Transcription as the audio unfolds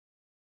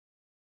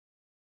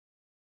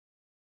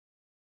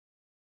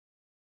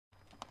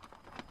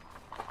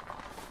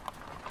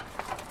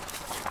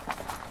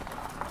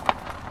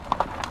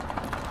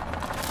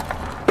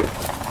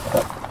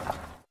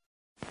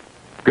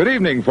Good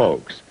evening,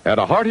 folks, and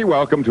a hearty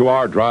welcome to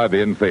our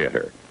drive-in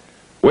theater.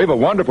 We have a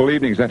wonderful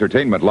evening's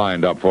entertainment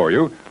lined up for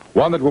you,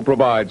 one that will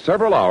provide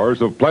several hours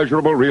of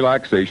pleasurable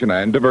relaxation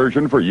and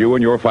diversion for you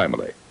and your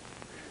family.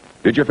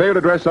 Did you fail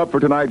to dress up for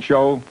tonight's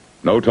show?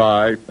 No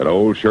tie, an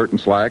old shirt and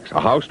slacks, a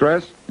house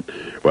dress?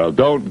 Well,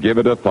 don't give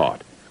it a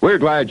thought. We're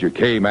glad you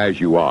came as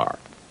you are.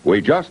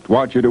 We just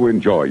want you to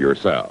enjoy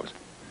yourselves.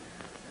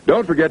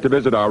 Don't forget to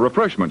visit our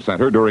refreshment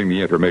center during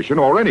the intermission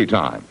or any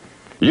time.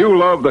 You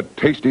love the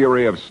tasty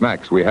array of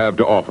snacks we have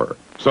to offer.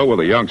 So will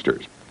the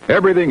youngsters.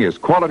 Everything is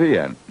quality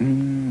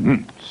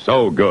and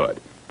so good.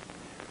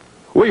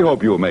 We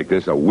hope you'll make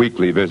this a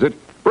weekly visit.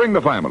 Bring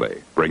the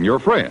family. Bring your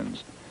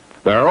friends.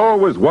 There are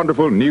always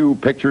wonderful new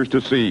pictures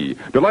to see,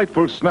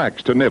 delightful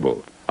snacks to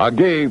nibble, a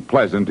gay,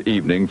 pleasant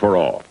evening for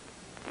all.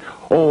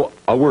 Oh,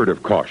 a word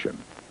of caution.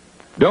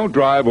 Don't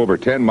drive over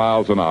 10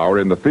 miles an hour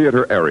in the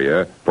theater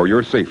area for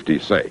your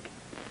safety's sake.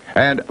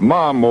 And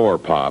Mom or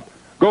Pop,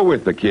 go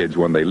with the kids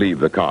when they leave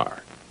the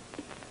car.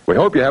 We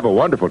hope you have a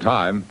wonderful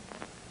time.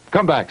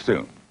 Come back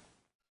soon.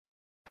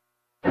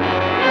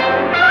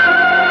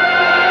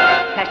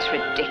 That's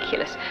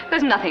ridiculous.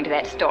 There's nothing to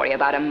that story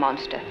about a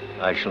monster.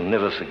 I shall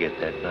never forget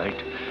that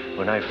night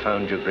when I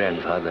found your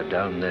grandfather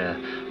down there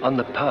on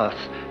the path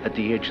at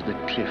the edge of the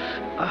cliff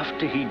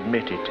after he'd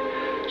met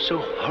it, so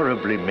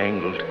horribly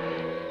mangled.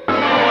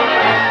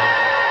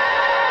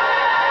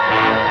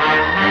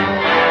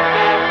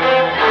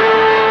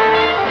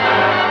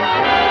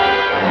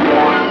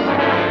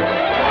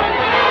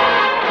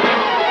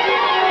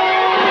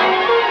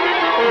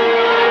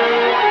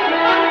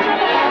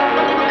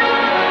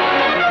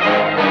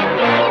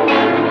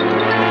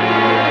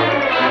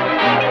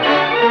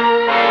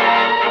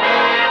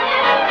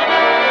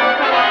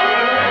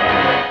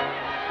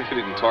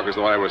 Talk as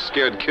though I were a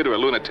scared kid or a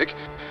lunatic.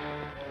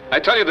 I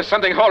tell you, there's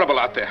something horrible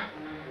out there.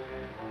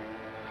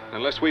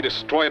 Unless we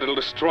destroy it, it'll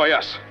destroy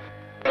us.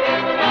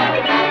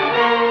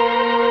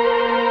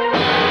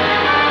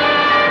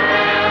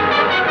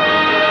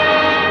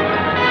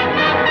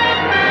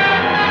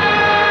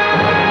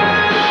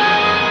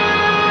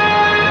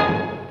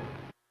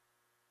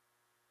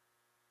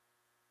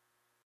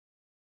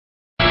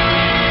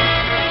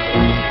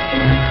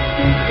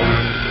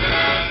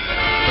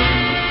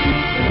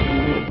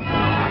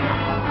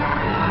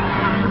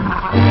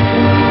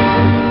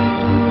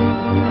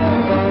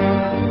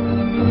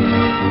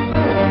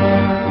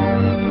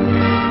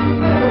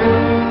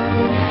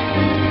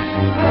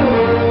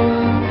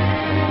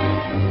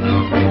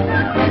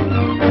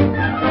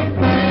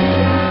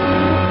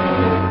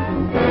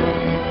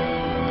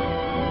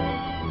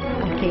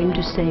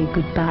 Say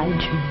goodbye,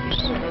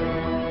 Jules.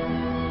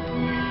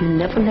 You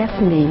never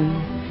left me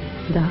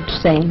without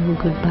saying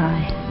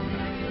goodbye.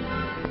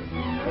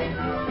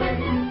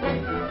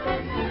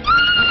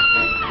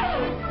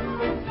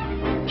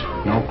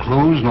 No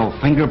clues, no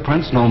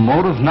fingerprints, no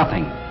motive,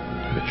 nothing.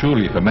 But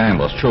surely if a man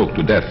was choked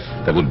to death,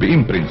 there would be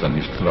imprints on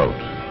his throat.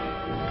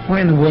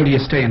 Why in the world do you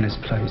stay in this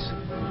place?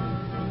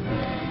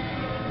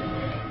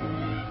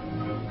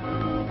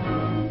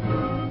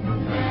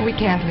 We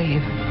can't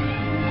leave.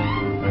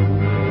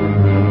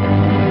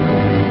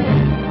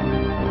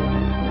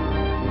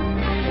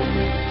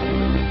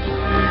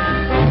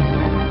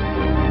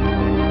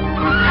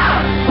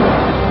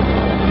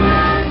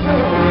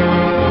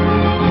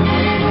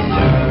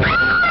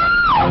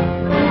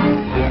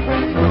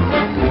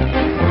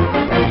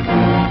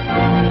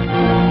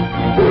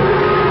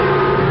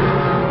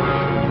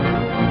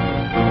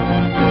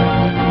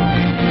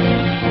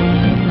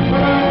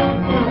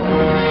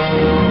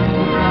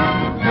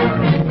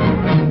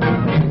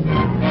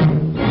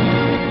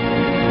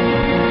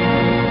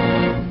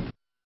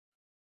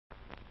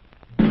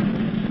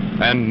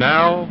 And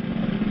now,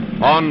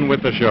 on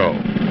with the show.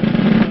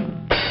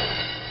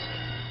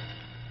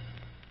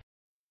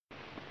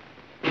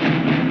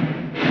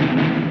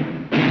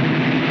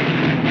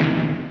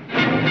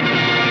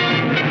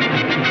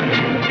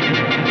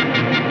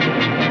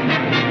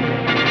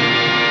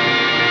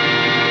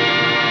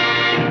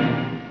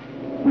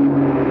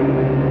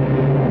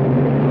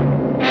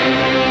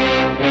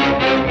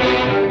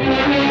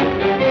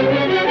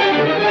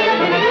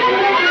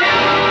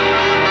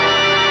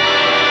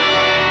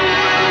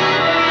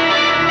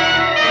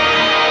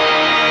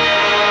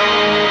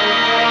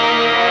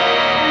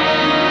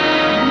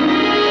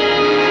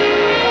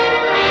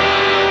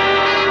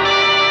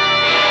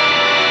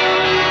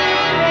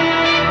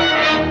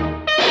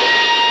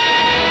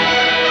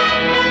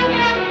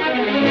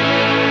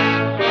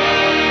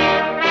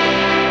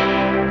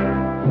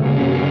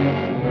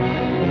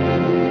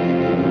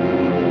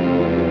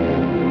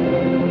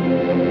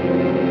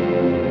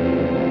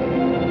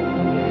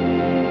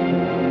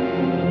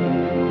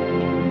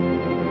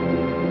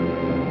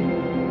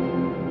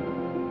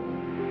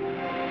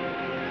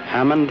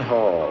 Hammond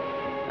Hall,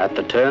 at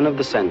the turn of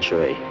the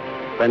century,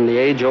 when the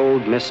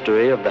age-old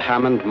mystery of the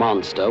Hammond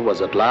Monster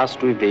was at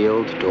last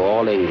revealed to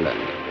all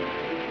England.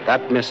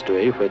 That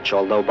mystery, which,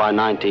 although by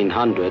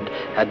 1900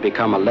 had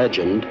become a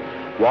legend,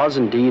 was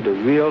indeed a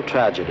real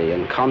tragedy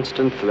and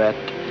constant threat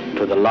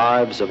to the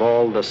lives of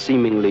all the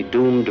seemingly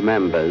doomed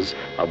members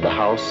of the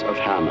House of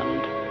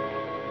Hammond.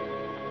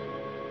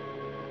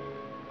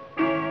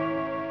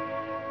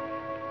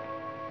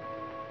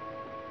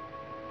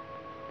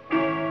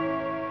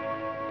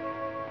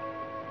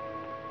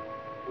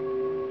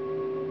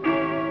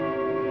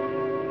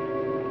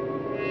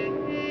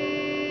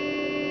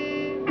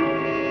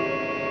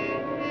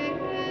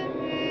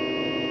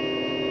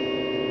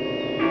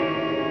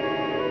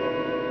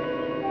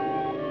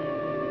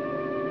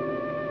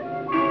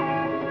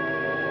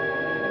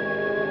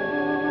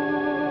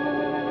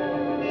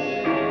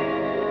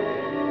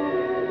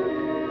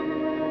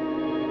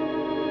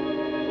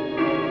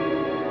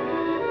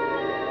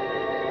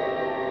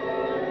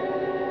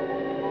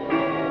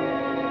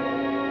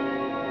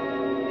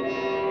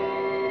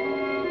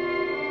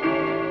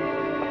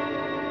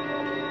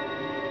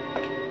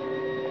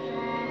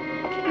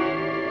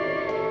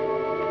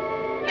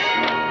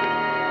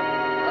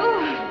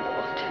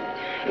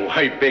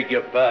 I beg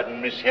your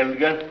pardon, Miss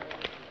Helga.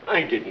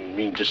 I didn't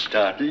mean to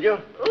startle you.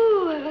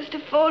 Oh, I must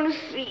have fallen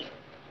asleep.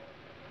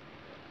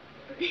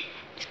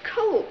 It's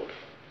cold.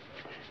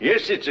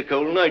 Yes, it's a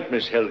cold night,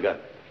 Miss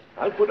Helga.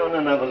 I'll put on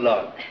another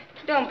log.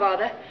 Don't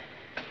bother.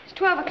 It's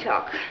 12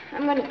 o'clock.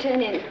 I'm going to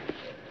turn in.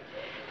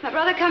 My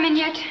brother come in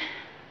yet?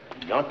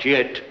 Not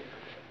yet.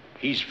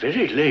 He's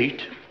very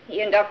late. He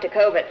and Dr.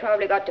 Colbert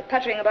probably got to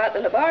puttering about the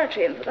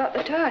laboratory and forgot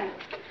the time.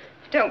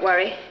 Don't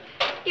worry.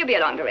 He'll be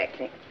along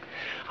directly.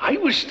 I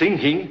was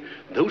thinking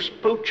those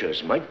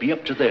poachers might be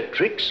up to their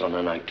tricks on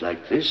a night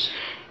like this.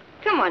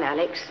 Come on,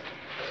 Alex.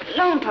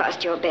 Long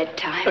past your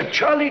bedtime.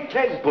 Charlie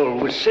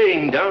Tagbull was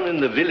saying down in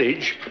the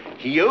village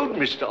he owed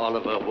Mr.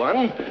 Oliver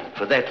one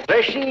for that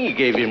thrashing he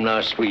gave him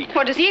last week.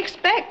 What does he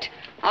expect?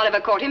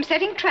 Oliver caught him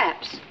setting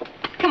traps.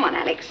 Come on,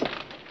 Alex.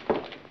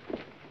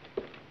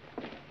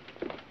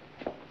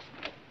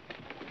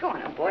 Go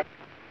on, old boy.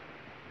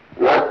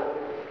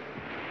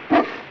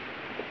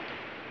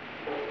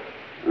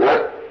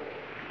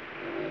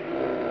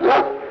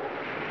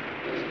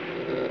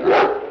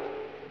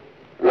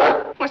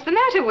 What's the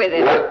matter with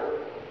him?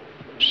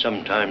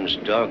 Sometimes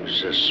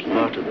dogs are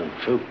smarter than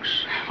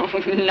folks. Oh,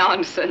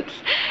 nonsense.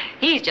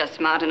 He's just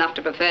smart enough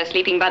to prefer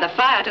sleeping by the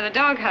fire to the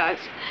doghouse.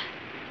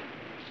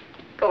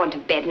 Go on to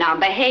bed now.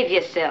 Behave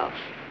yourself.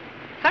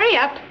 Hurry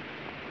up.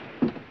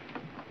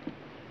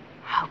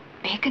 How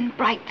big and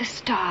bright the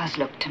stars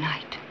look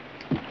tonight.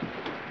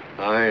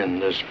 Aye,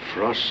 and there's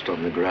frost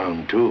on the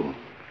ground, too.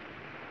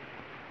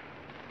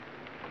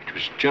 It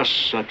was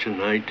just such a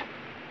night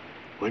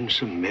when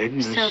some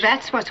madness... So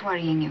that's what's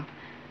worrying you.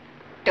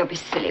 Don't be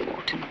silly,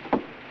 Walton.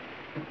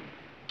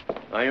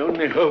 I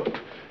only hope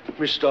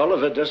Mr.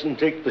 Oliver doesn't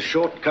take the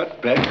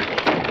shortcut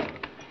back.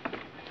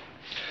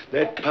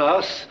 That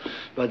path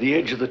by the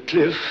edge of the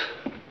cliff.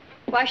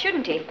 Why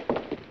shouldn't he?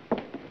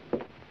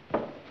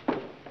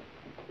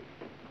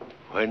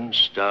 When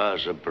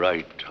stars are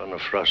bright on a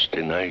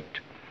frosty night,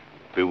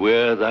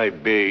 beware thy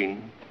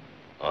bane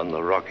on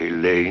the rocky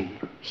lane.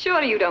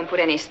 Surely you don't put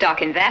any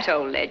stock in that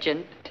old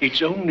legend.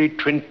 It's only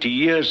 20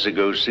 years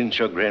ago since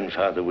your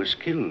grandfather was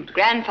killed.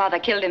 Grandfather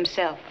killed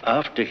himself.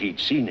 After he'd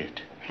seen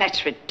it.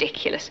 That's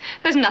ridiculous.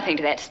 There's nothing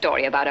to that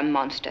story about a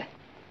monster.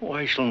 Oh,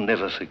 I shall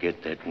never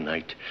forget that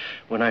night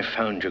when I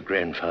found your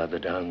grandfather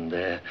down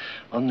there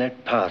on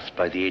that path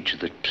by the edge of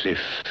the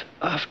cliff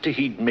after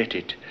he'd met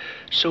it,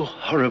 so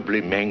horribly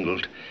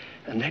mangled,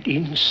 and that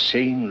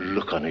insane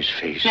look on his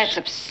face. That's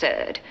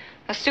absurd.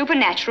 A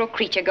supernatural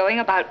creature going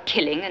about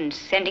killing and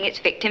sending its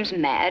victims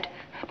mad.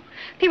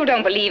 People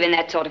don't believe in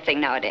that sort of thing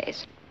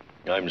nowadays.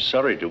 I'm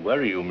sorry to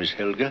worry you, Miss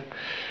Helga,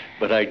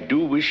 but I do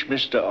wish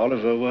Mr.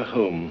 Oliver were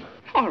home.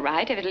 All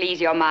right, if it'll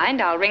ease your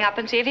mind, I'll ring up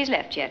and see if he's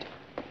left yet.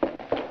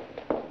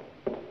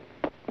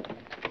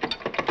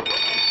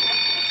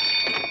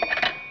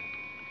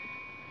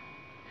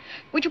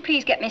 Would you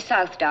please get me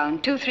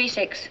southbound,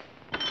 236?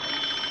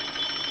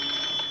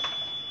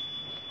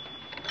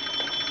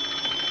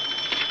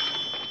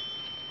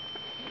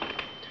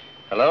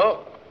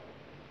 Hello?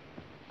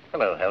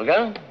 Hello,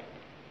 Helga.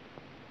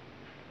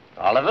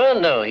 Oliver?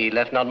 No, he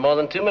left not more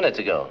than 2 minutes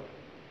ago.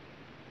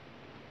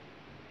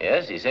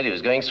 Yes, he said he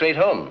was going straight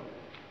home.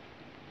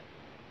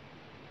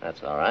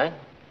 That's all right.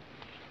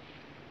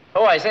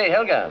 Oh, I say,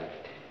 Helga,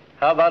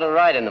 how about a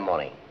ride in the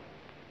morning?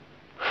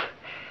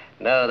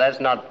 No, that's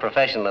not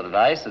professional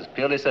advice. It's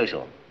purely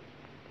social.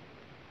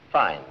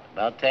 Fine.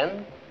 About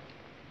 10?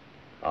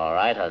 All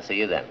right, I'll see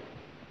you then.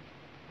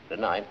 Good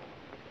night.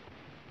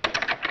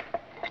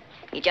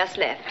 He just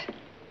left.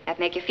 That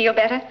make you feel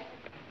better?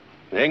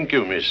 Thank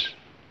you, miss.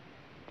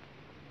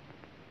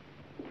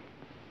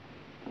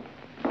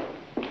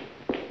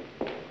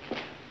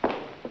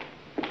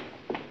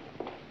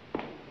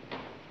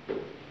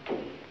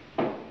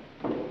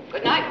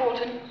 Good night,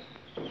 Walton.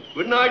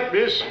 Good night,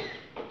 miss.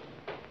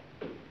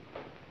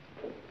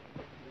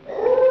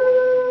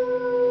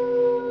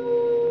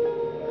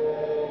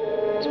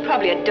 It's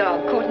probably a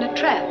dog caught in a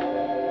trap.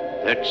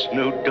 That's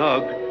no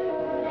dog.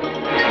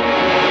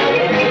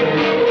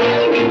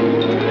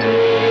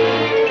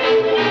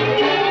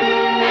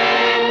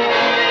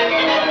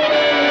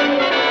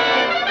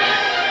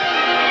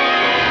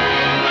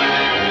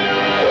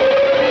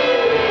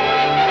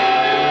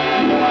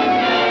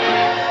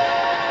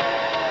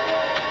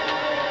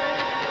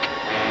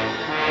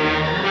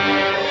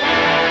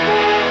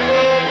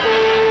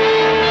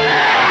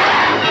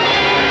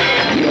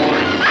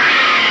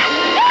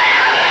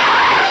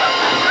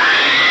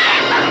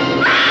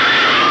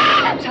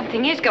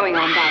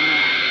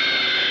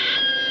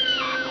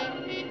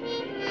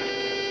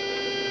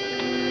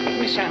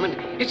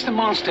 It's the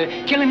monster,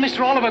 killing Mr.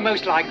 Oliver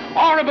most like.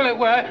 Horrible it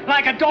were,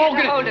 like a dog.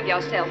 Get a hold of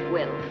yourself,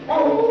 Will.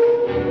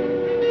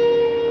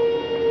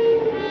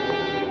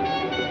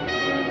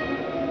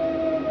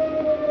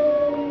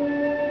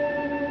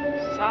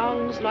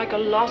 Sounds like a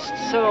lost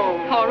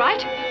soul. All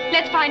right,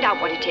 let's find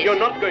out what it is. You're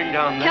not going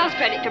down there. Tell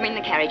Stredick to bring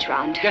the carriage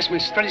round. Yes,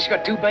 Miss Stredick's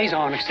got 2 bays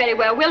on it. Very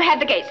well, we'll have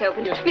the gates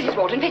opened. Mrs.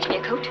 Wharton, fetch me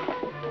a coat.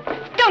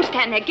 Don't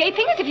stand there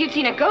gaping as if you'd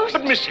seen a ghost.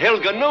 But, Miss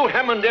Helga, no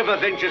Hammond ever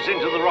ventures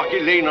into the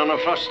rocky lane on a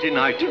frosty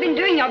night. You've been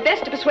doing your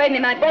best to persuade me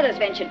my brother's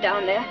ventured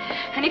down there.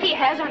 And if he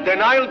has,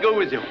 Then I'll go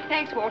with you.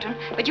 Thanks, Wharton.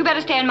 But you better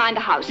stay and mind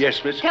the house.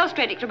 Yes, miss. Tell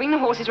Stredick to bring the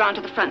horses round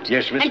to the front.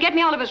 Yes, miss. And get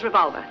me Oliver's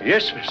revolver.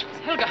 Yes, miss.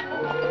 Helga,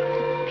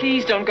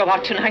 please don't go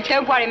out tonight.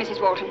 Don't worry, Mrs.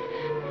 Wharton.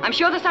 I'm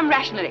sure there's some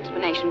rational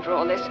explanation for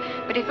all this.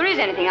 But if there is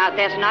anything out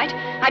there tonight,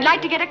 I'd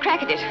like to get a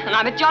crack at it. And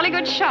I'm a jolly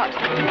good shot.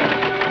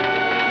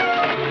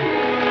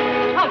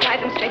 I'll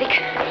drive them,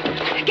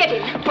 Stredick. Get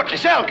in. But,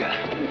 Miss Helga.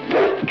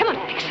 Come on,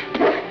 Alex.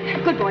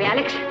 Good boy,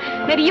 Alex.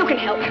 Maybe you can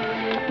help.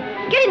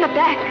 Get in the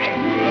back.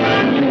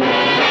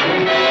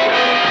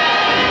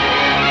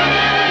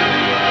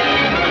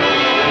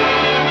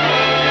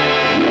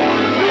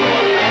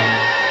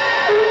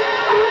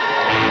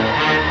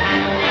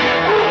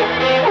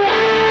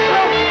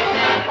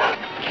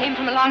 Came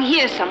from along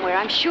here somewhere,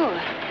 I'm sure.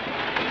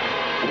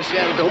 Miss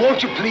Helga,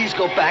 won't you please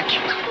go back?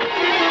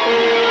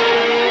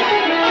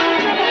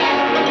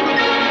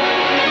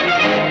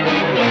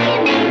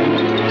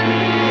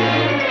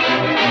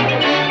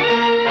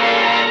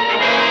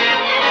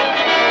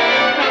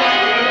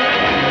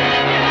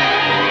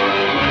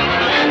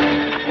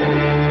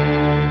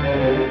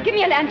 Give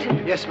me a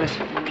lantern. Yes, miss.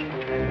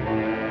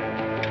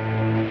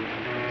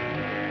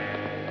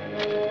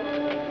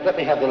 Let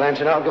me have the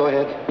lantern. I'll go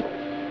ahead.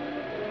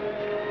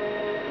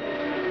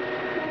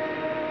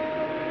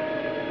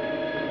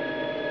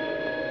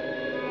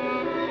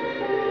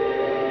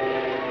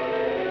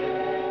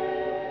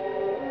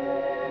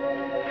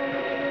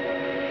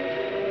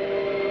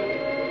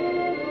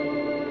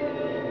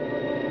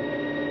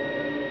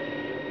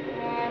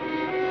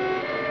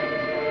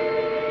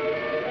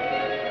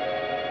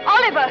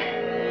 Oliver!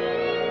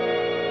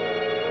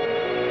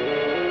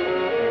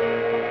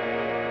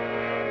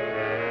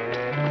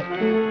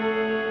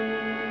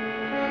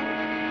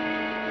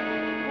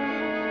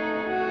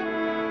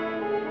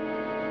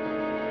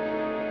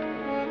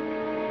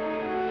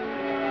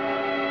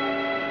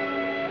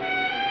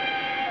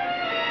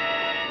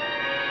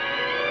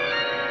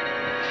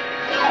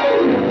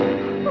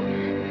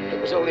 It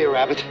was only a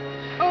rabbit.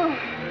 Oh,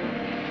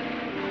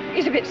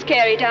 it's a bit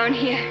scary down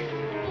here.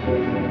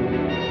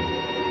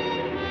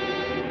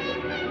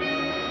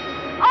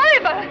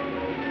 Oliver!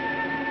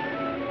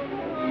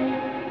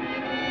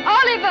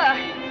 Oliver!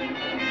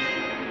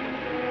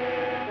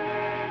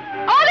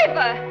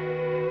 Oliver!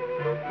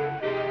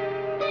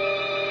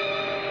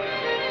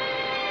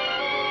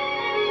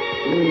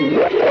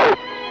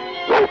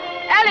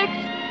 Alex!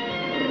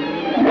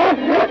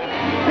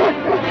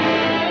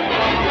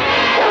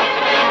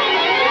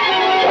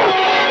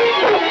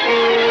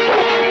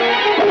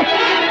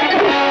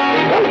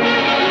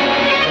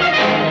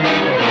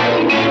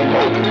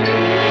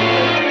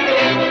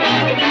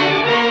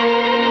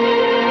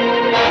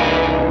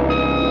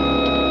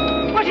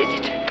 What is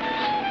it?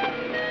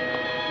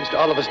 Mr.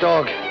 Oliver's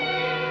dog.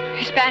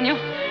 A spaniel?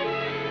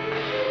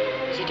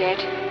 Is he dead?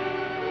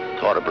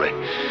 Horribly.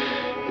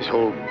 His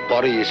whole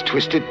body is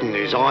twisted and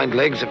his hind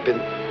legs have been...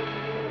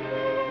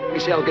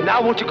 Miss Helga,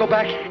 now won't you go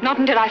back? Not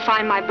until I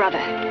find my brother.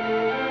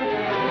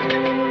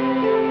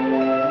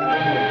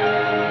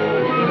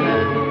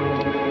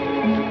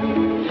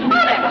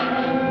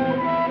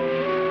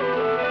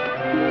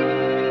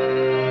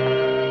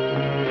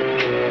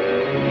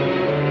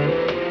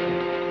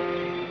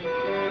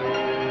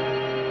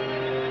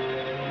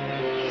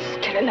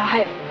 Still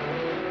alive.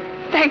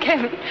 Thank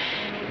heaven.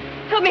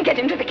 Help me get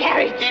him to the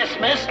carriage. Yes,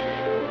 miss.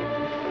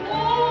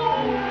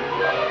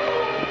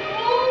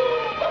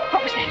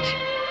 What was that?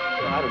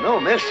 I don't know,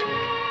 miss.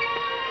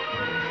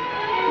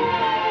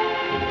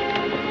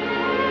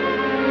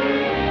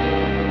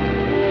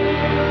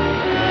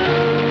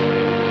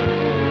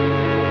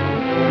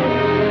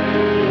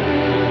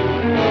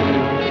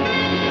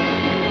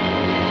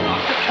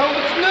 Dr.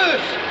 Talbot's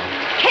nurse.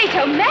 Kate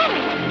O'Malley!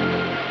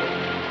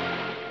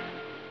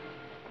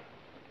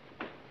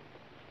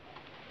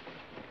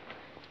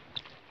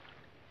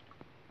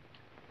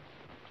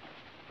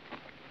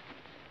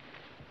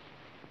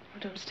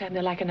 Don't stand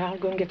there like an owl.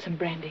 Go and get some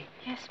brandy.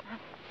 Yes, Mom.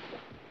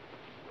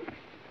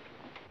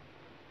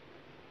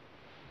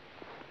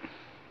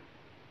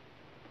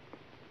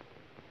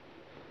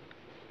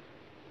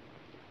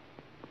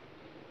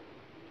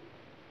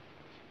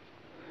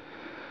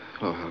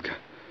 Hello, Helga.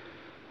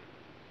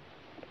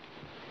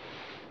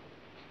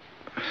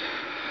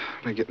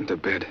 Let me get into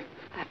bed.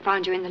 I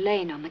found you in the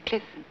lane on the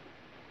cliff and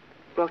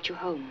brought you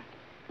home.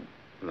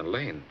 In the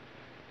lane?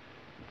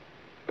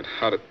 But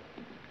how did...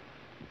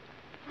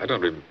 I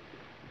don't remember...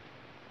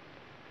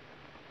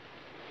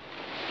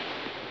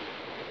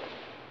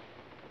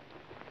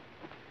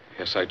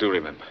 Yes, I do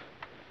remember.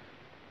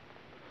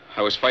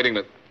 I was fighting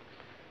the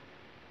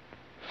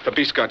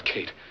beast got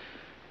Kate.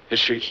 Is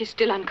she? She's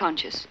still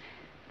unconscious.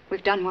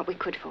 We've done what we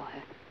could for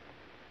her.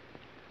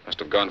 Must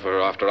have gone for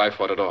her after I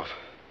fought it off.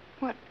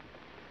 What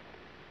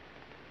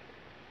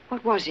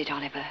was it,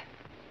 Oliver?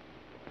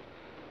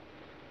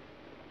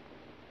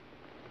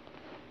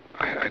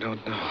 I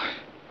don't know. I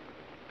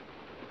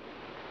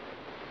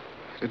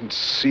didn't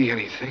see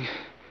anything.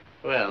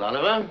 Well,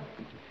 Oliver,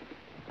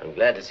 I'm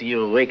glad to see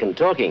you awake and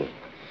talking.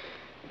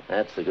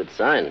 That's a good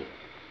sign.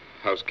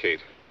 How's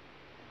Kate?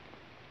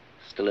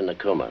 Still in a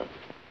coma.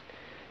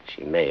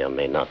 She may or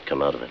may not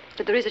come out of it.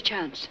 But there is a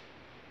chance.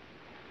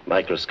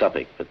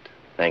 Microscopic, but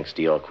thanks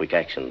to your quick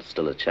action,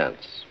 still a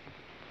chance.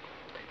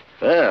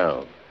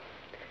 Well,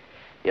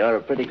 you're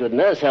a pretty good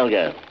nurse,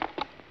 Helga.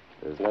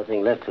 There's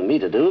nothing left for me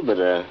to do but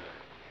a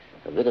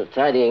bit of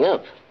tidying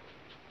up.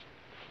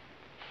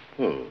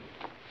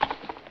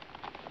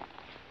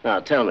 Now,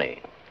 tell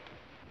me,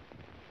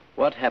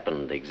 what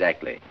happened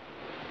exactly?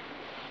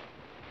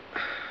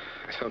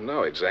 I don't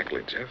know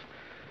exactly, Jeff.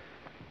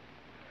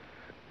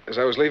 As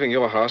I was leaving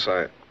your house,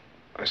 I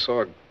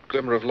saw a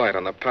glimmer of light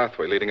on the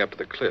pathway leading up to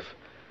the cliff.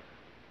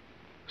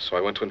 So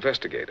I went to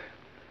investigate.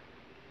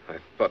 I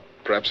thought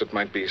perhaps it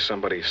might be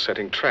somebody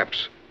setting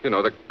traps. You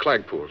know, the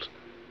flagpoles.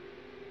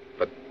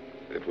 But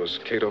it was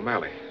Kate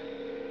O'Malley.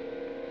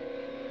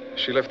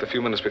 She left a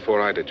few minutes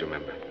before I did, you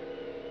remember?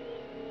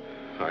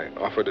 I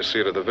offered to see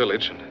her to the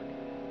village,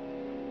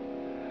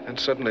 and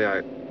suddenly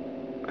I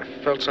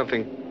felt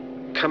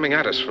something coming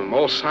at us from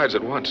all sides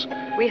at once.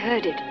 We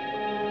heard it.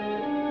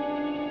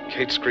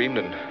 Kate screamed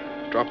and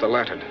dropped the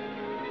lantern.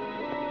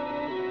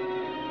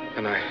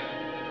 And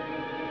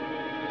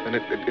then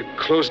it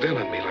closed in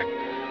on me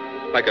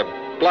like a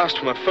blast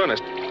from a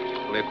furnace.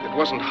 And it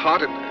wasn't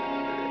hot, it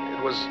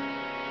was...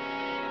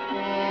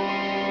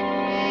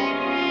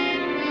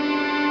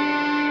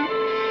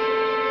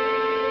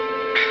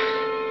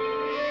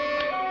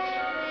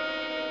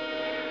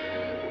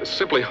 It was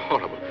simply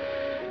horrible.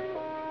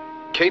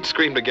 Kate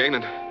screamed again,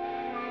 and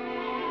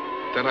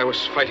then I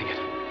was fighting it.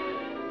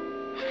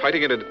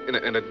 Fighting it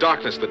in a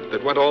darkness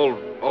that went all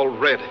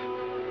red.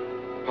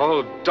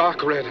 All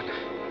dark red,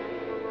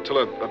 until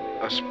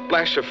a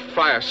splash of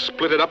fire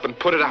split it up and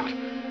put it out.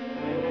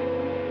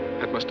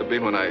 That must have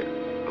been when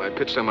I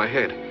pitched on my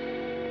head.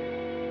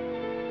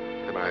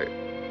 And I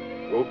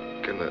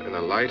woke in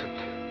the light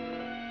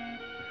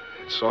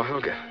and saw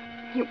Helga.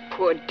 You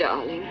poor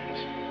darling.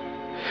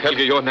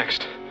 Helga, you're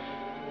next.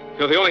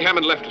 You're the only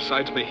Hammond left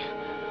besides me.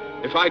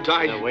 If I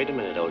die... Now, wait a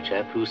minute, old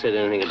chap. Who said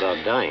anything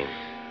about dying?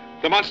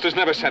 The monster's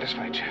never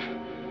satisfied, Jeff.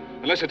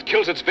 Unless it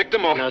kills its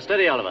victim or... Now,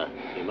 steady, Oliver.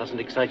 You mustn't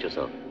excite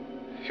yourself.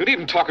 You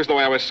needn't talk as though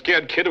I was a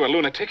scared kid or a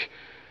lunatic.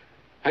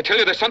 I tell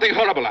you, there's something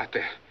horrible out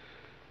there.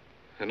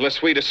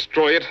 Unless we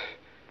destroy it,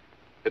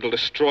 it'll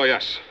destroy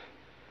us.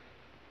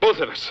 Both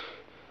of us.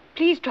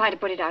 Please try to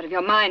put it out of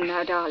your mind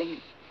now,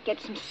 darling. Get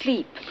some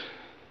sleep.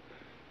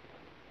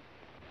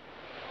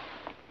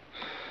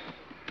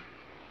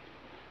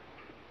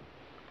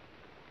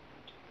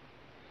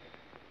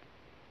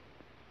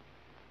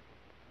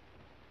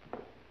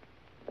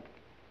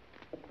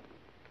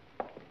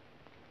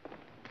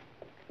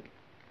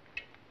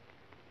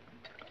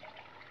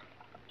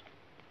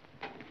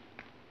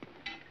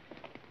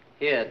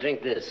 Here,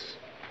 drink this.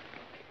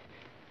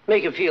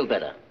 Make you feel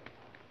better.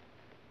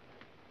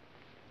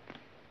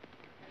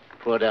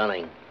 Poor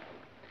darling.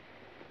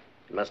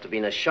 It must have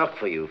been a shock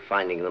for you,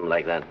 finding them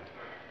like that.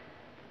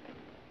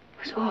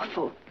 It was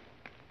awful.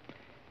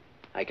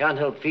 I can't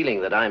help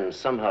feeling that I'm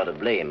somehow to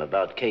blame,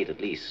 about Kate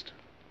at least.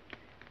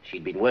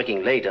 She'd been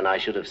working late, and I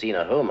should have seen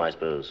her home, I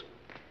suppose.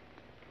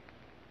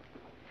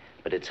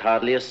 But it's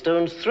hardly a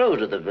stone's throw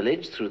to the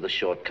village through the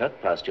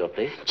shortcut past your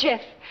place.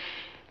 Jeff,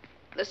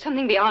 there's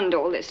something beyond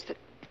all this that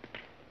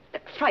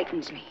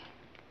frightens me.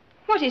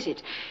 What is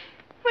it?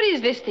 What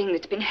is this thing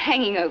that's been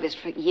hanging over us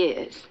for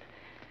years?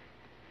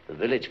 The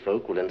village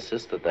folk will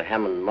insist that the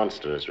Hammond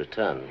monster has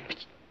returned.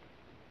 But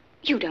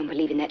you don't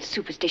believe in that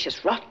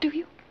superstitious rot, do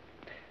you?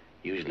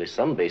 Usually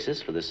some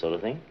basis for this sort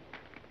of thing.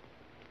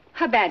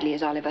 How badly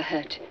is Oliver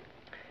hurt?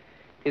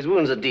 His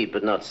wounds are deep,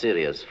 but not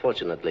serious.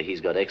 Fortunately,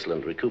 he's got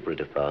excellent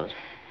recuperative powers.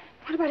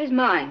 What about his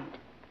mind?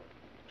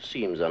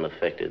 Seems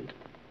unaffected.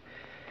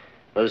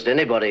 Most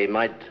anybody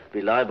might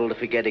be liable to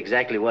forget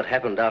exactly what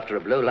happened after a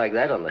blow like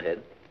that on the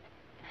head.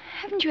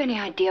 Haven't you any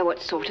idea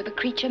what sort of a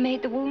creature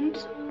made the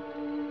wounds?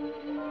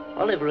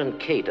 Oliver and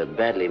Kate are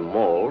badly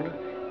mauled,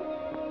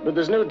 but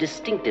there's no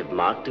distinctive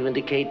mark to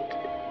indicate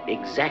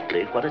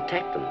exactly what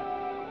attacked them.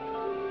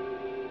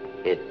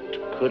 It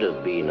could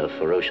have been a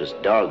ferocious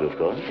dog, of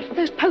course.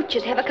 Those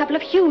poachers have a couple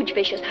of huge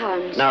vicious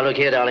hounds. Now, look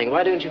here, darling.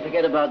 Why don't you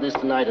forget about this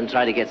tonight and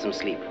try to get some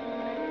sleep?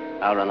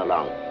 I'll run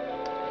along.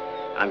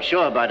 I'm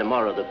sure by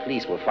tomorrow the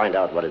police will find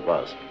out what it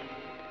was.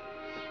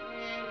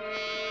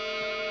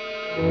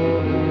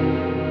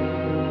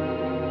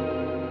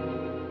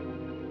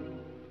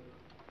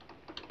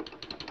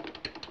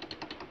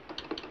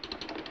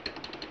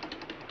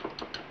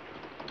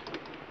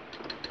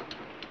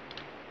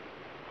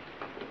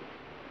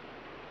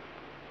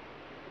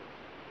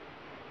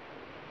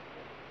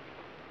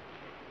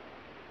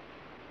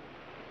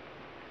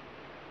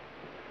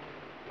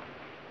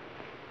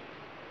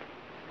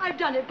 I've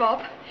done it,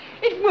 Bob.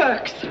 It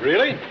works.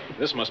 Really?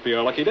 This must be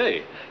our lucky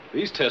day.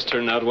 These tests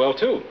turned out well,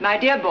 too. My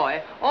dear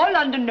boy, all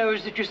London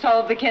knows that you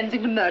solved the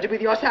Kensington murder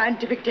with your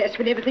scientific test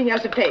when everything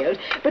else had failed,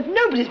 but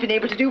nobody's been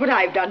able to do what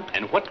I've done.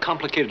 And what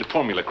complicated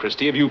formula,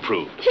 Christie, have you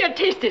proved? Here,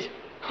 taste it.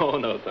 Oh,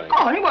 no, thanks.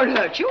 Oh, it won't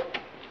hurt you.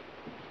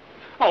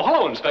 Oh,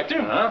 hello,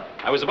 Inspector.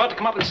 I was about to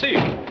come up and see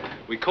you.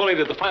 We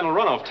collated the final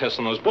runoff tests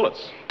on those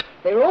bullets.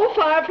 They were all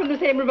fired from the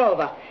same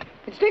revolver.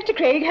 Inspector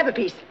Craig, have a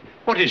piece.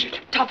 What is it?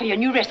 Toffee, a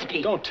new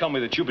recipe. Don't tell me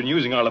that you've been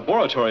using our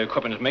laboratory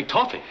equipment to make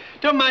toffee.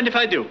 Don't mind if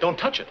I do. Don't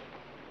touch it.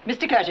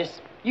 Mr.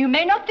 Curtis, you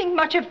may not think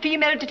much of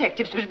female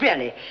detectives, but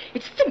really,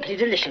 it's simply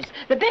delicious.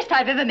 The best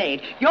I've ever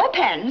made. Your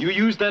pans... You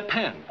used that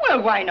pan?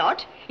 Well, why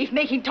not? If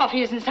making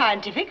toffee isn't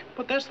scientific.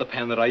 But that's the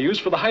pan that I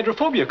used for the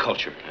hydrophobia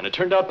culture, and it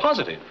turned out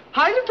positive.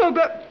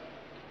 Hydrophobia...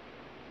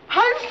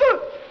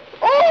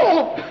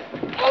 Oh!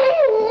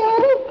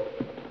 Oh!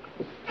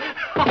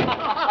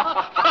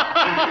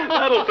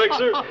 That'll fix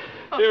her.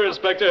 Here,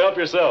 Inspector, help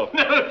yourself.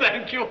 No,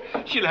 thank you.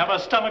 She'll have her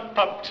stomach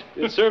pumped.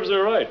 It serves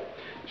her right.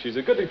 She's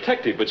a good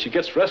detective, but she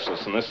gets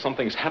restless unless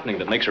something's happening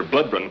that makes her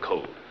blood run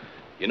cold.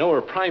 You know,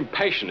 her prime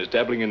passion is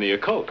dabbling in the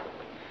occult.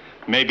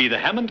 Maybe the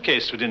Hammond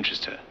case would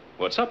interest her.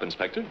 What's up,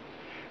 Inspector?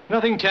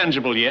 Nothing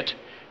tangible yet,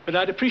 but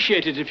I'd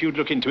appreciate it if you'd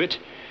look into it.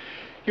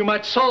 You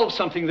might solve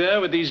something there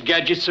with these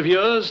gadgets of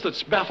yours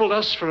that's baffled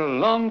us for a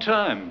long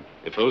time.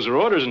 If those are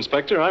orders,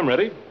 Inspector, I'm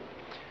ready.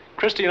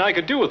 Christie and I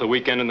could do with a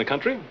weekend in the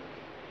country.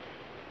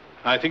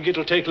 I think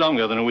it'll take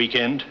longer than a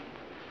weekend,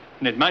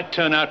 and it might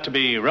turn out to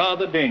be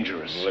rather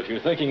dangerous. Well, if you're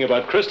thinking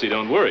about Christie,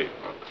 don't worry.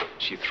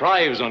 She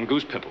thrives on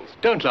goose pimples.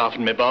 Don't laugh at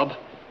me, Bob.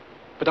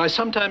 But I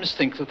sometimes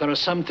think that there are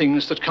some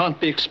things that can't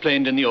be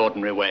explained in the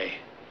ordinary way.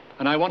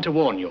 And I want to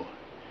warn you.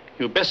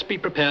 You'll best be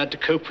prepared to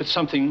cope with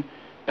something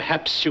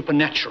perhaps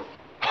supernatural.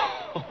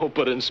 Oh,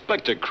 but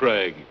Inspector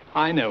Craig.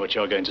 I know what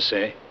you're going to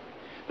say.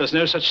 There's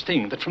no such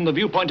thing that from the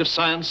viewpoint of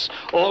science,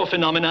 all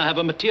phenomena have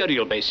a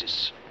material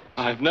basis.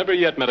 I've never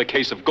yet met a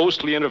case of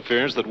ghostly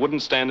interference that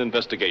wouldn't stand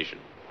investigation.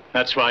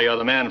 That's why you're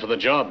the man for the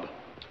job.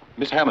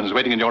 Miss Hammond's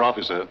waiting in your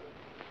office, sir.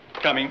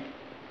 Coming.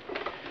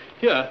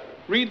 Here,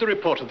 read the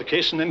report of the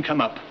case and then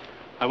come up.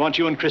 I want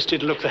you and Christie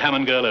to look the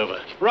Hammond girl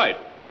over. Right.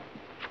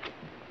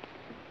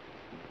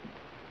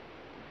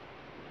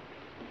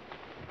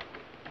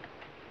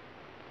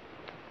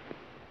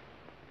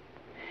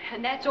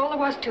 And that's all there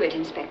was to it,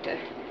 Inspector.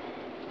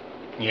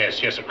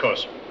 Yes, of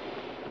course.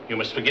 You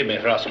must forgive me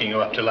for asking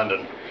you up to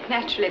London.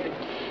 Naturally, but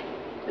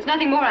there's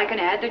nothing more I can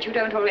add that you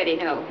don't already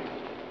know.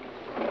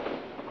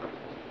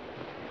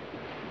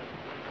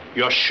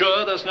 You're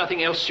sure there's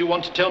nothing else you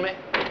want to tell me?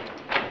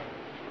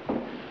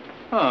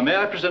 May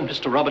I present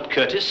Mr. Robert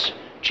Curtis,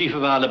 chief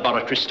of our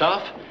laboratory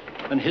staff,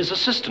 and his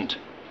assistant,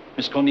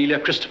 Miss Cornelia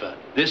Christopher.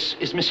 This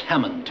is Miss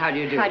Hammond. How do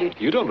you do? How do you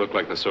do? You don't look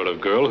like the sort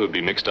of girl who'd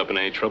be mixed up in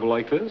any trouble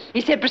like this.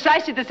 He said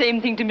precisely the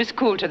same thing to Miss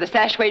Coulter, the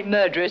Sashway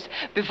murderess,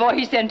 before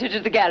he sent her to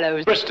the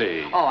gallows.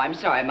 Christie. Oh, I'm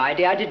sorry, my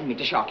dear. I didn't mean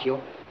to shock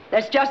you.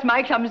 That's just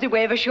my clumsy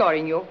way of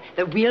assuring you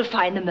that we'll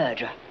find the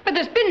murderer. But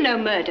there's been no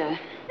murder.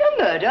 No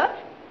murder?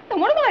 Then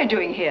what am I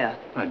doing here?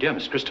 My dear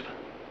Miss Christopher,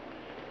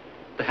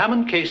 the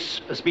Hammond case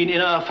has been in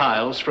our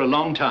files for a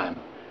long time.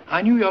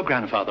 I knew your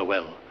grandfather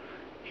well.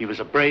 He was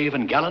a brave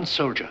and gallant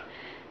soldier.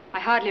 I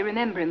hardly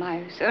remember him.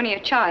 I was only a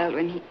child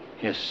when he...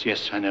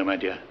 Yes, I know, my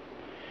dear.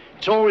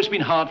 It's always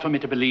been hard for me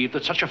to believe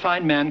that such a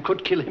fine man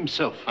could kill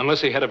himself.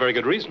 Unless he had a very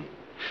good reason.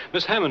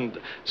 Miss Hammond,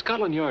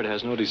 Scotland Yard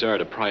has no desire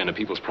to pry into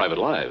people's private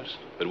lives.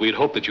 But we'd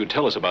hope that you'd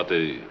tell us about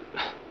the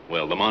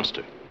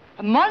monster.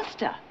 A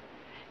monster?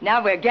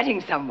 Now we're getting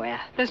somewhere.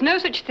 There's no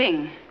such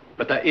thing.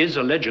 But there is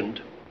a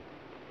legend.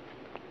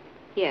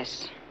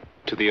 Yes.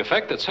 To the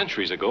effect that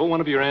centuries ago,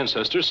 one of your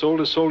ancestors sold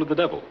his soul to the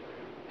devil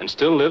and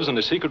still lives in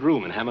a secret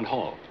room in Hammond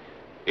Hall,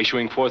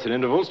 issuing forth at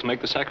intervals to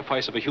make the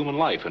sacrifice of a human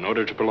life in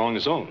order to prolong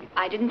his own.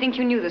 I didn't think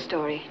you knew the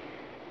story.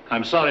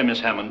 I'm sorry, Miss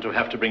Hammond, to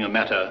have to bring a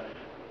matter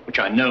which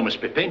I know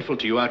must be painful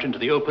to you out into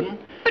the open.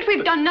 But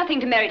we've done nothing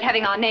to merit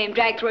having our name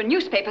dragged through a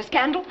newspaper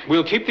scandal.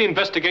 We'll keep the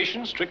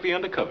investigation strictly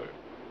undercover.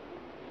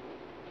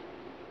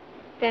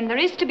 Then there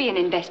is to be an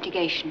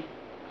investigation.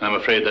 I'm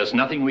afraid there's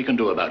nothing we can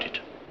do about it.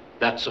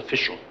 That's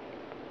official.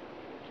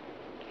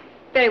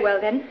 Very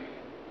well, then.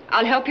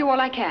 I'll help you all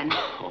I can.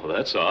 Oh,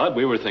 that's odd.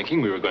 We were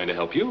thinking we were going to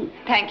help you.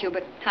 Thank you,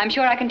 but I'm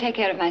sure I can take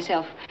care of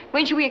myself.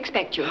 When shall we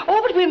expect you?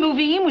 Oh, but we're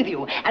moving in with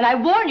you. And I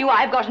warn you,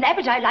 I've got an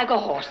appetite like a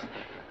horse.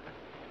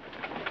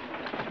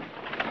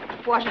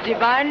 What a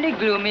divinely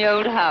gloomy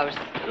old house.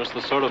 Just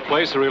the sort of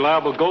place a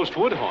reliable ghost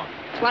would haunt.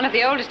 It's one of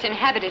the oldest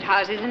inhabited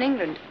houses in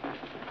England.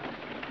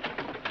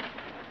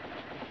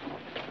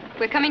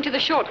 We're coming to the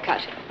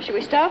shortcut. Shall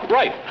we stop?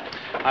 Right.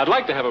 I'd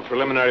like to have a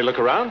preliminary look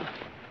around.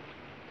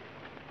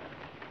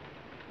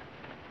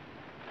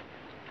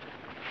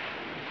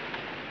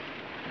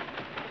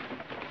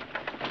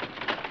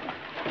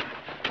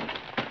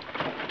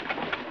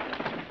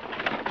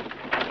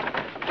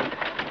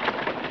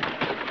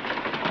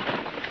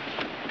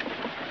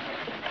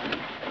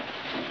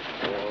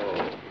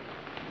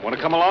 Want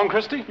to come along,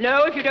 Christie?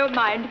 No, if you don't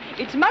mind.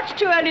 It's much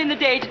too early in the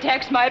day to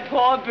tax my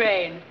poor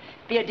brain.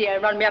 Be a dear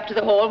and run me up to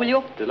the hall, will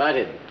you?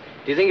 Delighted.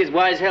 Do you think it's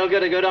wise, Helga,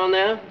 to go down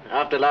there?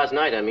 After last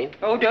night, I mean.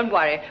 Oh, don't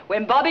worry.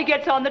 When Bobby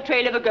gets on the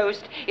trail of a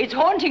ghost, its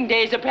haunting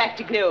days are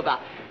practically over.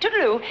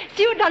 Toodaloo.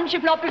 See you at lunch,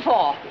 if not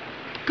before.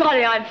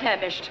 Golly, I'm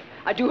famished.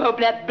 I do hope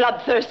that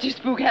bloodthirsty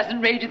spook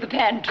hasn't raided the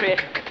pantry.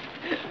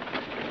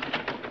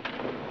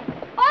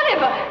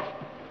 Oliver!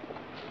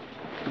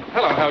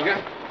 Hello,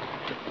 Helga.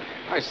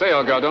 I say,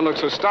 Helga, don't look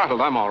so startled.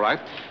 I'm all right.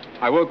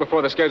 I woke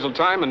before the scheduled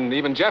time, and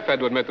even Jeff had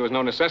to admit there was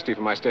no necessity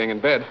for my staying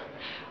in bed.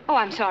 Oh,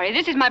 I'm sorry.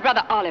 This is my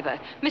brother Oliver,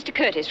 Mr.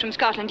 Curtis from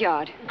Scotland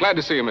Yard. Glad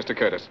to see you, Mr.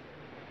 Curtis.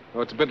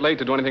 Oh, it's a bit late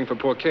to do anything for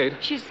poor Kate.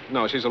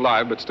 No, she's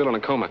alive, but still in a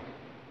coma.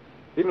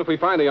 Even if we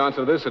find the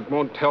answer to this, it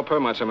won't help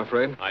her much, I'm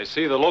afraid. I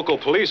see the local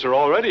police are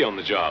already on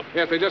the job.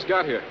 Yes, they just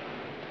got here.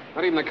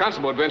 Not even the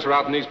constable would venture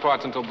out in these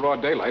parts until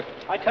broad daylight.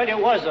 I tell you,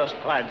 was those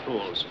clad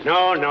fools.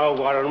 No,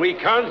 Warren, we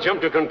can't jump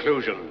to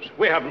conclusions.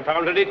 We haven't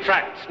found any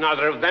tracks,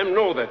 neither of them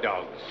nor their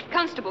dogs.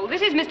 Constable,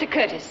 this is Mr.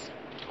 Curtis.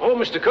 Oh,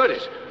 Mr.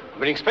 Curtis.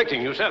 I've been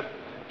expecting you, sir.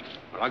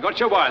 Well, I got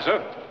your wire,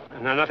 sir.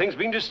 And nothing's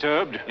been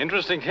disturbed.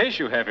 Interesting case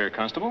you have here,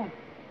 Constable.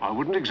 I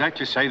wouldn't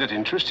exactly say that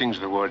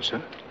interesting's the word,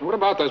 sir. What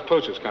about those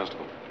poachers,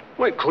 Constable?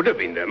 Well, it could have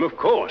been them, of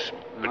course.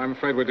 I'm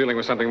afraid we're dealing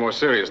with something more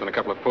serious than a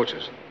couple of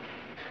poachers.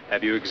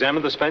 Have you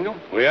examined the spaniel?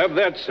 We have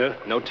that, sir.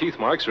 No teeth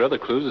marks or other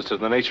clues as to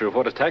the nature of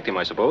what attacked him,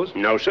 I suppose?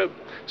 No, sir.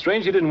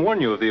 Strange he didn't warn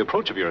you of the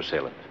approach of your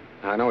assailant.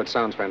 I know it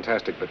sounds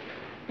fantastic, but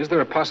is there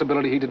a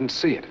possibility he didn't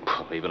see it?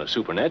 Well, even a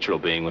supernatural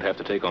being would have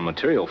to take on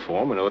material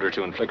form in order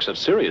to inflict such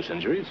serious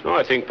injuries. Oh,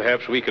 I think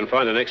perhaps we can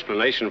find an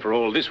explanation for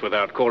all this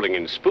without calling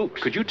in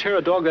spooks. Could you tear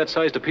a dog that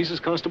size to pieces,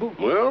 Constable?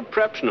 Well,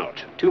 perhaps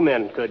not. 2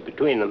 men could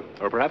between them.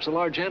 Or perhaps a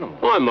large animal.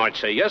 Oh, I might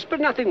say yes, but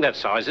nothing that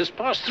size has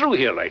passed through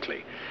here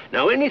lately.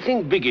 Now,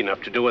 anything big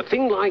enough to do a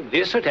thing like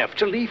this would have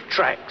to leave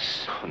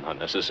tracks. Oh, not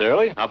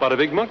necessarily. How about a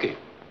big monkey?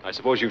 I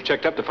suppose you've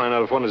checked up to find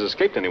out if one has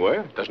escaped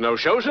anywhere. There's no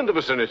shows in the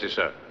vicinity,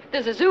 sir.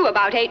 There's a zoo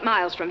about 8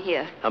 miles from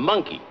here. A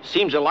monkey.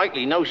 Seems a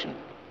likely notion.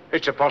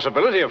 It's a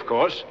possibility, of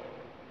course.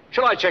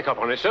 Shall I check up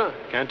on it, sir?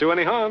 Can't do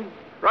any harm.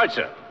 Right,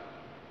 sir.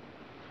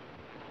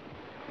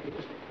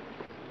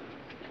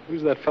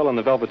 Who's that fellow in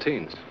the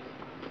velveteens?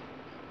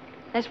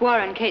 That's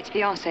Warren, Kate's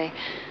fiancé.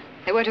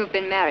 They were to have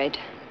been married.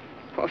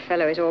 Poor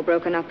fellow is all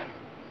broken up.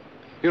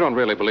 You don't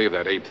really believe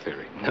that ape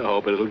theory?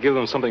 No, but it'll give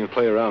them something to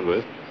play around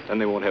with. Then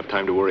they won't have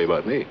time to worry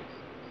about me.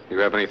 You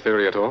have any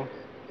theory at all?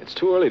 It's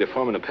too early to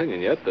form an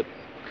opinion yet, but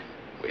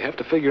we have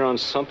to figure on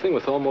something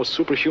with almost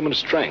superhuman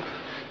strength.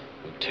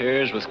 Who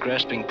tears with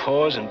grasping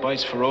paws and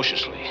bites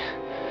ferociously.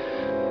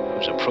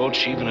 Whose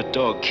approach even a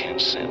dog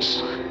can't sense.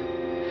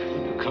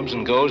 Who comes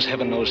and goes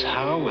heaven knows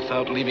how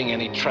without leaving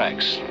any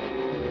tracks.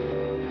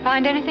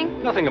 Find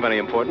anything? Nothing of any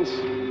importance.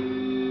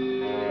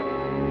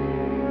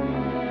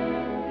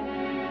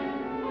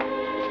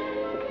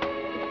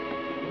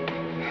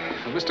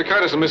 Mr.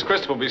 Curtis and Miss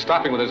Christopher will be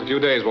stopping with us a few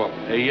days, Walt.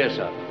 Yes,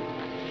 sir.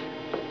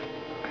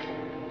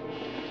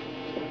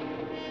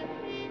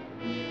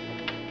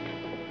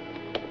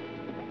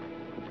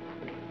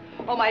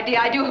 Oh, my dear,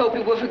 I do hope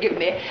you will forgive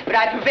me, but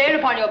I prevailed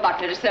upon your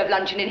butler to serve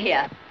luncheon in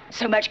here.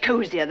 So much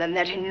cozier than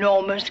that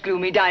enormous,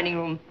 gloomy dining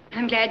room.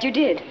 I'm glad you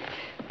did.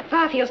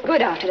 Far feels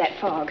good after that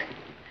fog.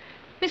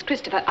 Miss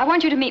Christopher, I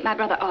want you to meet my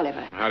brother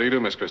Oliver. How do you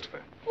do, Miss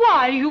Christopher?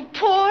 Why, you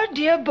poor,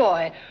 dear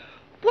boy.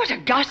 What a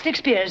ghastly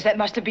experience that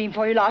must have been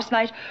for you last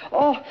night.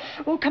 Oh,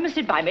 come and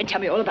sit by me and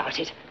tell me all about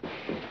it.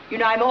 You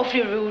know, I'm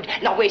awfully rude,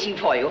 not waiting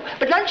for you.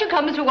 But luncheon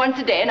comes through once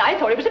a day, and I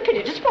thought it was a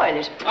pity to spoil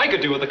it. I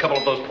could do with a couple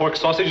of those pork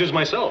sausages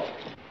myself.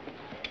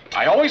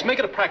 I always make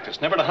it a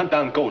practice never to hunt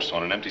down ghosts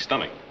on an empty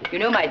stomach. You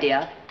know, my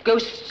dear,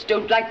 ghosts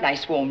don't like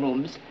nice warm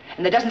rooms.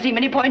 And there doesn't seem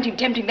any point in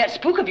tempting that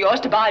spook of yours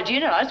to barge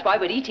in on us while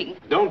we're eating.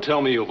 Don't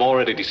tell me you've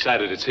already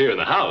decided it's here in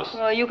the house.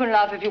 Well, you can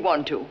laugh if you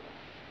want to.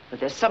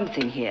 But there's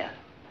something here.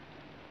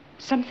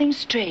 Something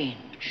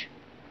strange.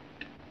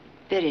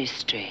 Very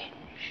strange.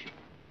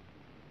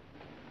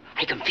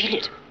 I can feel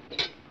it.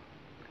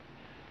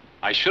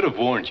 I should have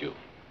warned you.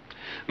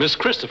 Miss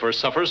Christopher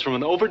suffers from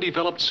an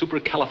overdeveloped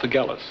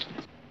supercalifragilis.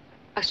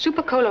 A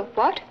supercola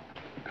what?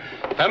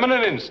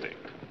 Feminine instinct.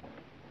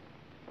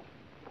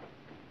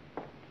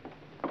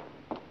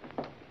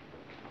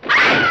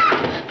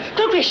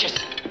 Good gracious.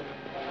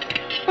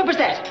 What was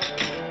that?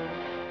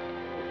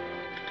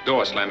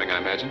 Door slamming, I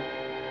imagine.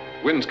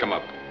 Wind's come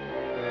up.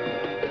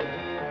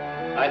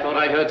 I thought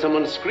I heard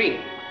someone scream.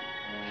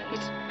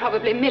 It's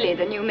probably Millie,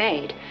 the new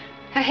maid.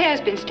 Her hair's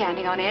been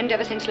standing on end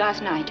ever since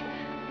last night.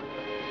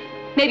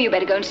 Maybe you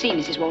better go and see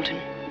Mrs. Walton.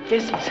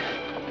 Yes.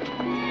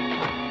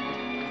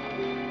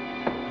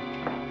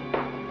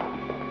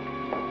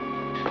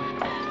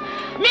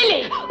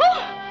 Millie!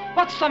 Oh,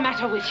 what's the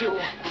matter with you?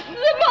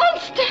 The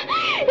monster!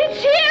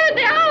 It's here in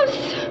the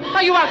house!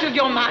 Are you out of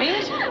your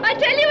mind? I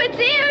tell you, it's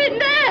here in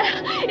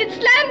there! It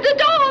slammed the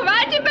door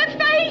right in my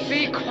face!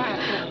 Be quiet,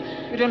 girl.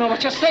 You don't know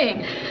what you're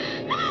saying.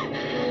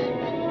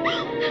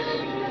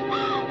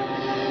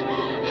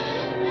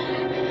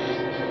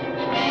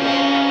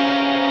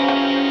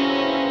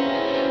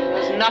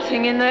 There's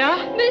nothing in there?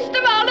 Mr.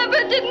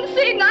 Oliver didn't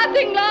see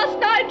nothing last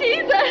night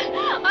either.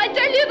 I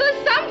tell you,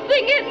 there's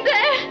something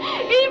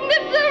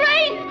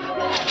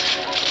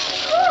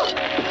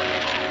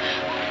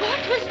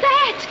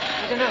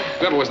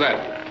devil was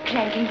that?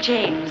 Clanking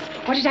chains.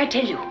 What did I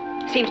tell you?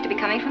 Seems to be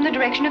coming from the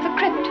direction of the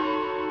crypt.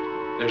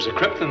 There's a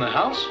crypt in the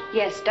house?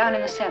 Yes, down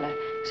in the cellar.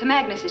 Sir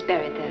Magnus is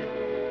buried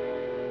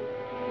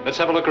there. Let's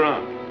have a look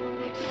around.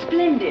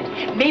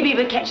 Splendid. Maybe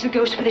we'll catch the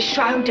ghost with his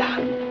shroud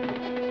down.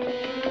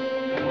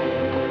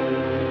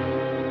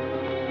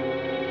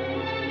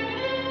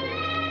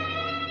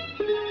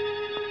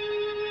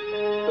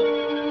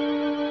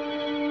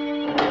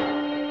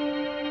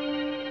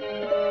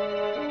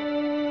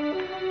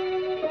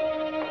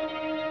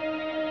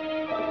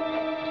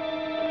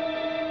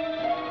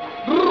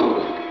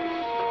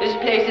 This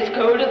place is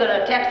colder than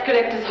a tax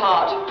collector's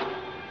heart.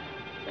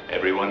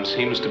 Everyone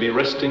seems to be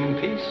resting in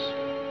peace.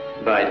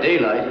 By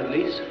daylight, at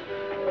least.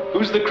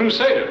 Who's the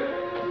crusader?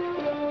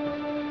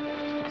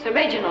 Sir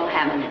Reginald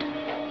Hammond.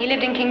 He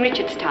lived in King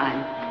Richard's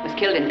time. Was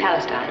killed in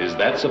Palestine. Is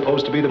that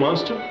supposed to be the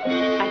monster?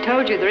 I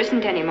told you there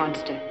isn't any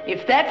monster.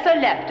 If that's a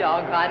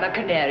lapdog, I'm a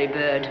canary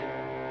bird.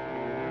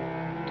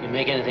 Do you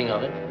make anything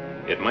of it?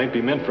 It might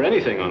be meant for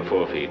anything on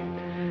 4 feet.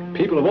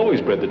 People have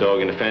always bred the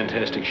dog into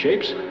fantastic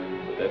shapes,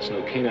 but that's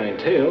no canine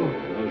tail,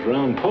 and those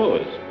round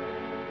paws.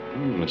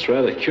 It's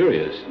rather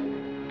curious.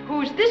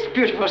 Who's this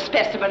beautiful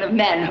specimen of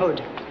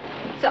manhood?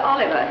 Sir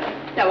Oliver.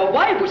 Now,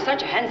 why would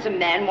such a handsome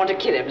man want to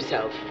kill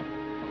himself?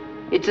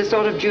 It's a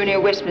sort of junior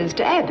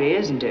Westminster Abbey,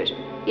 isn't it?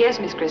 Yes,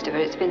 Miss Christopher.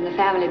 It's been the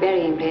family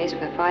burying place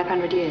for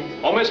 500 years.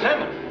 Oh, Miss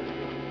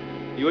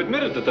Hammond, you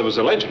admitted that there was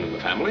a legend in the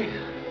family.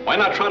 Why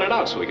not trot it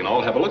out so we can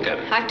all have a look at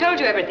it? I've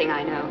told you everything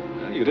I know.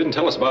 Well, you didn't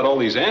tell us about all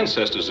these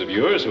ancestors of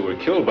yours who were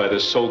killed by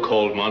this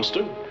so-called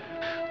monster,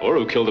 or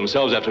who killed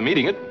themselves after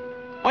meeting it.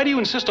 Why do you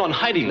insist on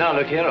hiding? Now,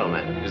 look here, old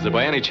man. Is there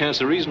by any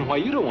chance a reason why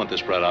you don't want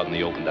this brought out in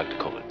the open, Dr.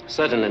 Colbert?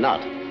 Certainly not.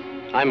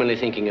 I'm only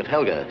thinking of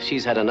Helga.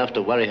 She's had enough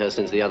to worry her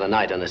since the other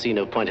night, and I see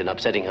no point in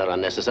upsetting her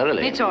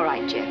unnecessarily. It's all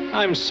right, Jeff.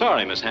 I'm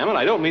sorry, Miss Hammond.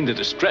 I don't mean to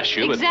distress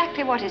you,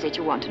 Exactly what is it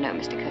you want to know,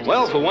 Mr. Curtis?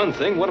 Well, for one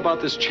thing, what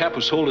about this chap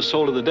who sold his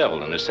soul to the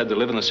devil and is said to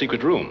live in a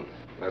secret room?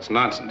 That's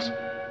nonsense.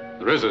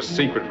 There is a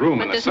secret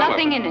room in the cellar. But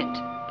there's nothing in it.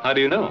 How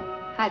do you know?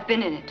 I've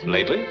been in it.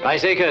 Lately? I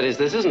say, Curtis,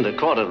 this isn't a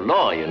court of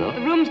law, you know.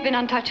 The room's been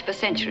untouched for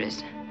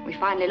centuries. We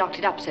finally locked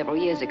it up several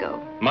years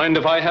ago. Mind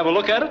if I have a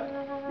look at it?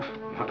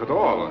 Not at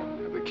all. I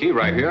have the key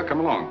right here. Come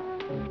along.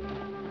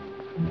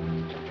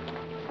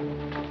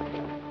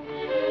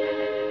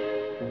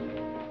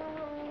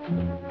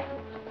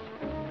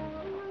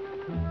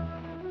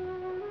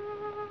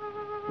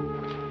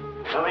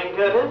 Coming,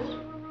 Curtis?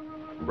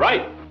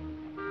 Right.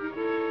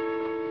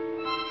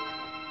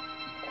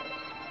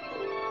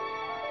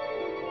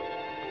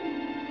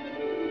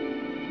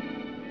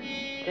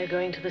 They're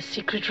going to the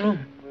secret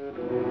room.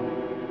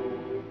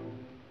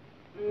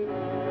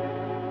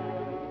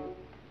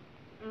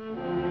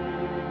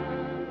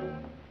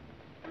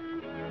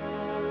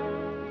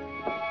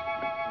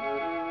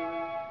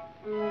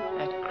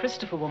 That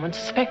Christopher woman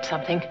suspects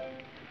something.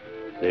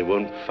 They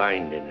won't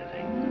find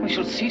anything. We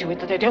shall see to it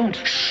that they don't.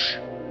 Shh.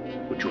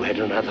 Would you add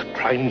another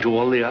crime to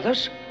all the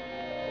others?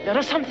 There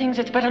are some things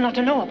it's better not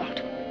to know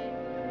about.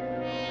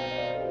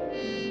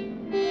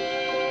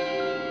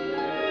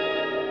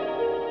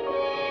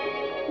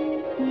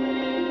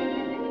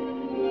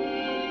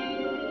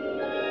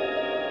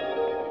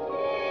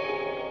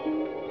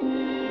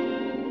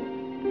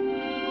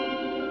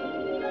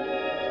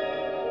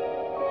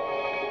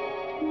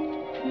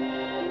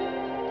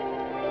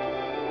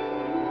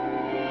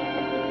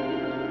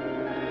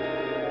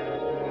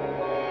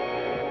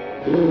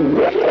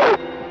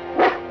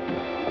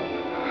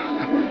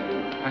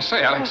 I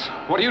say, Alex,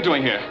 what are you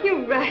doing here?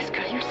 You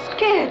rascal, you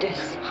scared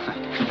us.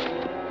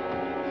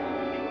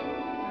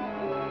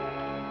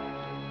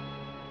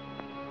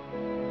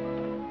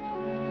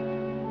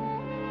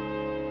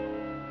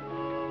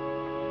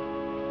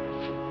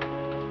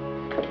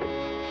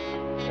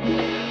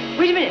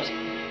 Wait a minute.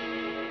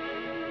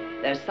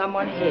 There's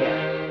someone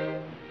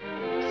here.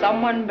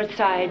 Someone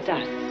besides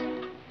us.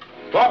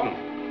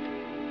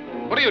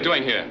 Barton, what are you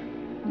doing here?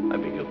 I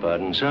beg your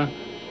pardon, sir.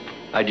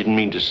 I didn't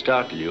mean to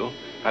startle you.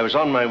 I was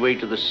on my way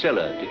to the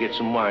cellar to get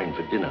some wine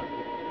for dinner.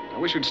 I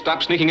wish you'd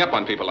stop sneaking up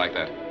on people like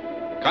that.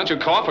 Can't you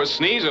cough or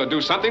sneeze or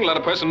do something, let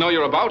a person know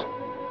you're about?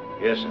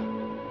 Yes, sir.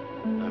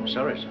 I'm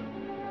sorry, sir.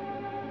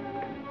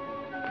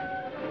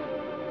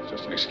 It's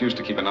just an excuse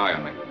to keep an eye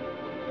on me.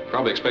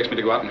 Probably expects me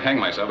to go out and hang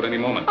myself at any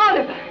moment.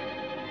 Oliver!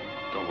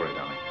 Don't worry,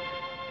 darling.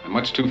 I'm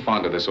much too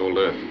fond of this old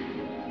earth.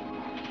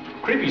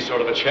 Creepy sort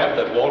of a chap,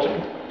 that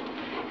Walton.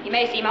 He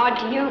may seem odd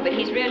to you, but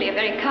he's really a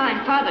very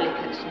kind, fatherly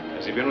person.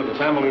 Has he been with the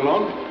family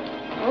long?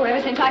 Oh,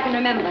 ever since I can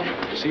remember.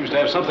 He seems to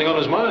have something on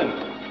his mind.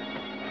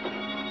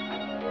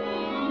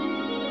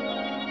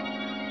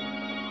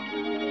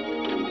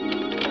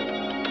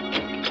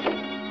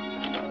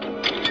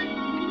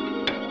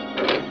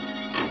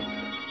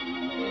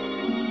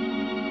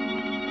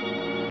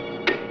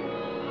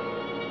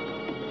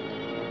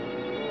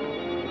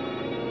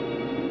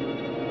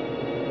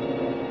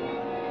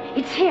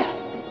 It's here.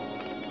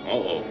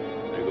 Uh-oh.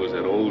 There goes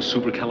that old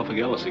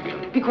supercalifragilis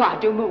again. Be quiet,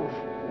 don't move.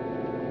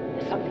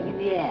 There's something in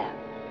the air.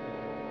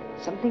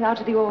 Something out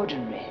of the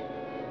ordinary.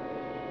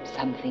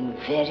 Something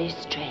very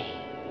strange.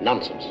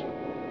 Nonsense.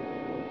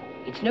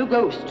 It's no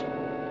ghost.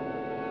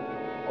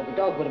 Or the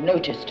dog would have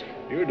noticed.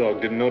 Your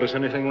dog didn't notice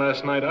anything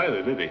last night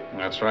either, did he?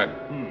 That's right.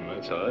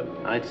 That's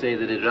odd. I'd say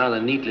that it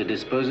rather neatly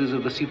disposes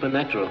of the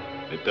supernatural.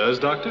 It does,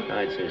 Doctor?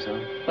 I'd say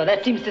so. Well,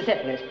 that seems to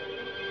settle it.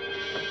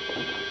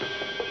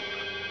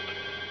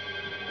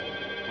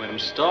 When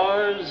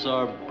stars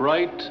are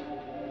bright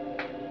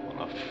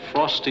on a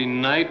frosty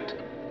night,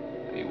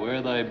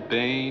 beware thy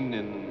bane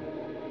in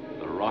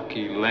the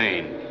rocky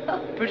lane. Oh,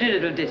 pretty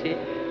little ditty.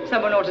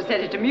 Someone ought to set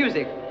it to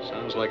music.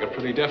 Sounds like a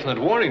pretty definite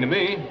warning to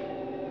me.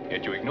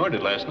 Yet you ignored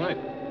it last night.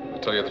 To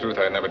tell you the truth,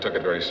 I never took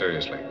it very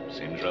seriously.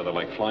 Seems rather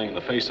like flying in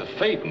the face of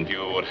fate in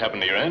view of what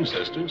happened to your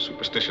ancestors.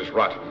 Superstitious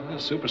rot. Well,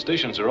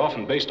 superstitions are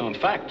often based on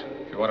fact.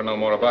 If you want to know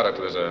more about it,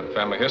 there's a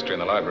family history in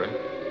the library.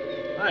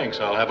 Thanks,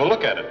 I'll have a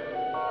look at it.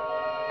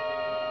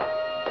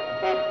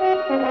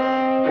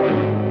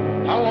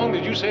 How long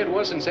did you say it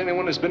was since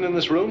anyone has been in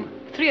this room?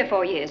 3 or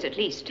 4 years at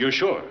least. You're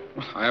sure?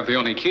 I have the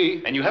only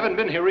key. And you haven't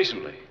been here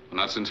recently?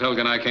 Not since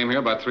Helga and I came here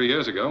about 3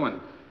 years ago, and...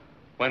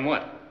 When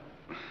what?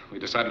 We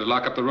decided to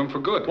lock up the room for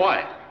good.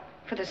 Why?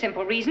 For the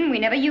simple reason we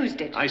never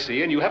used it. I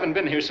see, and you haven't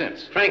been here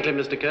since. Frankly,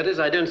 Mr. Curtis,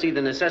 I don't see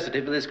the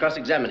necessity for this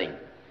cross-examining.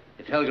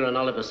 If Helga and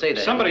Oliver say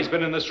that... Somebody's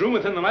been in this room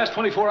within the last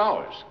 24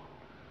 hours.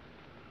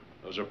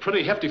 Those are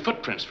pretty hefty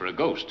footprints for a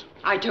ghost.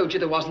 I told you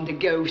there wasn't a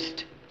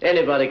ghost.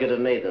 Anybody could have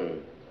made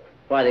them.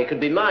 Why, they could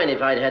be mine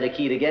if I'd had a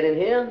key to get in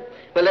here.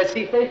 Well, let's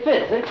see if they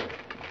fit, eh?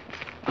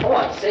 Oh,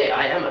 I'd say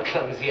I am a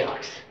clumsy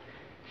ox.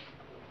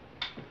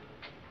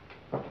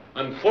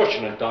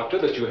 Unfortunate, Doctor,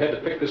 that you had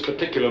to pick this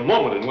particular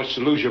moment in which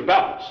to lose your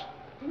balance.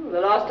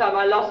 The last time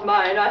I lost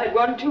mine, I had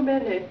one too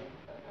many.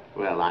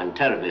 Well, I'm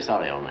terribly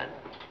sorry, old man.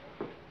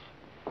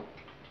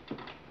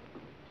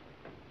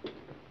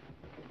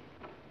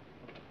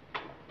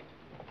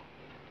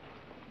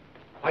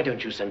 Why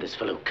don't you send this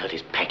fellow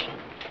Curtis packing?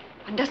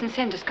 One doesn't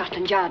send a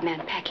Scotland Yard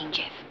man packing,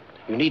 Jeff.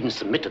 You needn't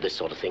submit to this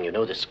sort of thing, you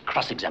know, this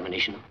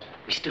cross-examination.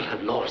 We still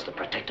have laws that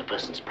protect a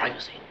person's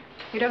privacy.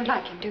 You don't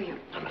like him, do you?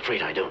 I'm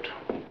afraid I don't.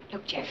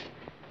 Look, Jeff,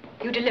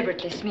 you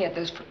deliberately smeared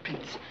those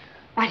footprints.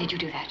 Why did you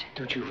do that?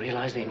 Don't you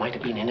realize they might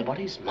have been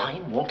anybody's?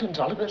 Mine, Walton's,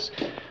 Oliver's?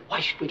 Why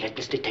should we let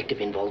this detective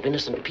involve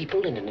innocent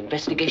people in an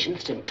investigation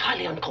that's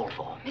entirely uncalled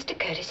for? Mr.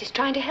 Curtis is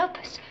trying to help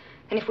us.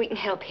 And if we can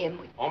help him...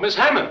 Oh, Miss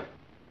Hammond!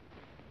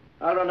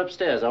 I'll run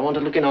upstairs. I want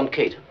to look in on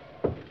Kate.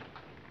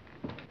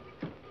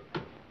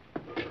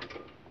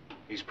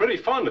 He's pretty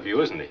fond of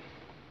you, isn't he?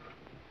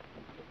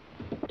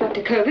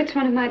 Dr. Kovit's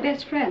one of my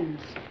best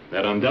friends.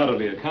 That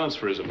undoubtedly accounts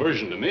for his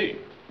aversion to me.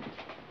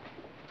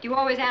 Do you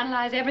always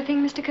analyze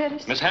everything, Mr.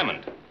 Curtis? Miss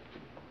Hammond,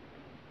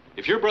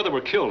 if your brother were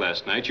killed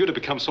last night, you'd have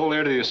become sole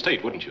heir to the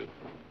estate, wouldn't you?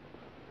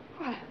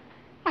 Well,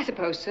 I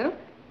suppose so.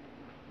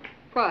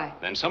 Why?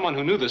 Then someone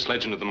who knew this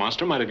legend of the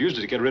monster might have used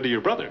it to get rid of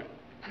your brother.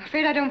 I'm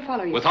afraid I don't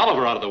follow you. With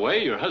Oliver out of the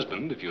way, your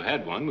husband, if you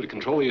had one, would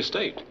control the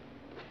estate.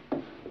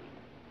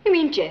 You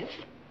mean Jeff?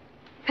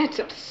 That's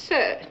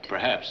absurd.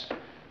 Perhaps.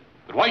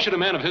 But why should a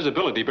man of his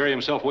ability bury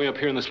himself way up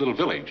here in this little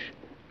village,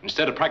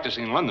 instead of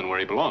practicing in London where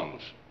he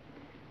belongs?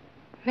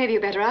 Maybe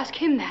you better ask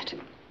him that.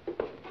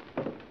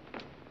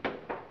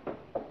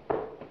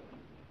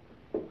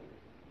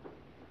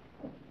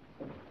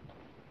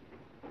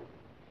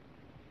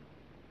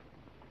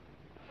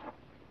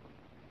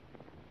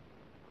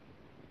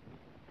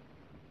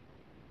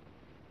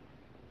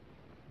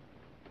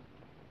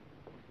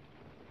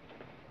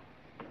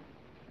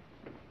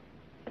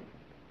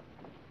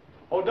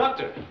 Oh,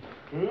 Doctor.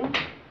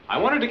 I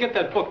wanted to get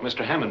that book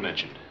Mr. Hammond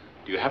mentioned.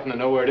 Do you happen to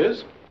know where it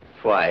is?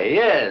 Why,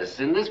 yes,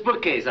 in this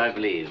bookcase, I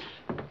believe.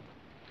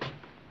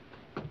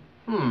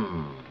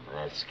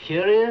 That's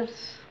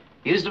curious.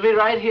 Used to be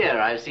right here.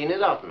 I've seen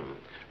it often.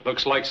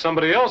 Looks like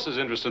somebody else is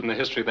interested in the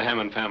history of the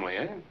Hammond family,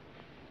 eh?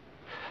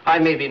 I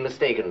may be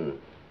mistaken.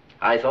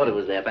 I thought it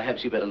was there.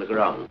 Perhaps you better look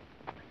around.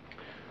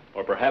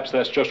 Or perhaps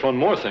that's just one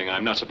more thing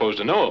I'm not supposed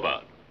to know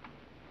about.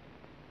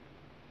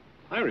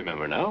 I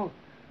remember now.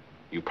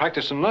 You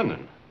practiced in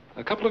London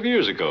a couple of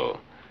years ago.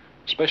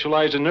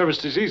 Specialized in nervous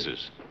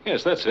diseases.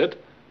 Yes, that's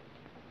it.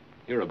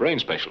 You're a brain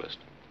specialist.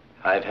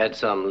 I've had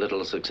some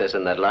little success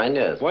in that line,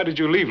 yes. Why did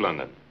you leave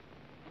London?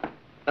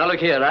 Now, look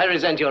here, I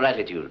resent your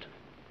attitude.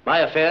 My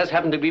affairs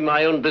happen to be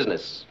my own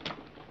business.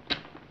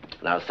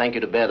 And I'll thank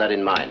you to bear that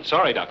in mind.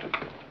 Sorry, Doctor.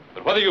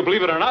 But whether you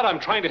believe it or not, I'm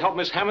trying to help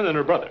Miss Hammond and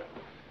her brother.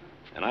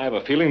 And I have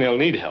a feeling they'll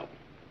need help.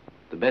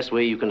 The best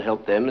way you can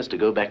help them is to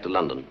go back to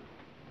London.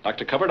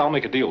 Dr. Covert, I'll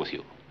make a deal with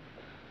you.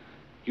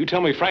 You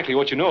tell me frankly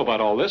what you know about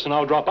all this, and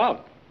I'll drop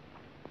out.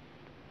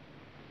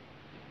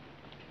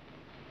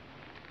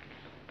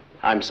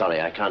 I'm sorry,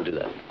 I can't do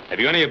that.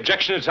 Have you any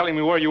objection to telling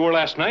me where you were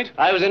last night?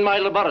 I was in my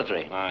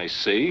laboratory. I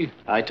see.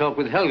 I talked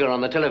with Helga on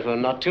the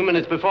telephone not 2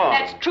 minutes before.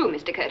 That's true,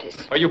 Mr. Curtis.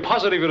 Are you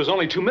positive it was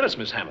only 2 minutes,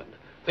 Miss Hammond?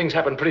 Things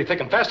happened pretty thick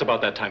and fast about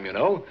that time, you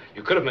know.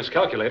 You could have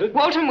miscalculated.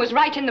 Walton was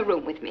right in the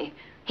room with me.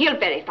 He'll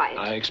verify it.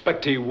 I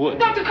expect he would.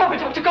 Dr.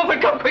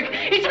 Covert, come quick.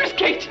 It's Miss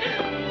Kate.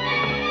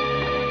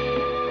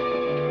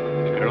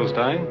 The girl's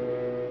dying?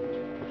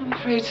 I'm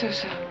afraid so,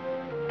 sir.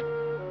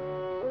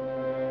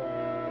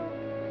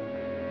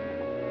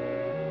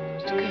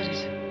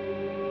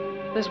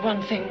 There's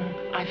one thing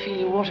I feel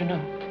you ought to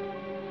know.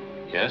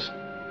 Yes?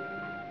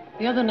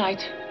 The other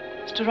night,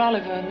 Mr.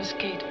 Oliver and Miss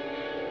Kate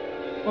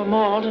were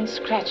mauled and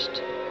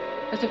scratched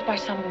as if by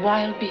some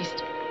wild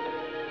beast.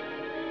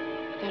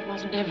 That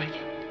wasn't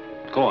everything.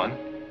 Go on.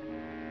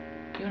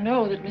 You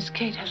know that Miss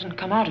Kate hasn't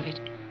come out of it.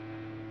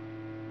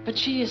 But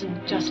she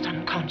isn't just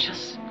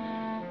unconscious.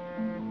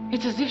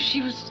 It's as if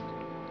she was,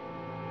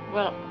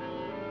 well,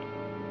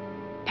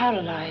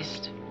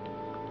 paralyzed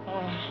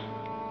or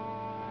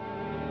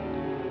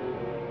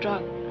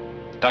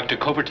drugged. Dr.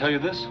 Cover tell you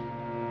this?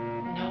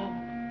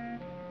 No.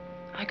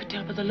 I could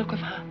tell by the look of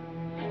her.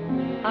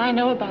 I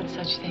know about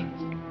such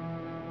things.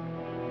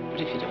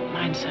 But if you don't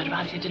mind, sir, I'd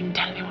rather you didn't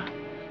tell anyone.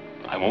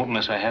 I won't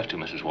unless I have to,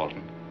 Mrs.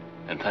 Walton.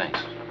 And thanks.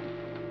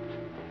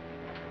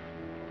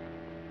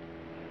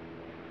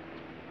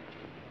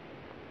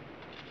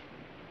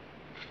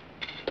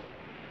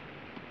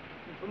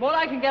 From what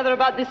I can gather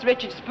about this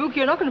wretched spook,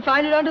 you're not going to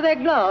find it under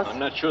that glass. I'm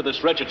not sure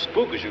this wretched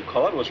spook, as you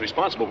call it, was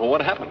responsible for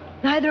what happened.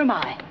 Neither am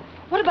I.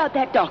 What about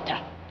that doctor?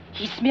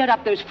 He smeared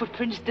up those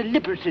footprints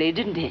deliberately,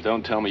 didn't he?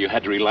 Don't tell me you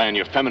had to rely on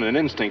your feminine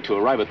instinct to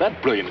arrive at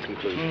that brilliant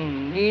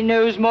conclusion. He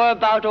knows more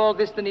about all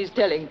this than he's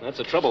telling. That's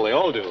the trouble. They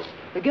all do.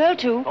 The girl,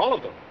 too? All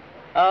of them.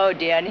 Oh,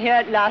 dear, and here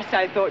at last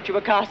I thought you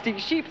were casting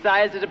sheep's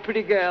eyes at a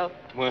pretty girl.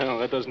 Well,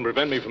 that doesn't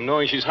prevent me from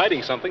knowing she's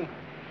hiding something.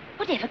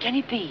 Whatever can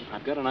it be?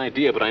 I've got an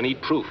idea, but I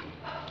need proof.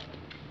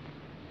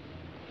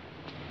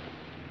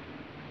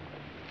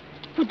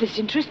 Would this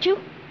interest you?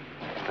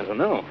 I don't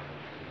know.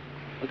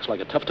 Looks like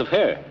a tuft of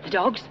hair. The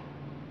dog's?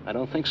 I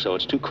don't think so.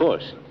 It's too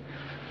coarse.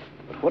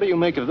 But what do you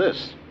make of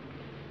this?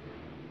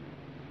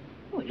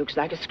 Oh, it looks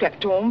like a scrap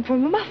torn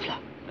from a muffler.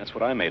 That's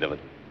what I made of it.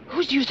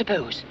 Whose do you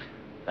suppose?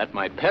 That,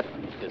 my pet,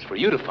 is for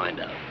you to find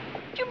out.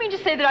 Do you mean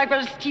to say that I've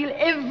got to steal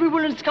every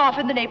woolen scarf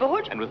in the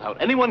neighborhood? And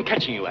without anyone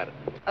catching you at it.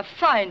 A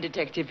fine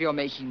detective you're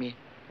making me.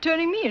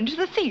 Turning me into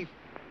the thief.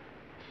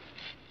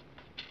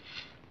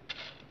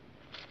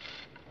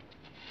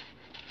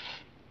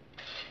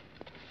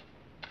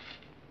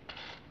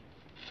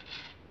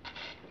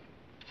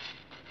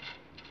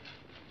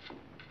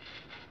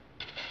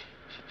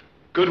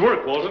 Good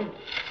work, Walton.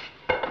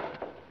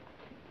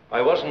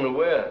 I wasn't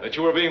aware. That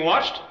you were being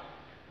watched?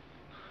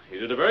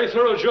 You did a very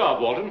thorough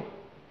job, Walton.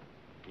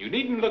 You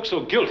needn't look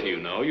so guilty, you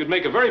know. You'd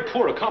make a very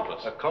poor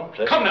accomplice.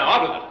 Accomplice? Come now,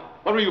 out with it.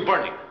 What were you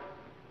burning?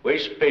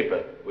 Waste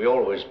paper. We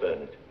always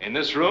burn it. In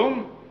this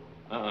room?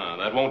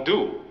 That won't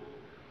do.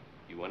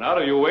 You went out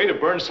of your way to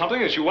burn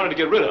something that you wanted to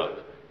get rid of.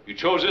 You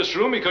chose this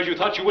room because you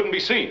thought you wouldn't be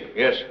seen.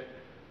 Yes.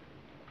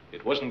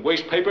 It wasn't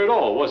waste paper at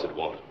all, was it,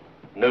 Walton?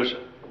 No, sir.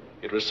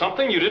 It was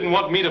something you didn't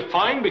want me to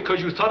find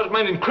because you thought it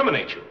might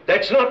incriminate you.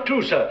 That's not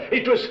true, sir.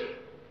 It was...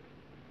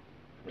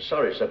 I'm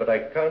sorry, sir, but I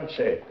can't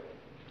say it.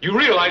 You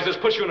realize this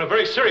puts you in a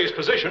very serious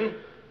position.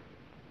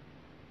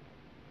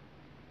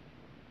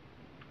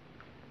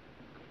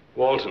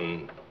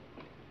 Walton,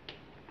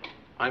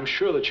 I'm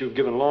sure that you've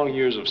given long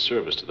years of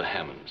service to the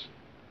Hammonds.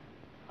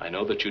 I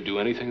know that you'd do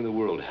anything in the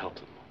world to help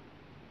them.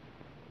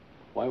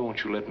 Why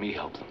won't you let me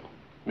help them?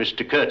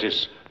 Mr.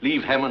 Curtis,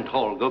 leave Hammond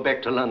Hall. Go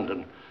back to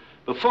London.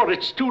 Before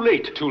it's too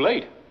late. Too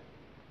late?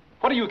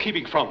 What are you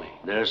keeping from me?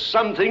 There are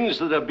some things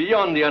that are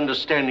beyond the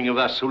understanding of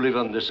us who live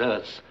on this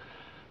earth.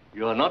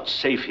 You're not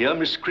safe here.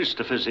 Miss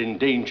Christopher's in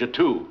danger,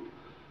 too.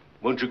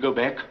 Won't you go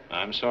back?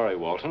 I'm sorry,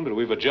 Walton, but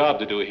we've a job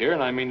to do here,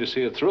 and I mean to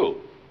see it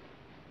through.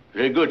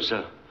 Very good,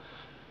 sir.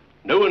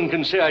 No one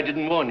can say I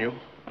didn't warn you.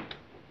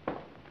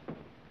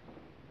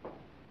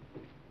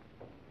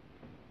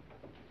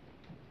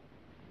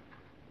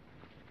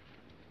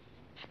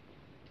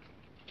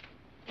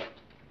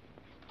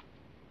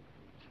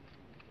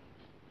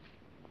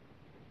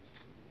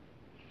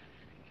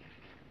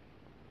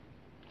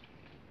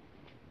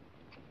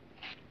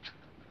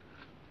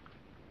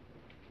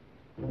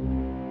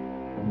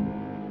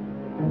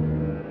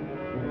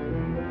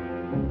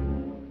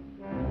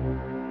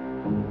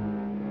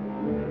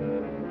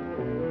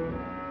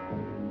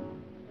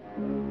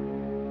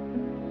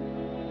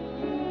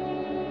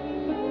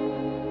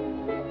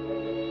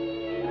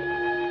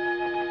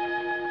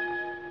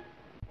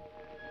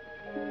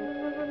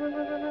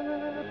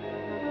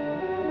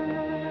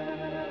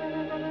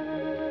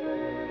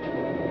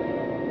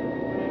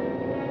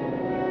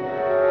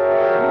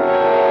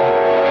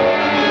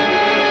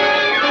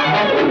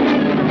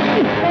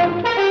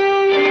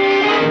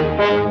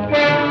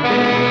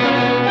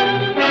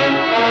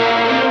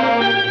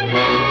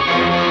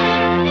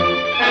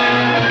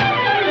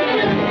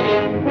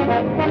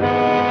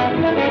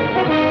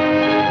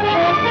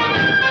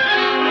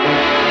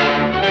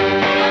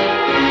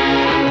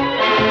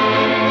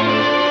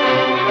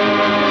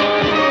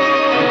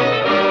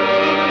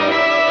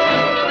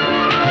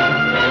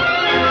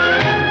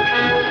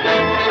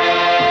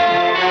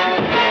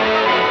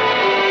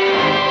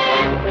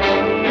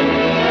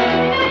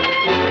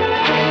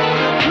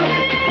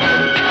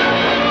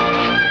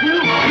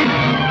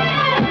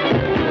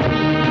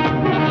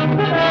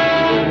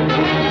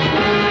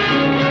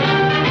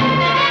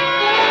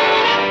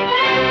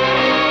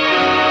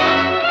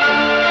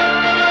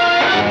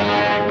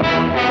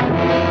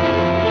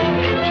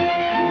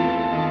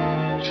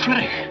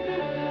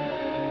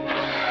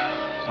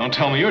 Don't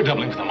tell me you're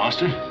doubling for the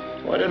monster.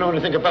 Well, I don't know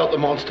anything about the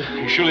monster.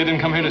 You surely didn't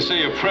come here to say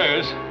your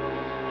prayers.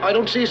 I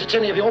don't see as it's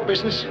any of your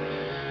business.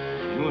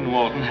 You and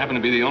Walton happen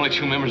to be the only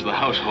two members of the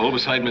household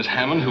beside Miss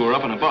Hammond who were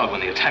up and above when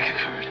the attack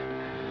occurred.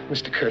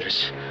 Mr.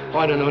 Curtis,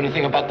 I don't know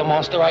anything about the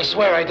monster. I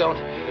swear I don't.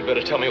 You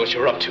better tell me what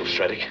you're up to,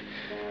 Stretty.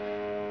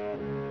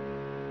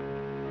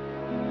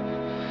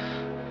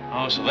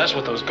 Oh, so that's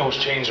what those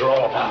ghost chains are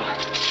all about.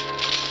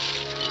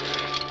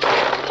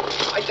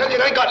 I tell you,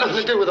 it ain't got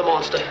nothing to do with the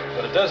monster.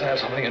 But it does have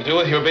something to do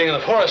with your being in the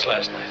forest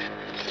last night.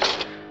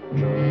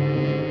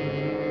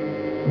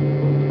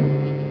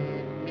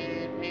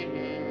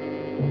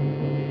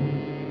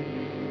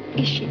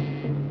 Is she?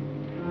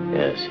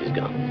 Yes, she's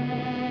gone.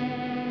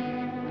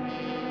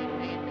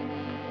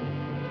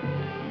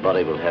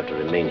 Body will have to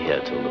remain here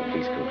till the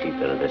police complete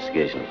their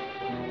investigation.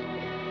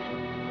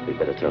 We'd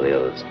better tell the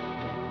others.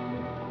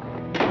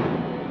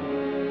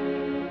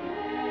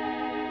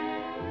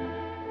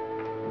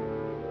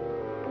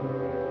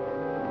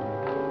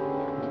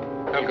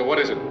 Helga, what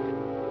is it?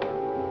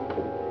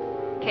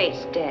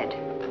 Kate's dead.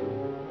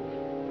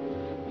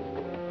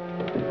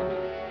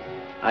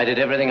 I did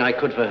everything I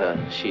could for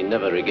her. She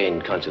never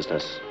regained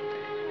consciousness.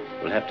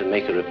 We'll have to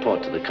make a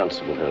report to the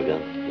constable, Helga.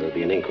 There'll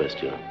be an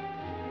inquest, you know.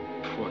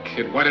 Poor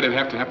kid, why did it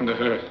have to happen to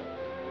her?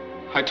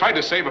 I tried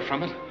to save her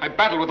from it. I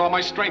battled with all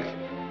my strength.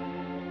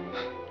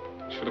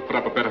 Should have put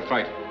up a better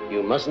fight.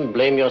 You mustn't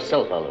blame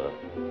yourself, Oliver.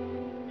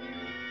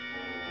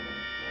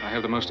 I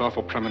have the most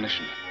awful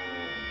premonition.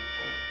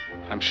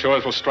 I'm sure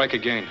it will strike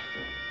again.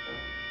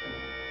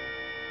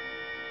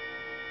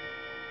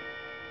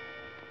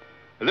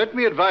 Let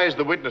me advise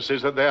the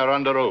witnesses that they are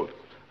under oath,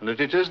 and that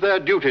it is their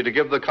duty to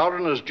give the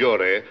coroner's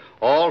jury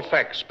all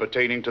facts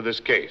pertaining to this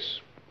case.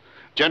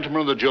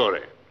 Gentlemen of the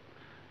jury,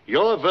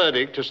 your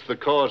verdict as to the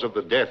cause of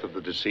the death of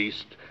the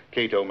deceased,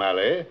 Kate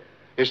O'Malley,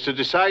 is to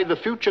decide the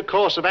future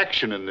course of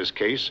action in this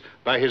case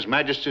by His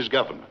Majesty's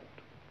government.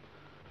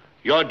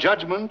 Your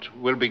judgment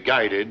will be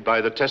guided by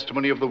the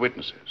testimony of the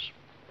witnesses.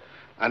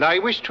 And I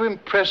wish to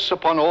impress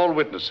upon all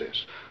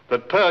witnesses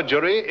that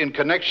perjury in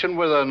connection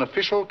with an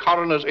official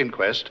coroner's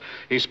inquest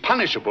is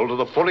punishable to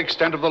the full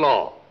extent of the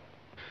law.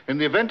 In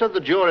the event of the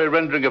jury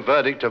rendering a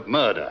verdict of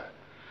murder,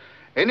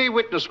 any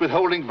witness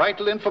withholding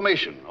vital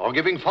information or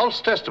giving false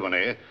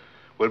testimony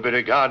will be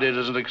regarded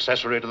as an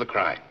accessory to the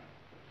crime.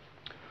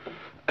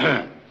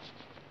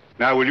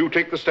 Now, will you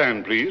take the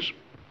stand, please?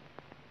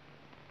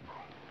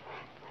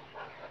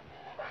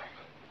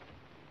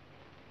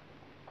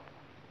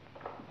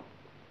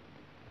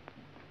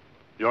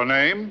 Your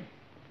name?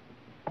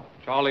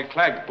 Charlie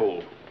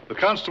Clagpool. The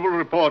constable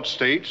report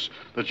states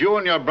that you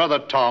and your brother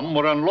Tom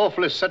were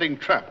unlawfully setting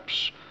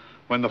traps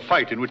when the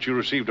fight in which you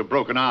received a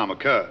broken arm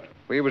occurred.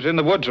 We was in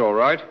the woods, all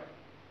right.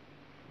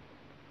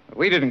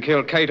 We didn't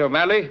kill Kate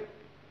O'Malley.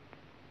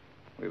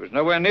 We was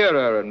nowhere near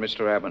her and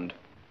Mr. Hammond.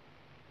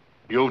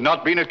 You've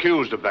not been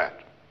accused of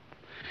that.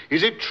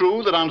 Is it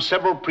true that on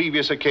several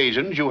previous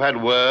occasions you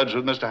had words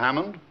with Mr.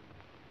 Hammond?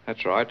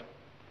 That's right.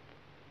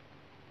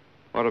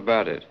 What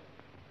about it?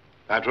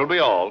 That will be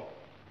all.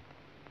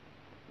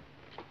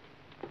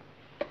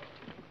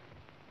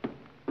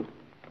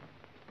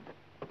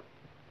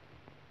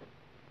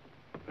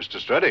 Mr.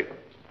 Stretty,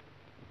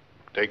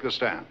 take the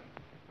stand.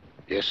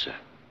 Yes, sir.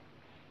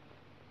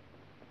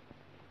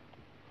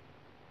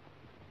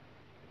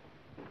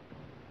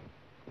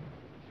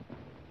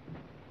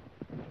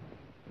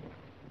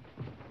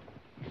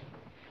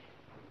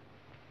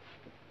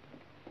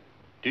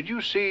 Did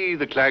you see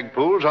the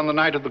Clagpools on the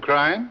night of the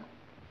crime?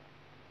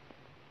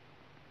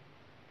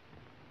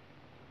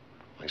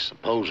 I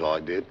suppose I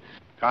did.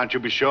 Can't you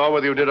be sure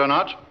whether you did or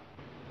not?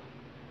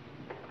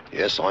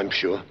 Yes, I'm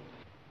sure.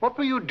 What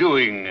were you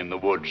doing in the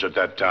woods at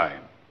that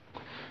time?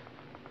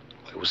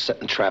 I was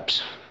setting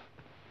traps.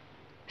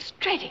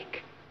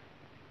 Stredic.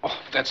 Oh,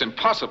 that's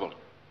impossible.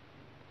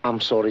 I'm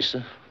sorry,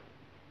 sir.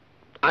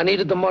 I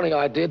needed the money,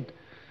 I did.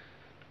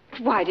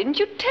 Why didn't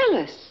you tell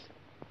us?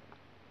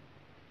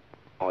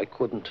 I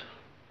couldn't.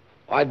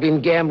 I'd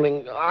been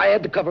gambling. I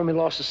had to cover my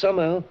losses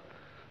somehow.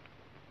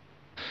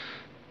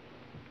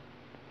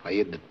 I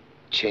hid the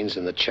chains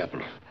in the chapel.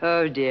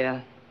 Oh,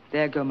 dear.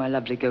 There go my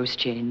lovely ghost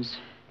chains.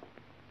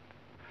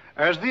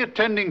 As the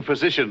attending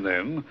physician,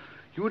 then,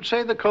 you would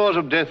say the cause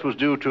of death was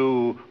due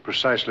to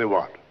precisely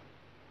what?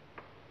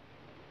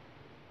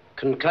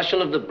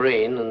 Concussion of the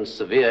brain and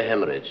severe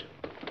hemorrhage.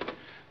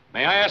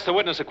 May I ask the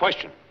witness a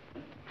question?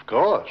 Of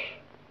course,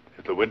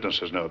 if the witness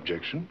has no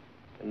objection.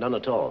 None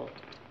at all.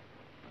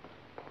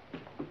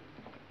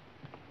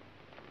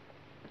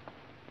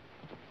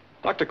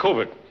 Dr.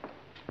 Covert,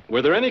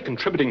 were there any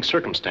contributing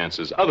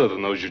circumstances other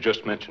than those you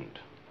just mentioned?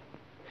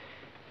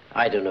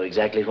 I don't know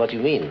exactly what you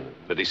mean.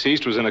 The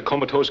deceased was in a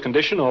comatose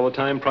condition all the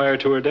time prior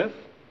to her death?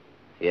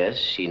 Yes,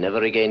 she never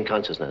regained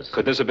consciousness.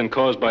 Could this have been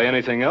caused by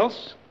anything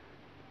else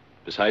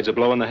besides a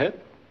blow in the head?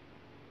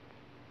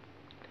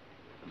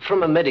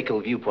 From a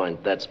medical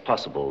viewpoint, that's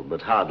possible,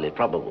 but hardly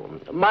probable.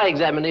 My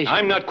examination...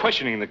 I'm not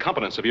questioning the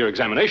competence of your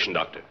examination,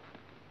 Doctor.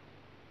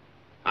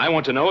 I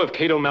want to know if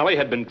Kate O'Malley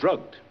had been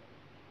drugged.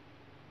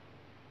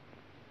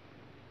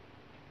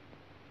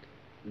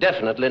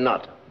 Definitely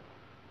not.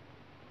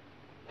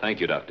 Thank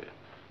you, Doctor.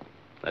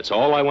 That's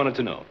all I wanted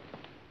to know.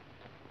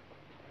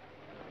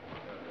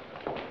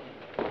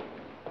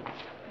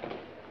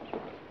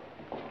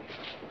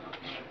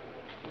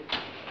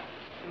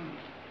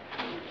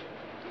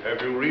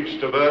 Have you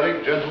reached a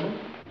verdict, gentlemen?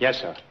 Yes,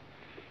 sir.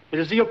 It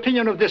is the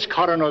opinion of this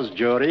coroner's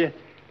jury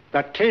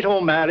that Kate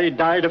O'Malley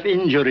died of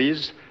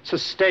injuries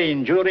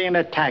sustained during an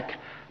attack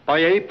by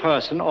a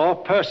person or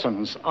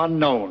persons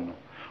unknown,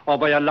 or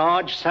by a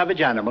large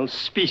savage animal,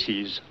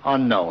 species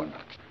unknown.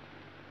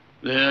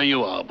 There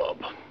you are, Bob.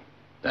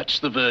 That's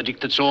the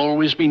verdict that's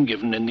always been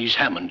given in these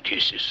Hammond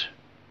cases.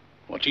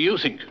 What do you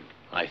think?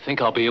 I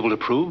think I'll be able to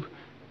prove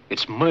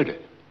it's murder.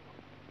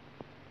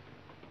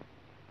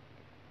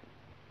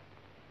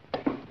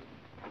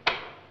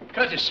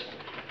 Curtis,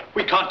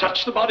 we can't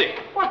touch the body.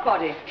 What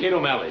body? Kate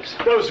O'Malley's.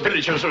 Those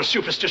villagers are a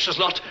superstitious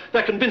lot.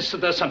 They're convinced that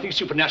there's something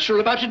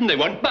supernatural about it, and they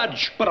won't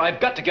budge. But I've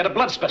got to get a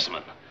blood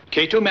specimen.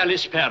 Kate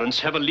O'Malley's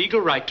parents have a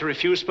legal right to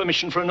refuse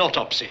permission for an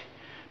autopsy.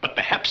 But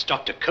perhaps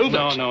Dr.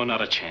 Covert... No,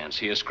 not a chance.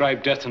 He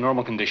ascribed death to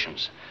normal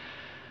conditions.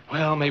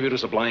 Well, maybe it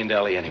was a blind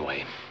alley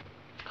anyway.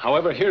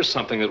 However, here's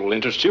something that will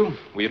interest you.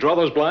 Will you draw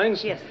those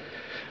blinds? Yes.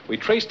 We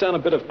traced down a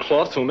bit of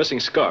cloth to a missing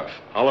scarf,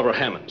 Oliver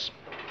Hammond's.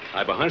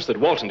 I've a hunch that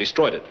Walton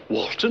destroyed it.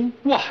 Walton?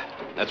 Why?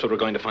 That's what we're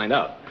going to find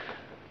out.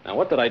 Now,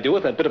 what did I do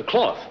with that bit of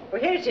cloth?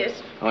 Well, here it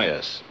is. Oh,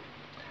 yes.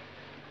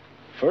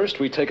 First,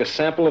 we take a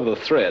sample of the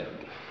thread.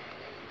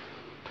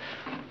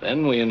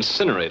 Then we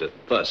incinerate it,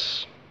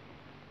 thus.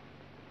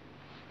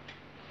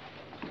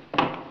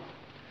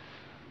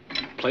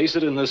 Place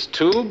it in this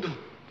tube.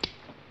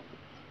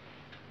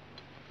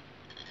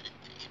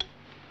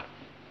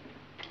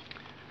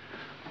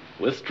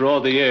 Withdraw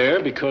the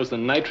air because the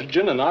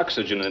nitrogen and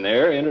oxygen in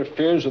air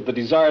interferes with the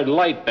desired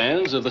light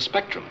bands of the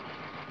spectrum.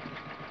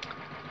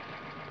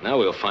 Now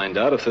we'll find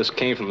out if this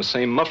came from the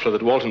same muffler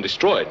that Walton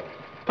destroyed.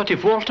 But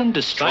if Walton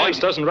destroyed... Science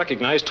doesn't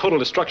recognize total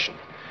destruction.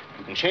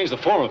 You can change the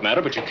form of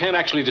matter, but you can't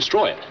actually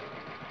destroy it.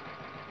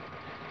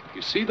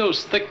 You see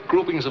those thick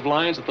groupings of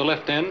lines at the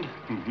left end?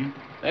 Mm-hmm.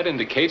 That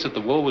indicates that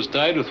the wool was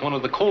dyed with one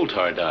of the coal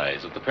tar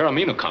dyes of the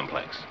paramino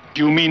complex.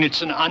 Do you mean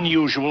it's an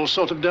unusual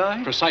sort of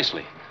dye?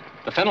 Precisely.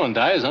 The phenolin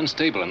dye is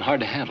unstable and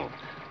hard to handle.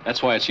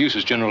 That's why its use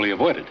is generally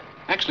avoided.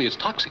 Actually, it's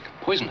toxic,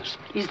 poisonous.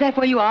 Is that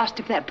why you asked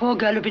if that poor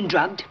girl had been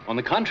drugged? On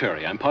the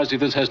contrary, I'm positive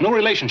this has no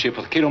relationship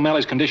with Kate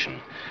O'Malley's condition.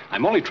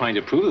 I'm only trying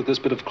to prove that this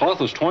bit of cloth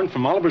was torn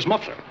from Oliver's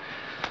muffler.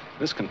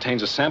 This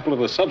contains a sample of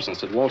the substance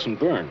that Walton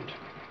burned.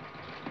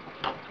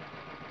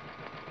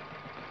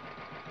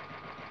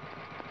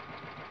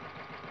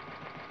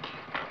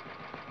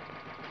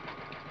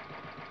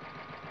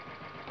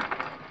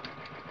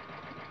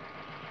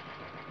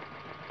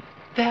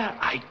 They're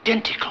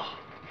identical.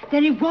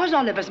 Then it was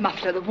Oliver's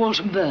muffler that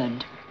Walton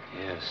burned.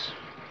 Yes.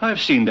 I've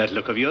seen that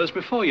look of yours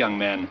before, young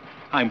man.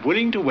 I'm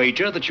willing to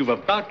wager that you've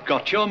about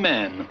got your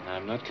man.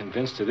 I'm not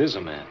convinced it is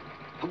a man.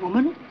 A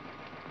woman?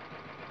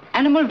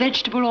 Animal,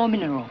 vegetable, or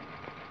mineral?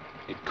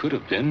 It could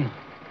have been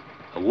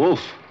a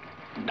wolf.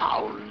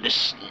 Now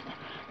listen.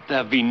 There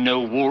have been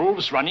no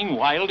wolves running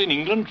wild in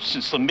England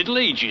since the Middle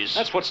Ages.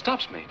 That's what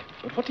stops me.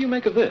 But what do you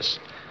make of this?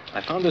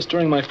 I found this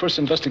during my first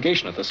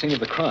investigation at the scene of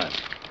the crime.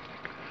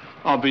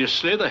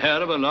 Obviously the hair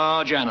of a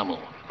large animal.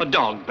 A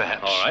dog,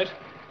 perhaps. All right.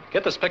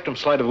 Get the spectrum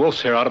slide of wolf's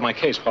hair out of my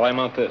case while I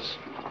mount this.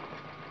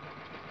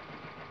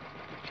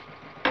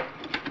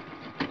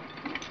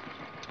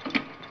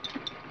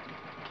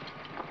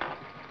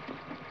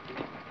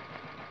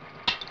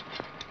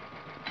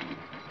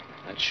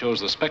 That shows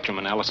the spectrum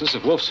analysis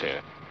of wolf's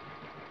hair.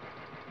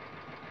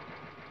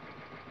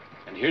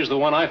 And here's the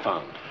one I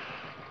found.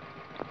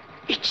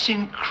 It's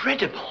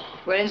incredible.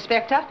 Well,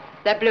 Inspector,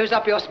 that blows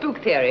up your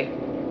spook theory.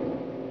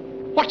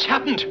 What's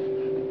happened?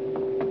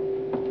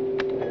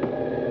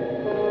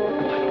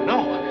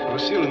 It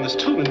was sealed in this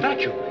tube in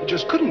vacuum. It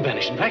just couldn't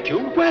vanish in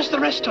vacuum. Where's the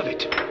rest of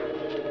it?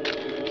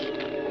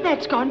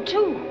 That's gone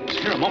too. It was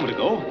here a moment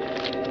ago.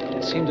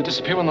 It seemed to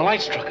disappear when the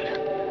light struck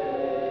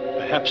it.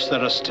 Perhaps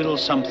there are still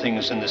some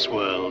things in this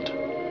world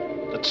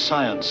that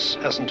science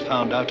hasn't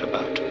found out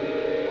about.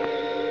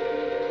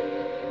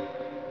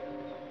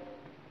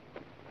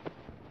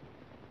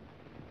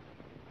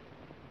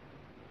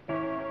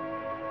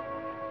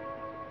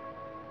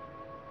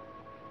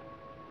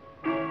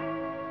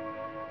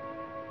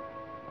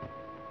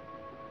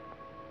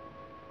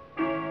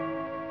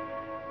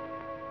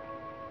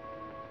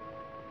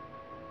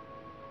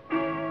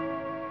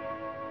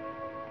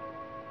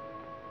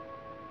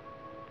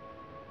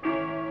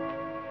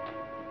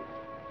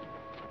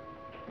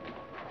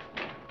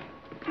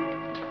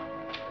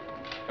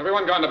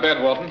 Everyone gone to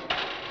bed, Walton?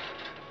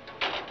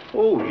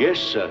 Oh, yes,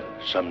 sir.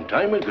 Some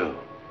time ago.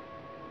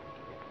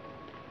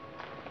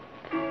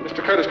 Mr.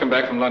 Curtis come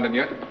back from London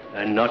yet?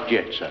 Not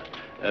yet, sir.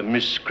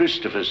 Miss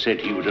Christopher said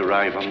he would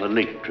arrive on the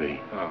lake train.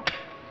 Oh.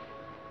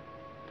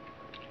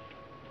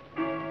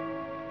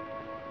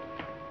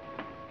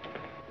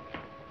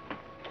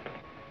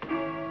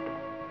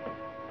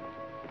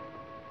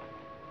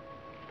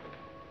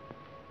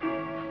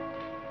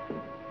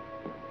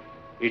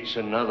 It's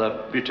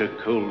another bitter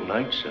cold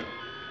night, sir.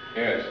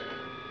 Yes.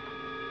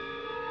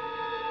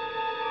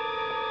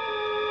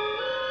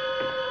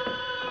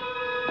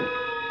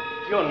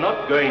 You're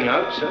not going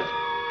out, sir.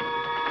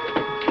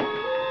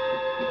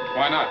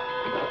 Why not?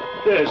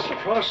 There's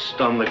frost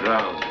on the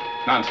ground.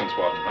 Nonsense,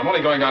 Walton. I'm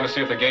only going down to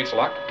see if the gate's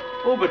locked.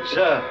 Oh, but,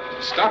 sir...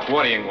 Stop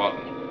worrying,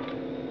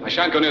 Walton. I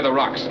shan't go near the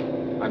rocks.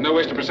 I've no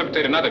wish to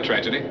precipitate another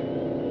tragedy.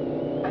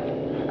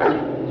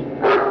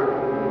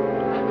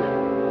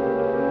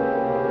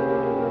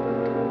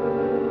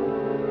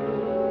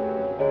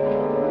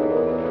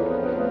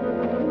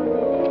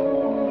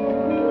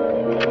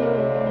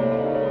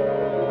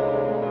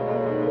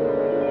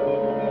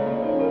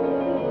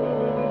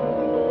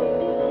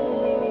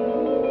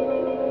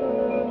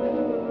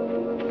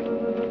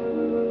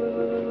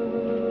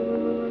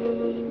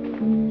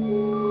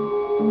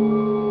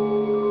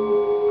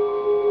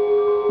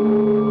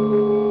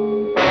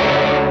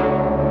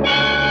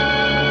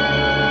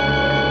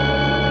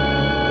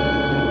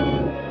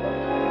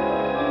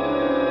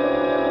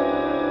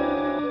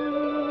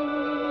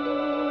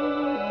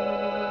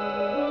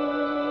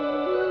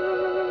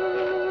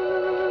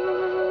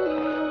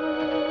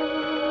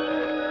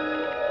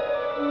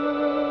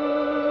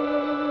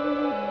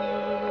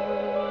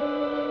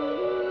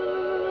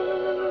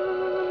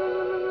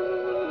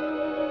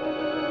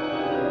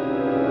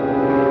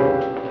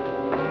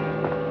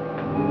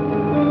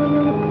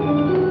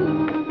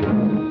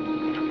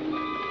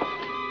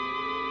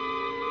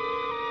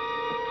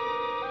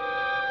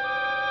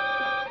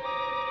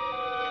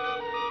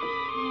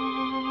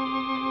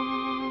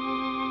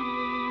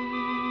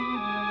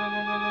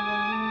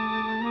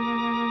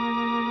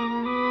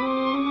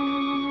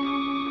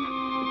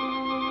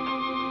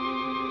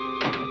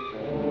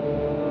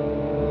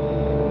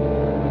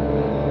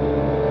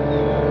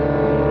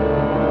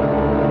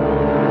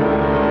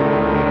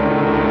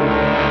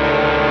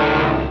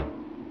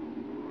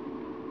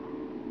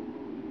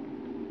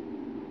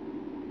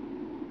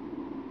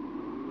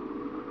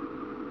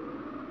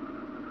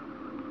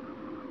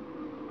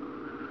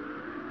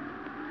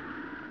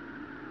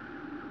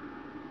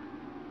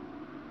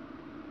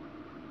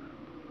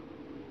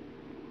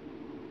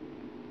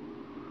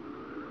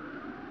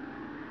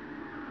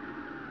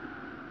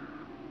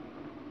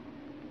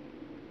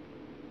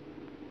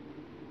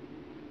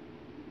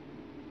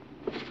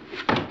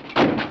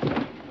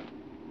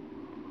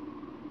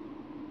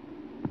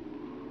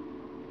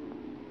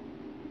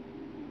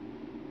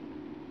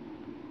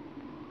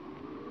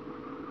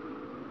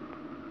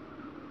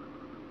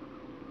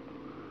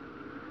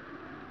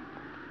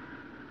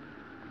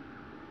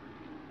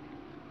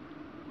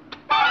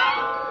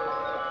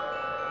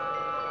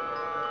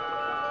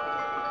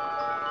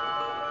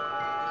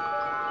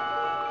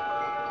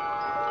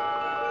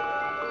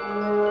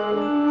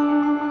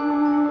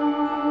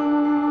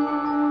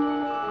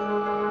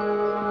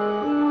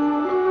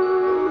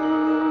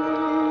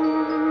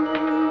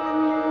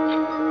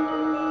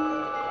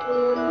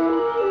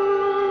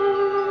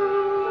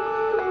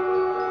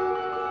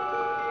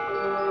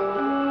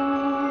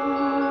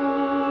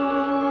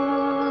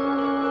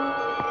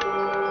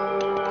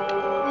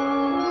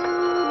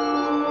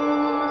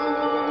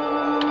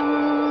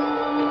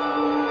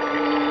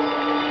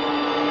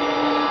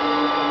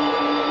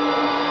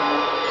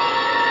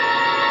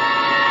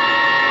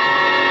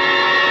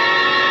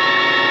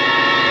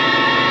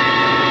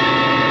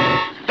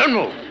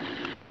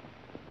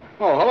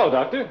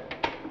 Doctor.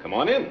 Come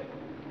on in.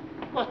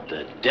 What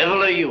the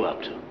devil are you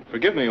up to?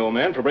 Forgive me, old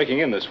man, for breaking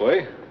in this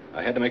way.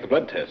 I had to make a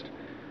blood test.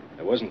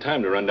 There wasn't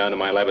time to run down to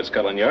my lab at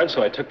Scotland Yard,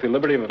 so I took the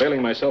liberty of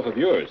availing myself of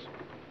yours.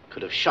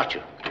 Could have shot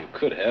you. You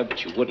could have,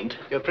 but you wouldn't.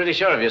 You're pretty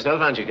sure of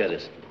yourself, aren't you,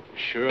 Geddes?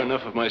 Sure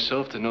enough of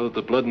myself to know that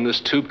the blood in this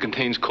tube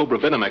contains cobra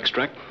venom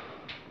extract.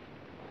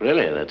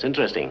 Really? That's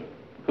interesting.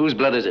 Whose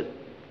blood is it?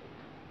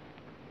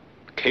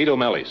 Kate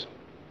O'Malley's.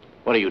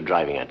 What are you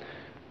driving at?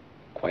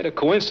 Quite a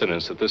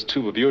coincidence that this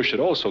tube of yours should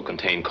also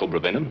contain cobra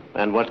venom.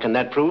 And what can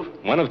that prove?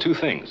 One of two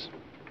things.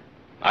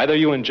 Either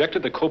you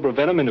injected the cobra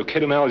venom into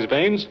Kate O'Malley's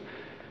veins,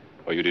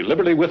 or you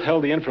deliberately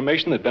withheld the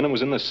information that venom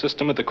was in the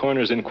system at the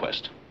coroner's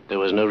inquest. There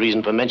was no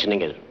reason for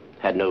mentioning it.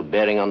 Had no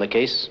bearing on the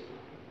case.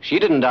 She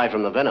didn't die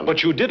from the venom.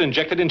 But you did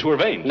inject it into her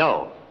veins.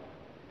 No.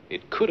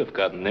 It could have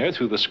gotten there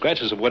through the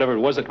scratches of whatever it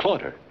was that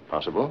clawed her.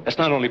 Possible. That's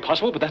not only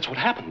possible, but that's what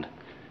happened.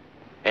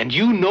 And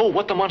you know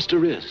what the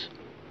monster is.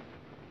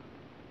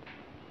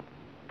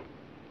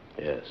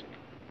 Yes.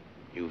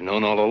 You've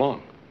known all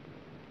along.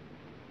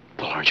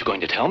 Well, aren't you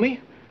going to tell me?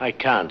 I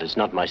can't. It's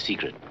not my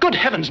secret. Good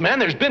heavens, man.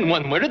 There's been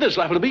one murder. There's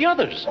liable to be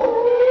others.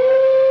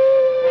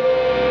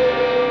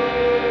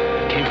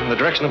 It came from the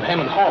direction of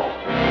Hammond Hall.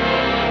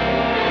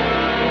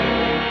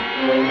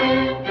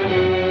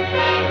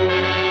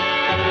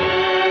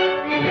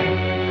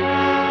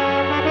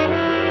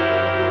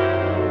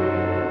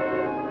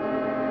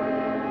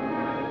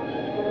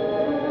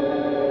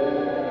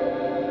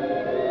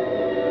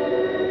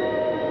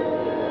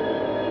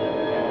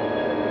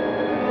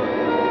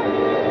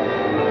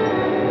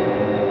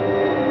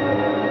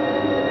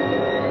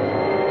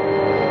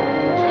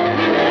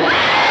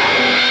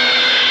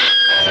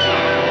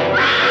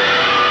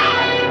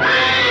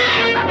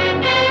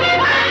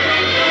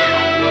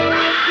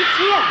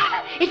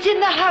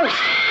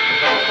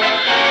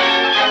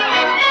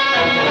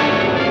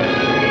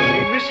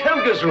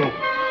 Helga's room.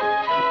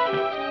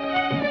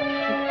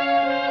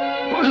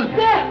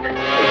 There!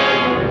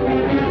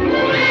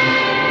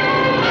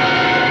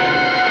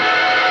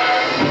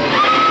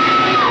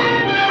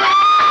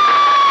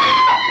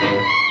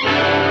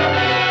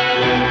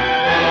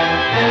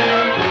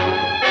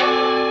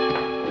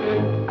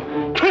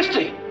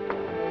 Christy!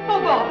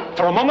 Oh, Bob.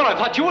 For a moment, I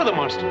thought you were the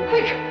monster.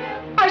 Quick!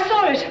 I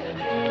saw it.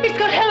 It's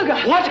got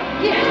Helga. What?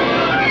 Yes.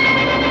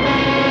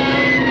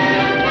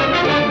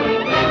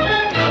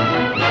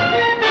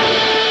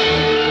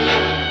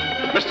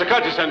 Mr.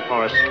 Curtis sent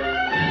for us.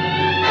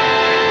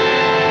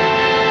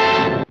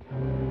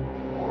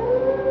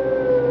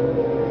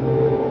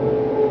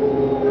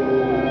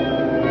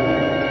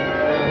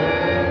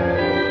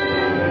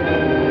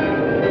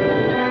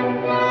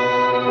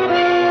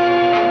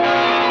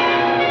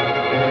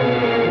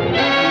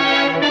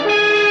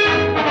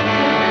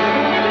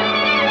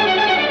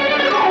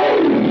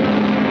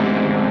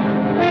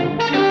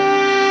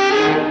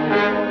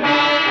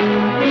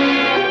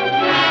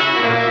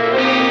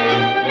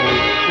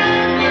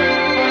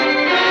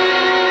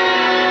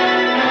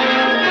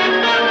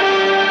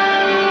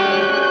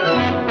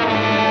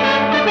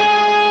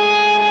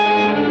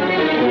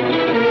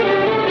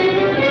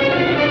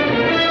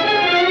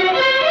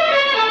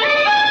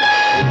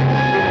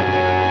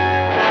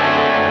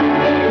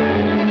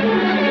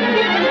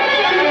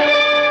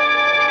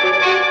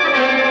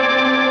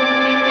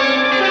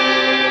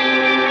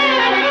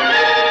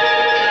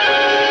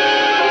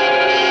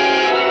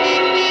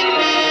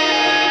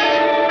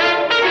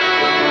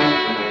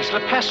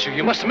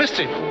 You must have missed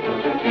him.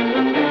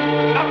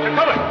 Doctor,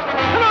 cover!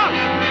 Come on!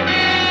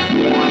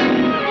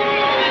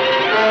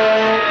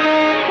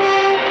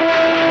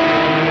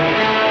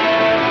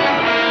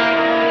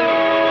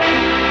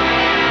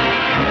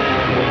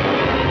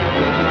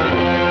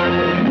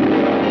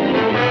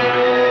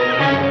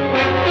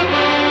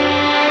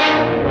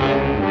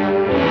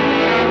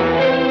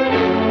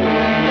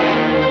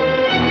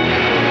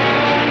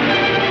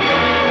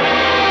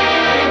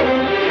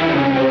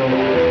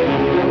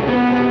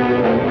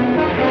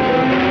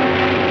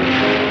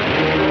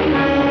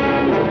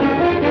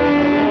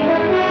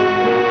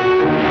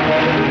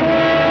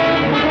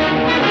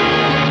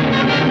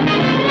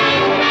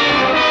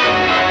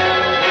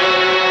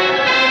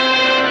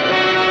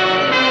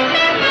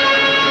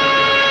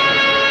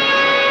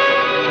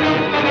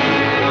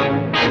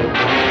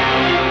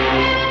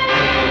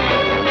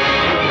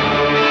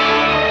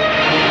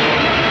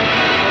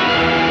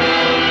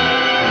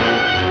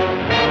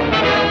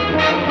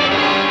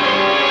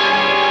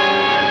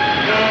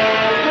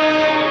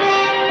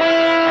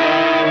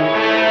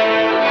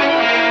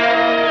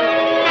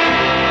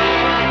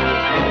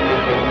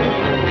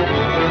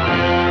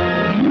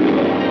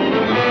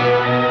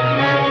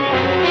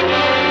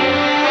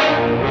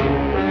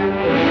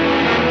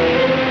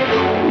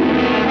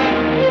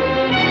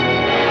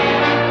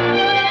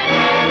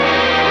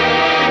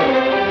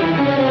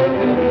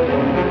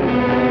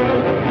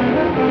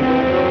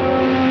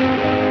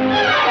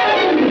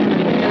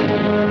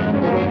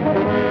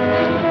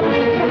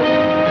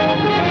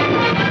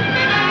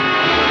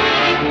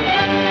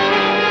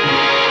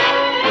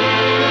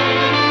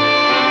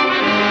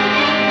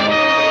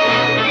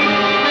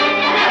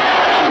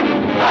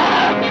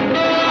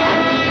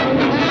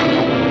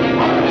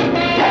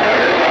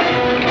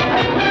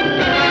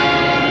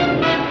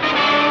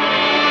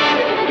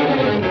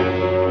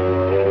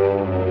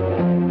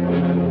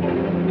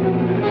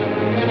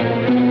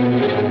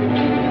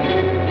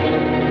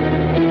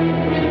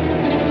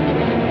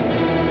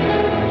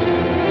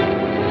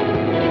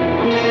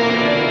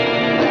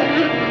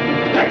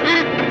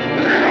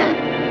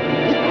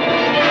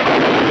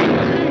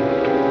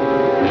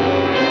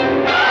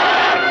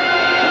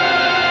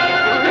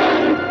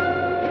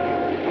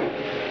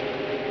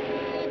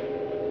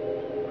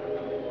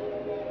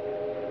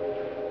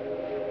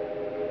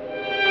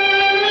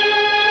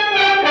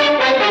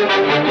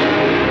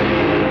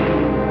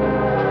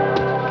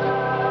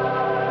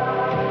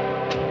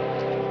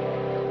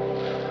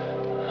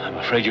 I'm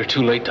afraid you're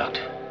too late,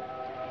 Doctor.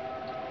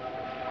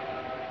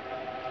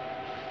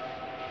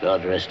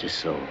 God rest his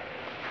soul.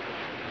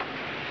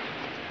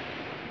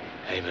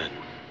 Amen.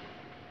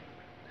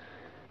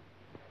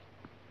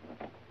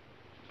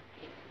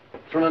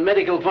 From a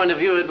medical point of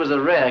view, it was a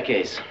rare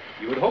case.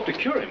 You would hope to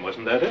cure him,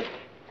 wasn't that it?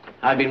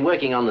 I've been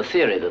working on the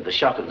theory that the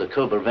shock of the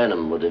cobra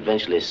venom would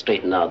eventually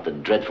straighten out the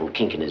dreadful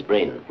kink in his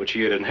brain. Which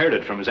he had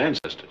inherited from his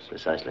ancestors.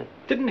 Precisely.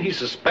 Didn't he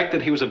suspect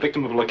that he was a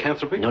victim of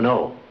lycanthropy?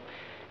 No.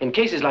 In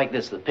cases like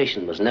this, the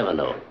patient must never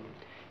know.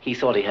 He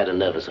thought he had a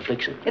nervous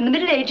affliction. In the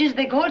Middle Ages,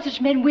 they called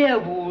such men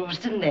werewolves,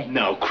 didn't they?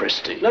 No,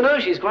 Christy. No,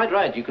 she's quite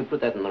right. You could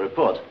put that in the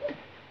report.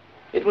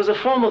 It was a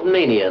form of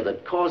mania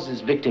that caused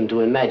his victim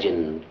to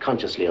imagine,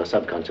 consciously or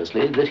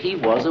subconsciously, that he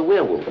was a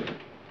werewolf.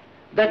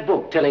 That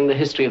book telling the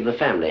history of the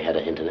family had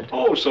a hint in it.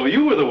 Oh, so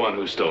you were the one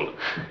who stole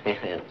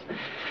it.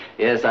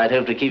 Yes, I'd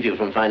hope to keep you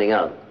from finding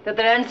out. That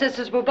their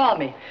ancestors were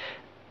balmy.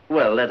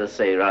 Well, let us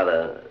say,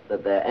 rather,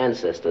 that their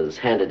ancestors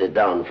handed it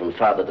down from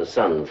father to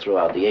son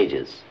throughout the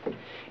ages.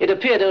 It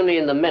appeared only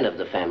in the men of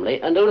the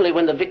family, and only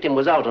when the victim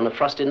was out on a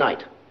frosty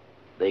night.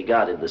 They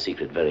guarded the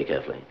secret very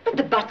carefully. But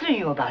the butler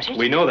knew about it.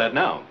 We know that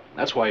now.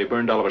 That's why he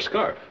burned Oliver's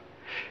scarf.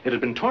 It had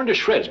been torn to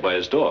shreds by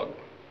his dog.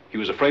 He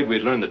was afraid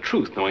we'd learn the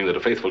truth, knowing that a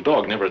faithful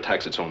dog never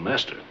attacks its own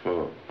master.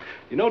 Oh.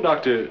 You know,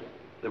 Doctor,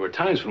 there were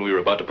times when we were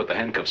about to put the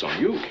handcuffs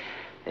on you.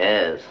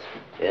 Yes,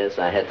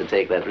 I had to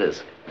take that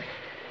risk.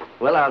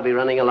 Well, I'll be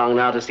running along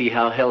now to see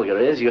how Helga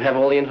is. You have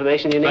all the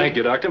information you need? Thank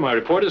you, Doctor. My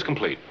report is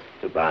complete.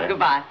 Goodbye.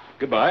 Goodbye.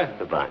 Goodbye.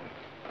 Goodbye.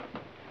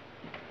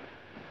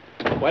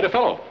 White a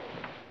fellow.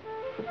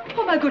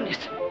 Oh, my goodness.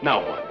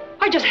 Now what?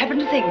 I just happened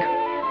to think.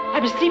 I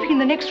was sleeping in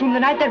the next room the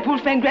night that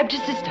wolfman grabbed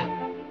his sister.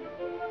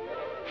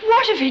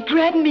 What if he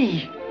grabbed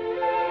me?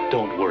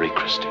 Don't worry,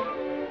 Christy.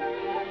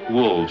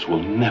 Wolves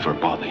will never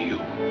bother you.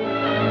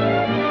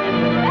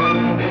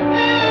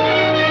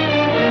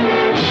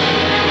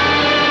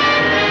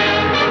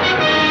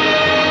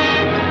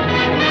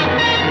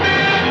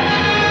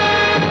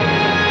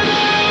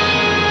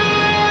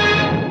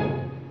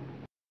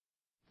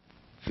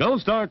 Show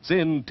starts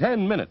in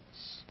 10 minutes.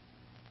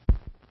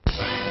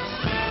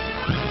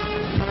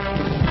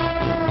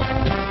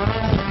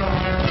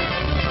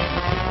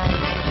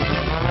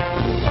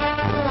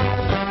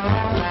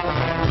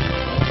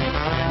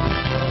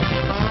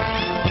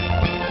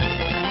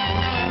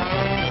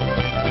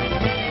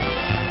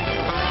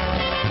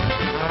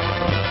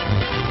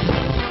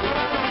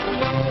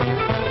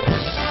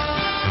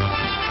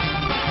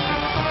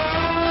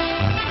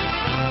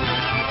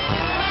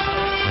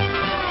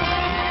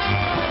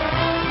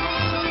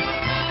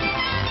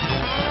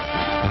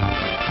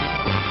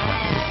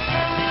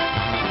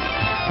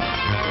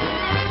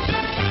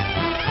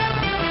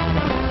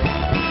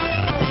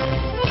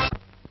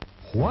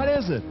 What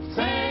is it?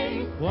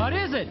 Say, What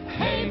is it?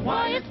 hey,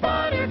 why it's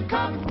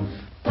Buttercup.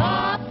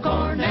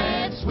 Popcorn,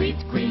 add sweet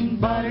cream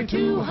butter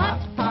to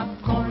hot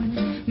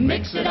popcorn.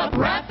 Mix it up,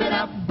 wrap it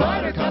up,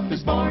 Buttercup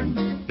is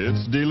born.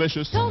 It's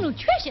delicious. So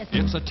nutritious.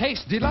 It's a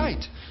taste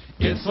delight.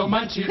 It's so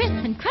munchy, crisp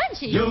and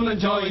crunchy. You'll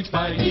enjoy each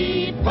bite.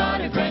 Eat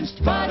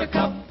butter-drenched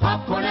Buttercup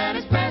popcorn at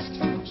its best.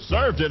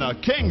 Served in a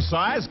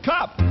king-size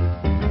cup.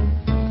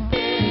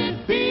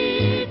 It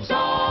beats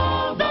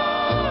all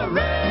the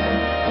rest.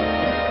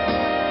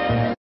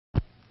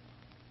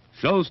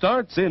 Show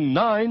starts in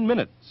 9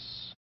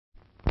 minutes.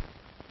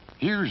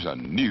 Here's a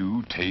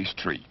new taste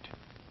treat.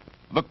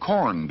 The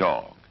corn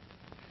dog.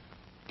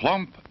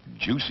 Plump,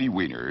 juicy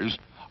wieners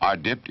are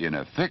dipped in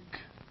a thick,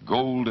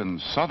 golden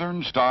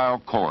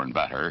Southern-style corn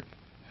batter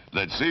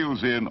that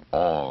seals in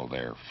all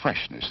their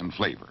freshness and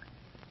flavor.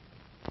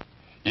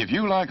 If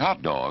you like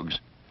hot dogs,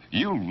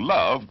 you'll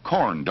love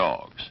corn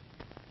dogs.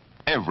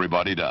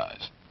 Everybody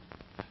does.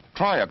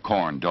 Try a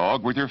corn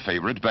dog with your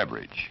favorite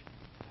beverage.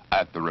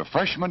 At the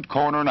refreshment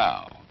corner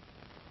now.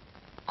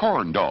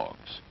 Corn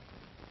dogs.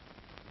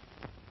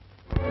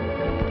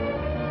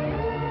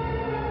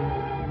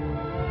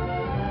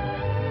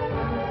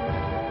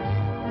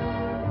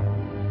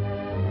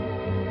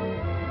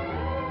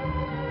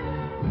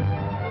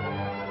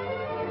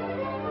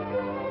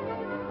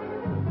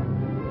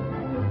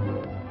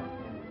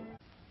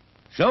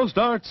 Show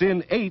starts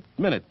in 8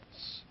 minutes.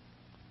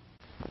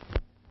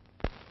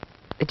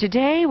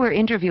 Today we're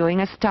interviewing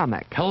a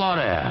stomach. Hello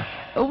there.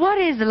 What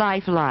is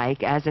life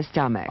like as a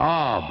stomach?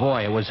 Oh,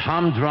 boy, it was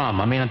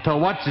humdrum. I mean, until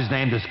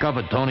what's-his-name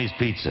discovered Tony's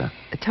Pizza.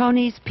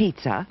 Tony's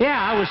Pizza? Yeah,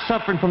 I was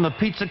suffering from the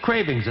pizza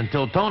cravings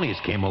until Tony's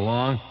came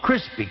along.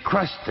 Crispy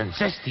crust and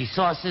zesty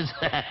sauces.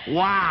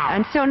 Wow.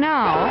 And so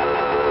now...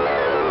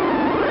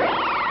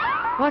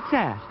 What's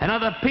that?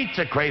 Another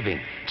pizza craving.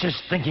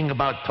 Just thinking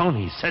about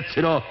Tony sets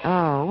it off.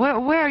 Oh,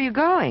 where are you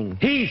going?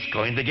 He's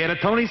going to get a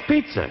Tony's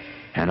Pizza,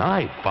 and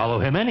I follow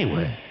him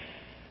anywhere.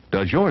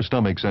 Does your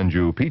stomach send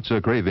you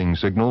pizza craving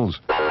signals?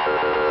 Oh,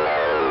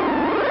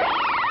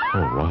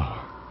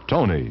 wow.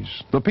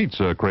 Tony's, the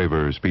Pizza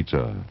Cravers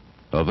Pizza.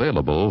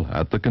 Available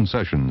at the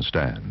concession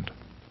stand.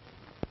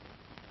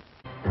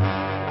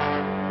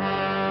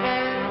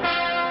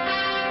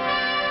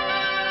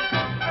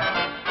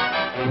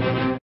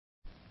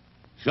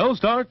 Show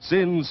starts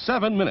in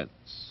 7 minutes.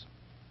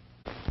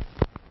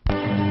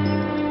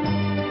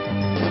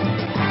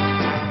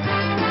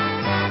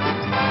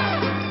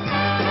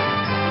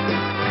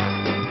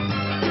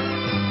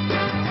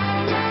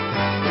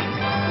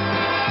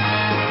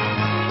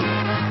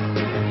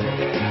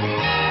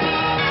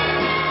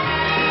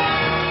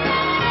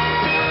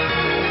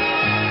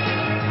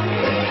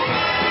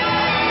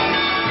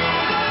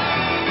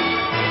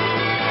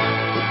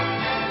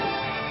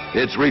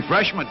 It's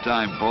refreshment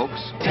time,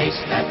 folks.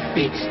 Taste that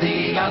beats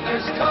the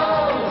others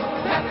cold.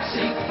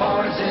 Pepsi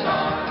pours it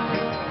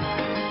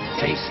on.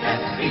 Taste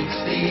that beats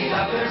the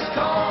others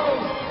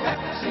cold.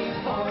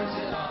 Pepsi pours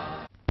it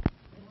on.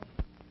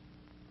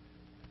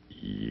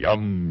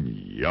 Yum,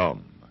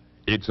 yum.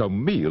 It's a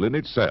meal in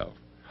itself.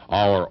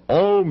 Our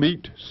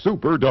all-meat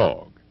super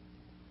dog.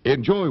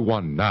 Enjoy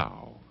one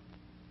now.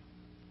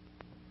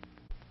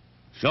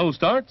 Show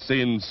starts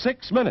in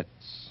 6 minutes.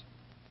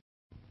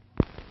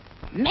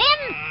 Men,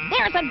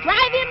 there's a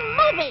drive-in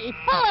movie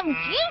full of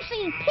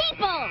juicy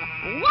people.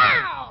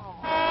 Wow!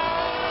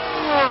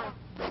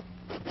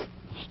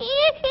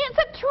 It's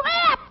a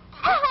trap!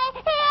 Help!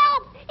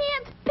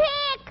 It's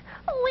Pick!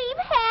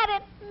 We've had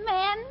it,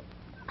 men.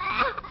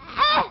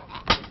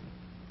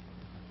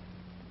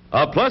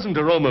 A pleasant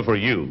aroma for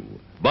you,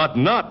 but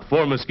not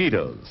for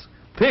mosquitoes.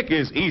 Pick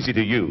is easy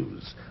to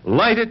use.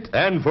 Light it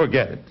and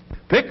forget it.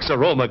 Pick's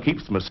aroma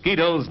keeps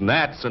mosquitoes,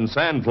 gnats, and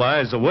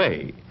sandflies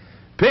away.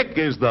 Pick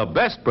is the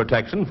best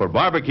protection for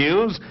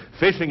barbecues,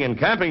 fishing and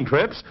camping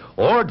trips,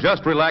 or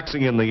just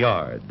relaxing in the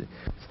yard.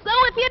 So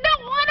if you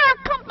don't want our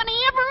company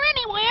ever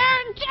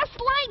anywhere, just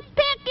light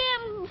Pick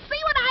and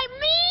see what I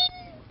mean?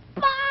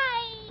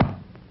 Bye!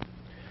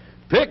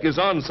 Pick is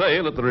on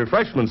sale at the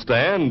Refreshment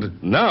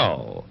Stand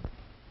now.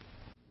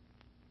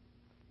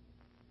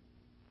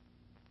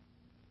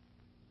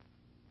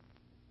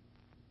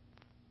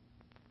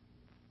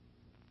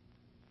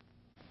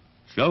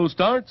 Show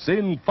starts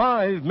in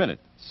 5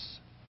 minutes.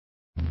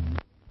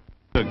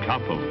 A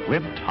cup of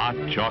whipped hot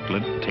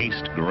chocolate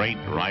tastes great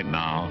right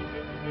now.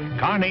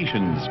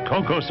 Carnation's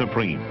Cocoa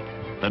Supreme,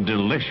 the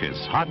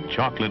delicious hot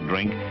chocolate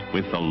drink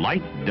with the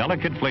light,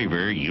 delicate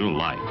flavor you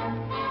like.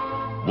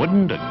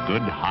 Wouldn't a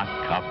good hot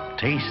cup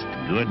taste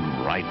good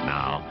right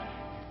now?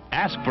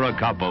 Ask for a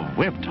cup of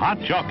whipped hot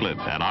chocolate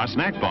at our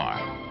snack bar.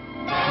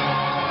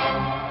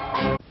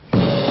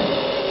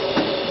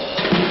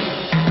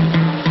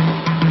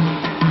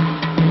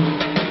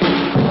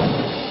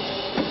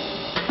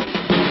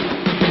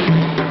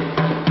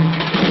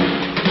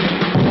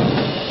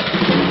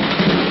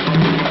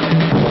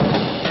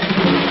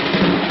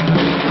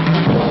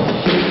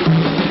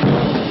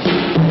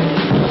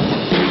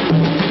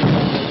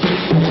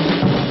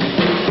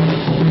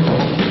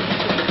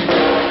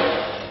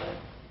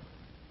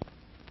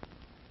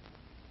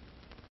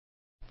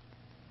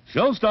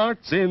 Show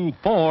starts in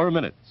 4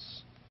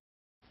 minutes.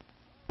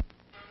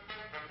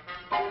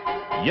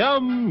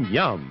 Yum,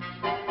 yum.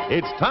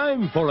 It's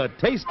time for a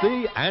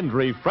tasty and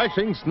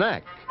refreshing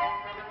snack.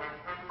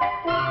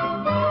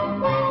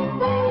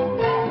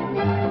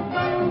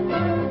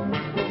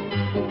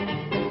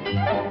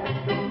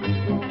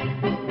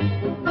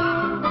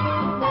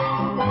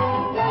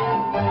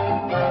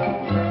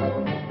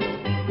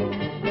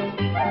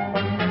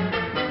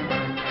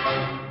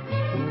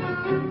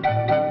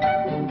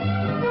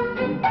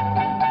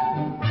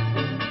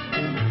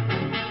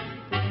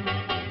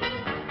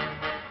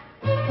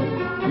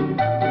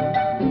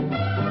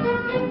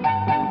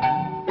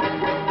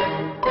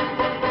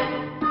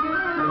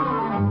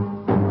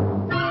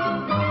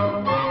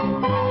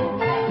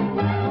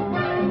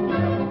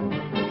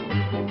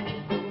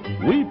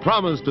 We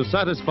promise to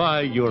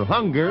satisfy your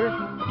hunger,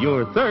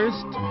 your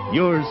thirst,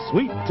 your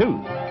sweet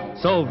tooth.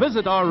 So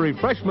visit our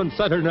refreshment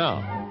center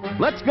now.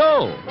 Let's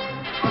go!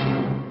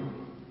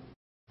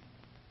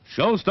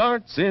 Show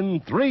starts in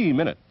 3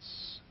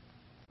 minutes.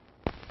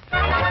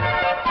 Popcorn,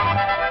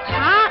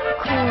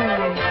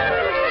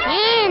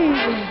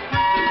 candy,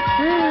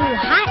 ooh,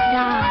 hot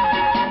dog,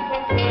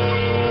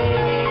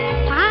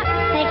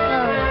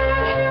 popsicle.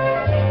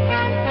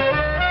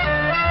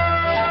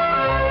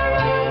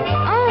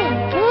 Oh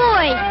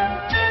boy,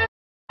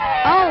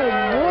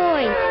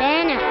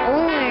 Santa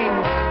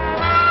orange.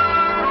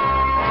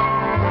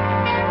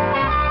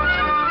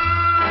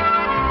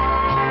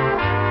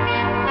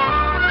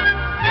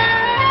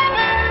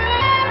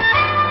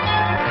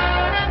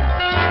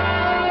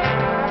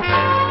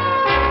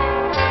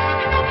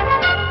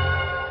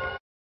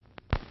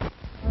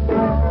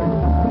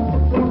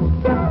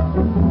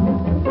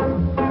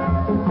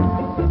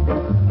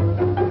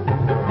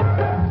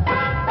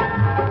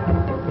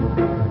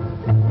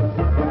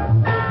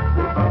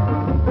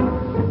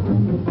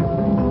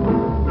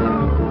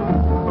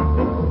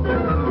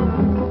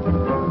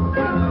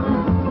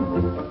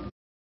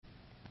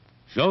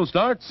 Show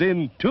starts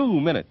in 2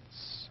 minutes.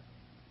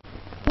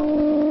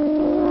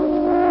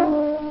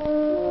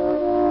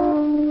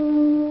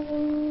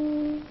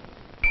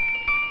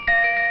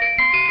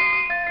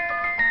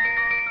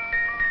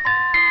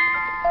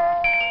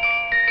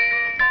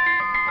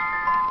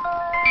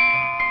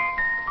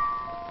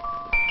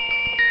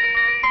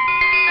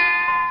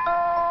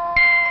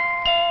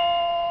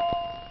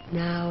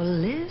 Now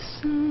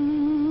listen.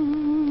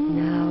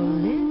 Now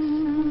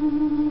listen.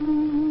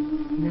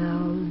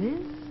 Now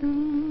listen.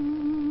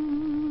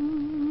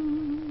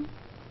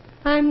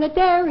 I'm the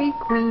Dairy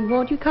Queen.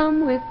 Won't you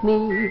come with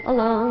me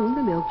along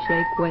the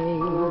milkshake way?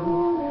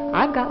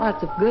 I've got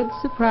lots of good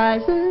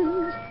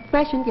surprises,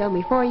 fresh and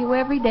yummy for you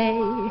every day.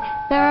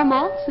 There are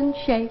malts and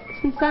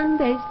shakes and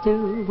sundaes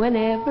too,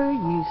 whenever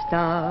you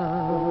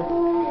stop.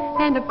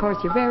 And of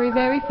course your very,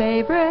 very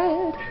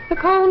favorite, the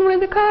cone with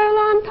the curl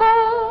on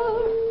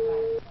top.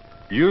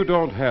 You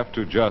don't have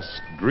to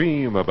just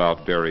dream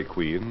about Dairy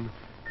Queen.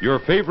 Your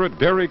favorite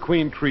Dairy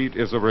Queen treat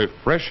is a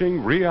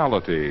refreshing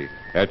reality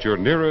at your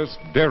nearest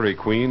Dairy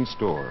Queen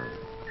store.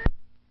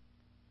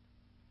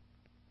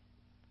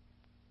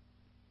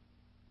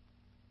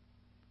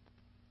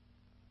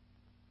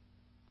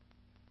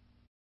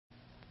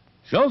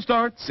 Show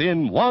starts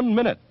in 1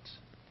 minute.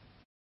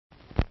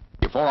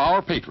 For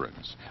our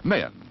patrons,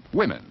 men,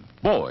 women,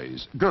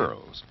 boys,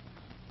 girls.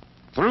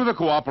 Through the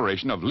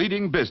cooperation of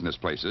leading business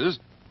places,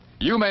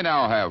 you may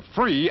now have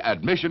free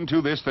admission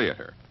to this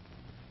theater.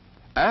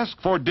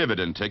 Ask for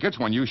dividend tickets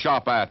when you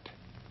shop at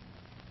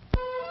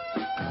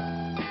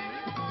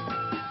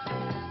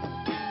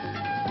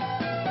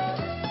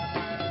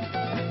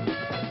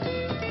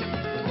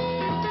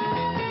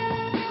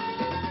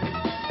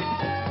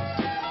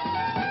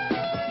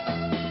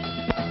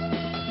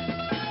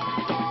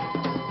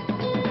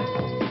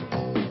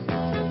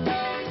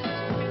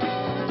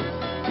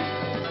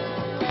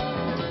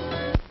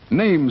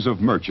Names of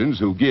merchants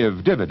who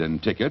give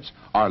dividend tickets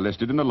are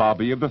listed in the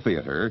lobby of the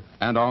theater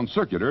and on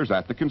circulars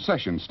at the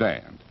concession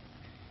stand.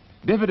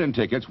 Dividend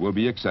tickets will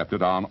be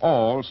accepted on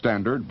all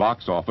standard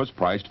box office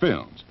priced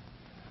films.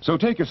 So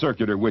take a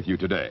circular with you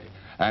today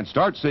and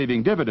start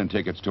saving dividend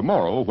tickets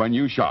tomorrow when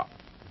you shop.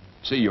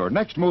 See your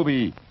next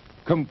movie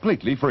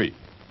completely free.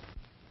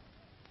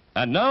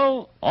 And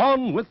now,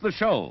 on with the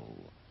show.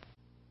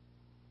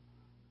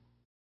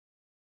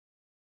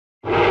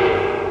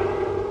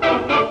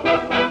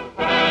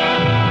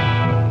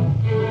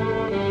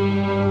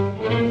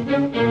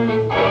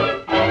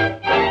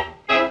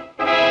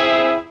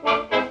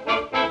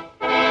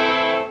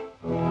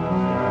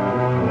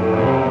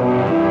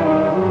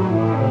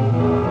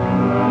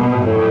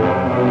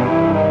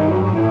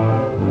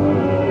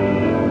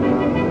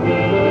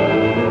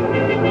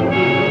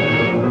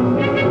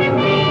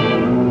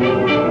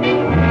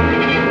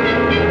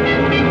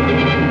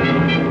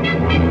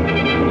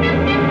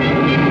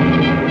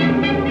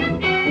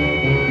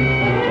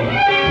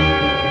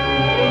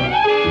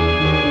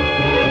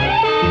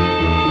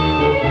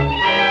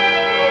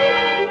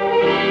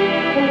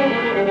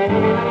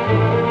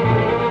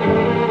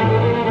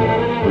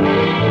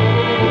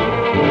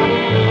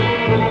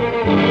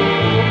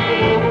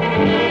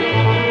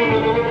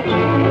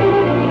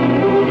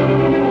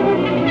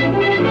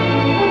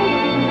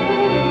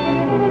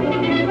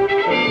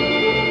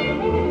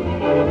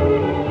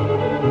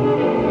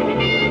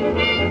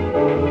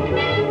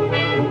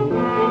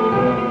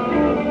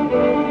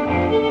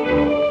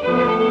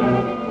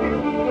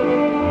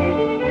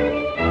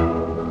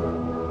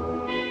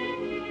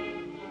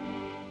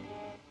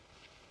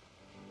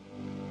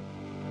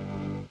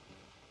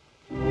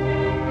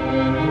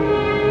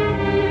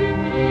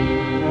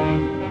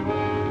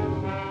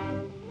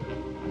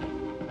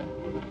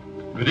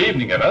 Good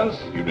evening,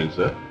 Evans. Evening,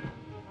 sir.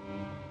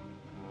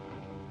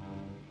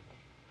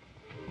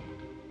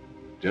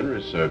 Dinner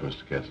is served,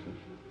 Mr. Kessler.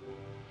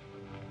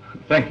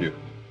 Thank you.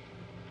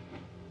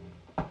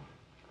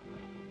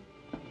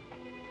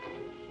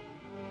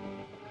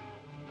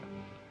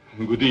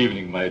 Good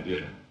evening, my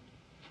dear.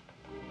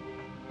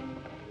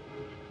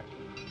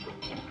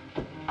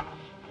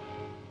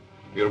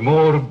 You're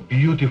more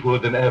beautiful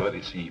than ever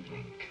this evening.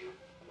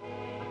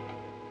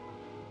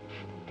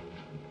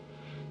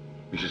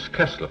 Mrs.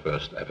 Kessler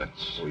first,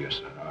 Evans. Oh, yes,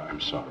 sir.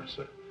 I'm sorry,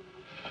 sir.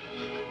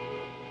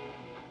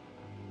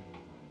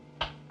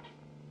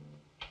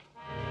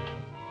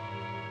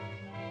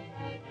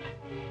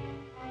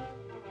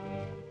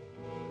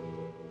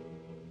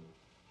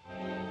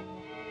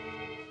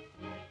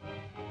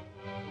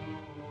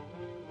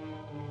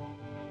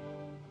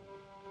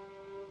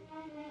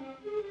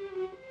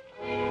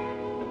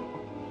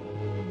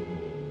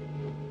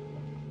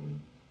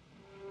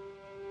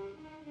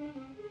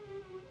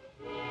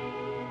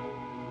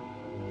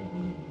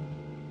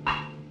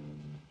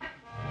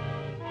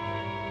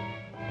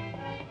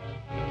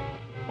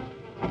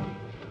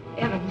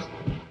 Evans,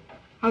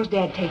 how's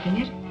Dad taking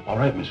it? All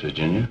right, Miss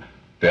Virginia.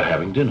 They're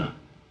having dinner.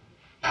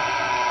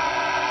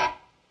 I'll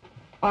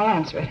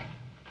answer it.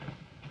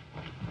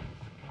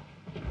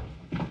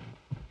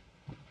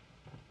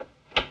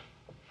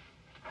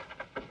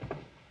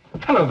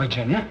 Hello,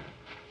 Virginia.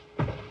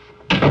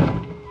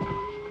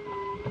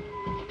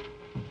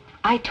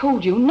 I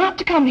told you not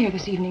to come here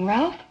this evening,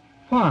 Ralph.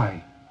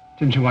 Why?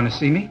 Didn't you want to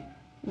see me?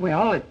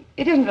 Well, it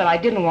isn't that I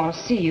didn't want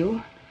to see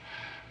you.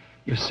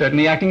 You're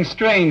certainly acting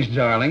strange,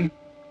 darling.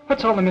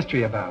 What's all the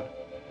mystery about?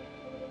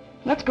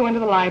 Let's go into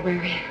the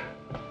library.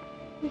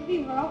 You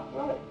see, Ralph,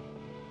 Ralph!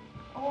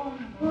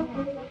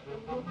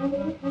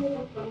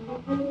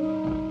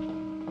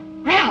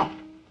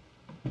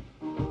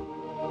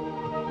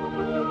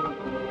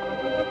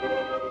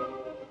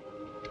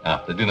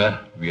 After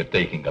dinner, we are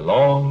taking a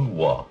long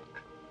walk.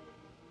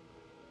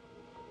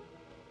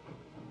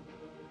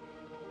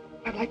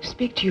 I'd like to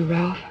speak to you,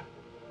 Ralph.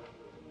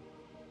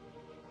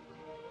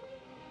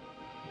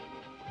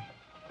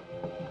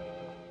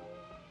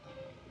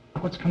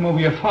 What's come over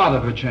your father,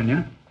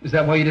 Virginia? Is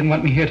that why you didn't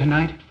want me here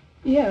tonight?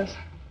 Yes.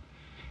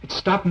 It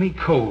stopped me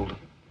cold.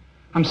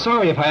 I'm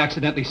sorry if I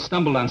accidentally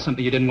stumbled on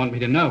something you didn't want me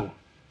to know.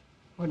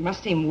 Well, it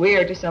must seem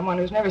weird to someone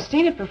who's never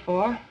seen it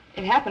before.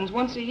 It happens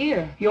once a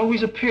year. You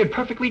always appeared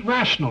perfectly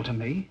rational to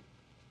me.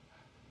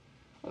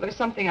 Well, there's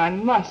something I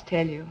must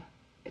tell you.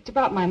 It's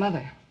about my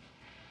mother.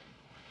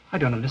 I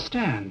don't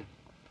understand.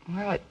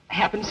 Well, it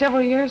happened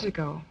several years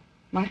ago.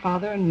 My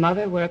father and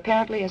mother were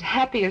apparently as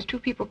happy as two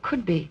people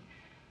could be.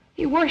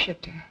 He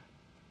worshipped her.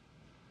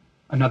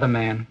 Another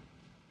man.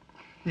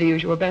 The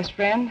usual best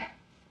friend.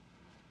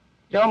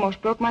 It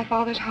almost broke my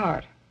father's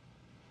heart.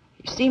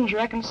 He seems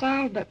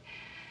reconciled, but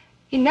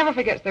he never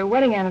forgets their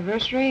wedding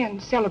anniversary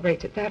and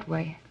celebrates it that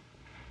way.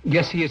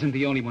 Guess he isn't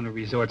the only one who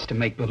resorts to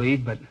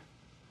make-believe, but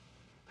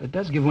it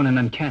does give one an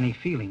uncanny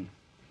feeling.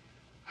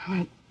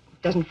 Well, it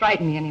doesn't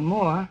frighten me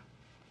anymore.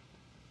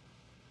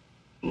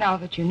 Now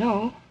that you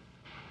know.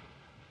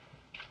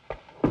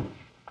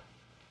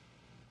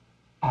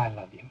 I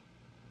love you.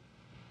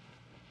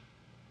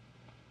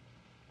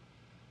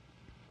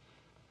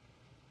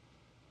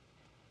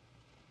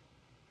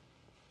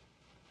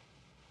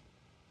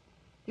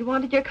 You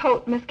wanted your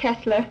coat, Miss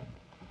Kessler.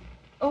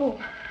 Oh,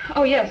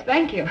 yes,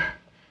 thank you.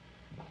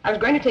 I was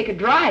going to take a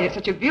drive. It's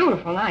such a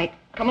beautiful night.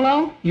 Come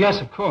along?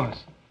 Yes, of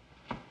course.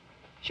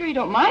 Sure you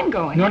don't mind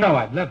going? No,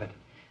 I'd love it.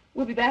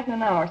 We'll be back in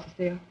an hour,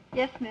 Cecile.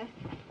 Yes, miss.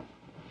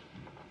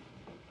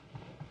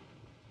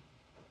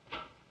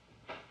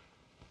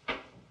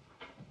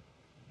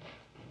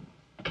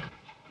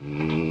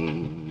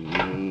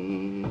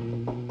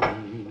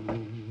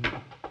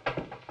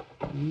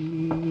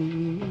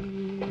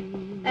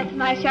 That's a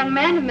nice young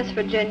man of Miss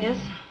Virginia's.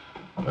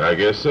 I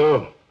guess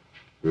so.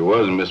 If he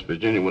wasn't, Miss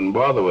Virginia wouldn't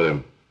bother with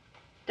him.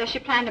 Does she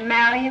plan to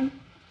marry him?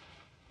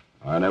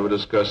 I never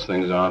discuss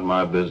things that aren't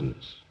my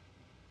business.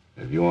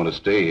 If you want to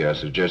stay here, I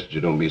suggest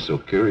you don't be so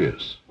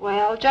curious.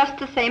 Well, just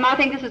the same, I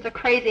think this is a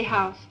crazy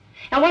house.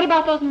 And what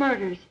about those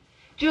murders?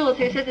 Jules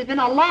here says there's been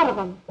a lot of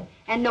them,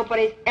 and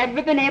nobody's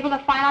ever been able to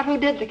find out who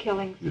did the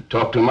killings. You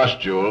talk too much,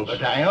 Jules.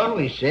 But I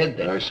always said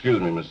that... Excuse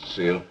me, Mr.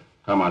 Seal.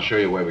 Come, I'll show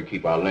you where we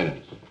keep our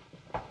linens.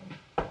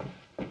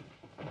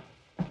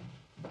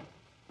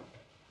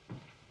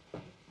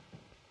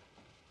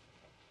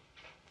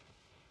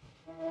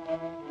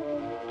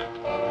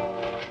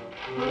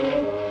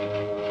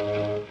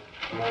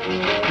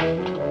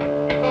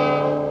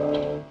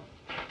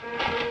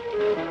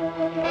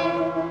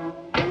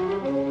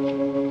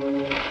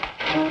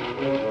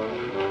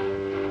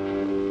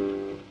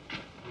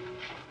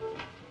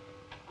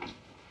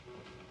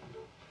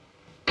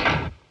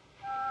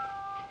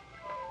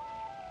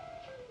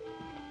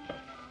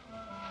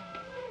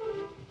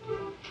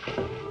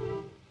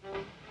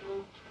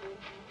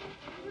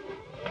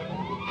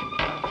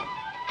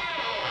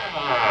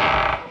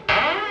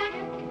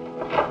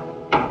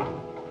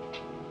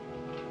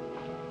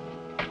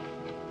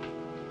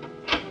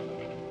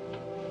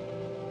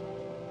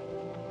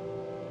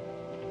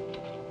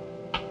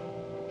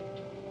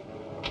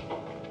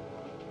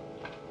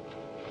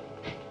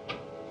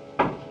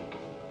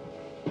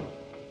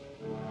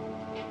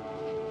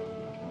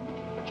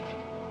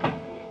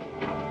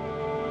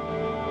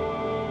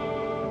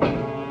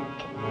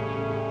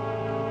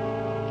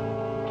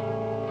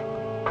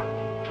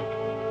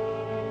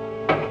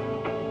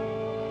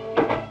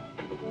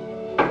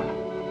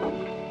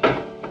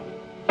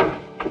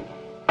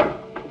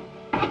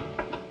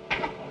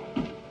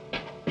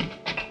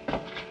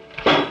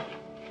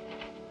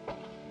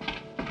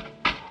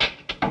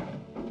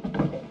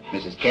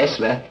 Mrs.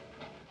 Kessler.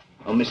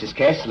 Oh, Mrs.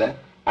 Kessler,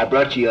 I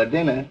brought you your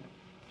dinner.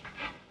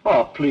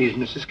 Oh, please,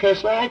 Mrs.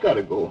 Kessler, I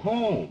gotta go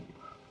home.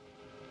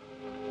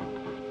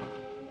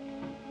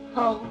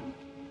 Home?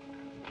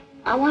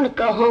 I want to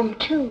go home,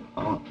 too.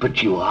 Oh,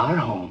 but you are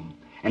home.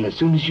 And as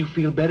soon as you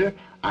feel better,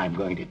 I'm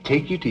going to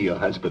take you to your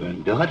husband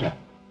and daughter.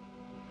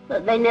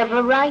 But they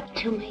never write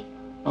to me.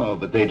 Oh,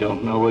 but they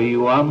don't know where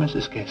you are,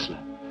 Mrs. Kessler.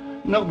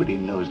 Nobody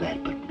knows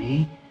that but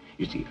me.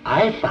 You see,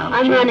 I found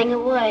I'm you... running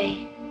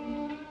away.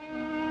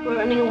 We're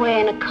running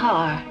away in a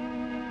car.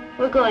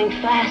 We're going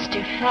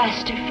faster,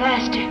 faster,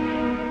 faster.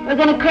 We're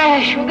gonna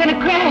crash. We're gonna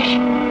crash.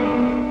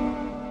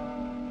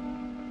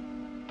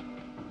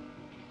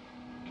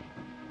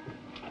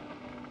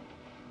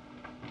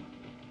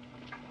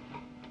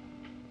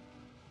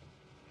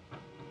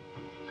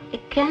 I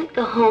can't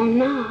go home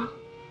now.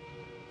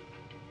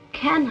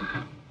 Can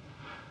I?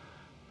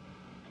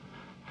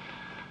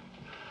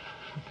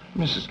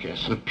 Mrs.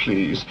 Kessler,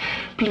 please.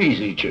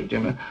 Please eat your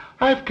dinner.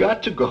 I've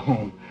got to go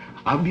home.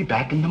 I'll be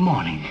back in the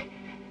morning.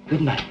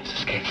 Good night,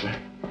 Mrs. Kessler.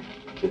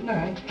 Good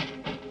night.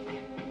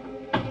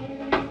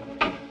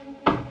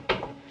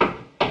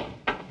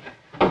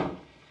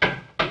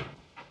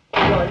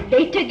 You're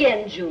late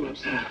again,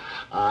 Jules.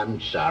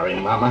 I'm sorry,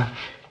 Mama.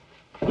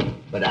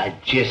 But I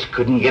just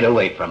couldn't get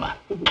away from her.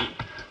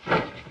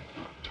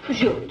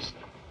 Jules,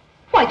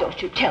 why don't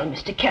you tell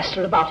Mr.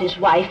 Kessler about his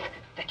wife,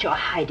 that you're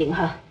hiding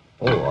her?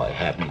 Oh, I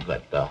haven't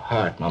got the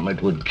heart, Mama.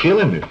 It would kill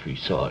him if he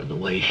saw her the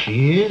way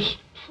she is.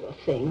 Poor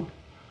thing.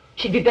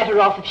 She'd be better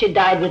off if she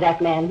died with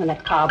that man when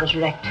that car was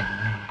wrecked.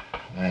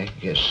 I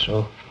guess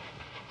so.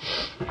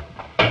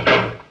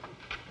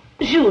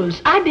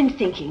 Jules, I've been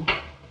thinking,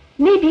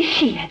 maybe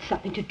she had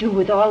something to do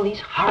with all these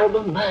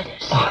horrible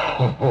murders.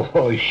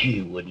 Oh,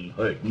 she wouldn't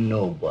hurt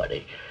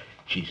nobody.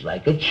 She's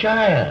like a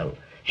child.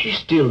 She's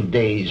still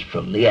dazed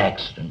from the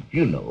accident,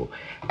 you know,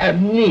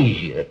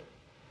 amnesia.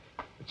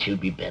 But she'll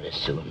be better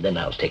soon. Then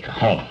I'll take her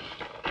home.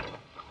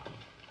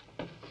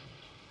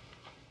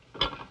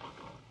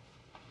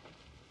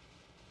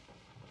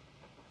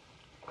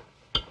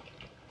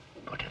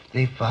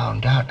 they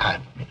found out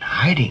I've been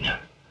hiding her,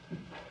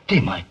 they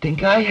might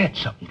think I had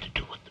something to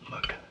do with the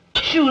murder.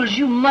 Jules,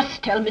 you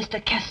must tell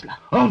Mr. Kessler.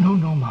 Oh, no,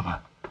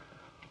 Mama.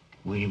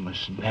 We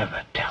must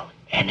never tell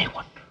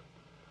anyone.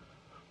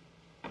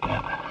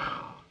 Never.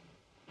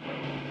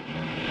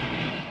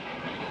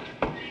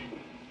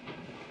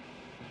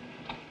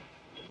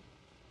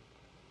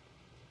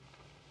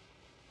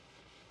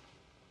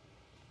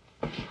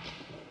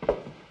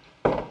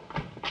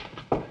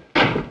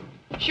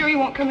 Sure you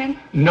won't come in?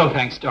 No,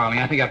 thanks, darling.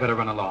 I think I better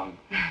run along.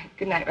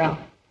 Good night, Ralph.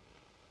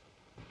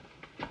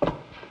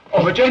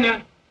 Oh,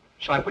 Virginia,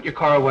 shall I put your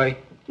car away?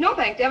 No,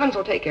 thanks. Evans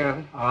will take care of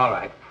it. All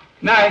right.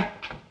 Night.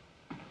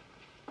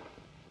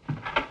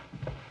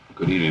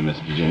 Good evening, Miss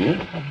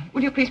Virginia.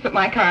 Would you please put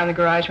my car in the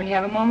garage when you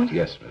have a moment?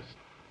 Yes, miss.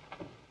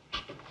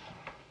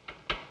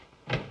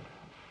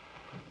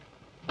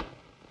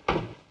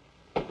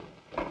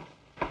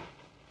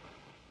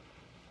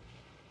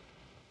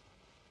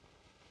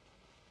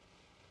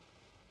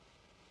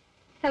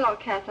 Hello,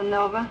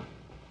 Casanova.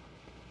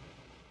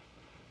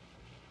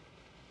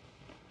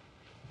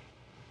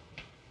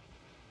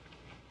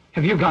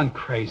 Have you gone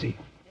crazy?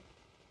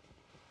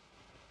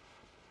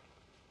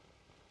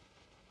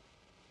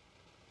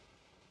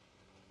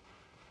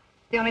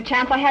 The only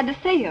chance I had to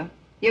see you.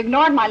 You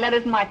ignored my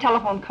letters and my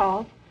telephone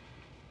calls.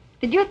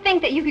 Did you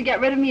think that you could get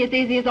rid of me as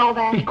easy as all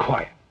that? Be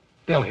quiet.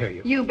 They'll hear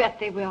you. You bet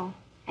they will.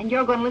 And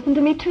you're going to listen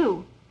to me,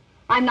 too.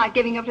 I'm not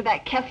giving up to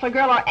that Kessler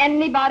girl or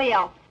anybody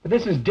else. But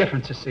this is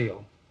different,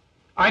 Cecile.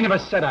 I never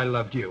said I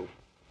loved you.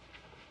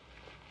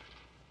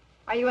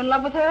 Are you in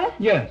love with her?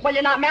 Yes. Well,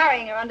 you're not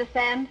marrying her,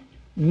 understand?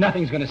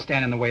 Nothing's going to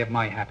stand in the way of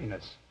my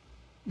happiness.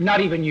 Not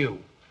even you.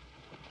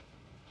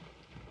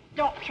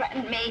 Don't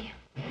threaten me.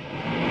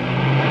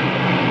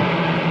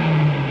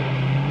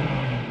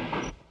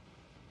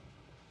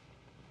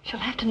 She'll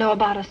have to know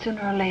about us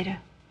sooner or later.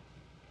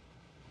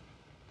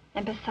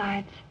 And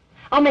besides,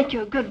 I'll make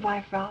you a good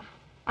wife, Ralph.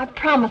 I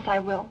promise I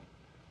will.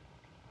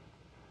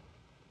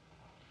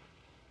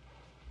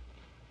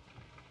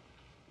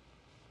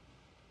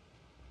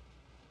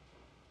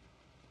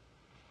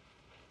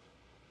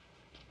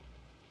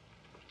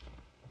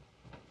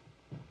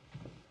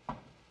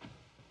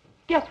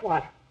 Guess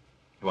what?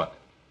 What?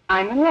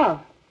 I'm in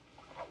love.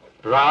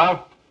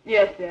 Ralph?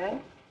 Yes, Dad.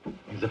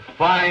 He's a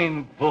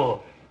fine boy.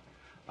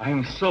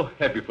 I'm so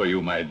happy for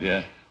you, my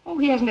dear. Oh,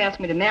 he hasn't asked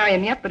me to marry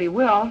him yet, but he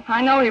will.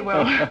 I know he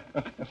will.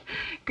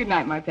 Good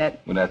night, my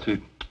pet. Good night,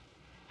 sweet.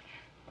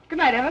 Good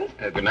night, Evans.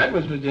 Good night,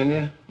 Miss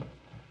Virginia.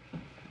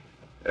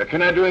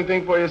 Can I do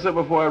anything for you, sir,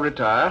 before I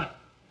retire?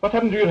 What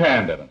happened to your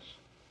hand, Evans?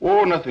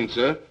 Oh, nothing,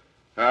 sir.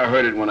 I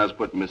heard it when I was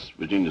putting Miss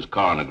Virginia's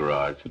car in the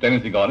garage. Put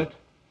anything on it?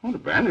 Oh, the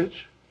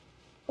bandage.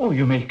 Oh,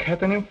 you may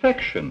have an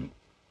infection.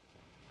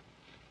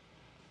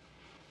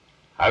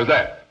 How's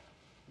that?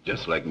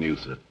 Just like new,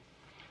 sir.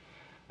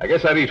 I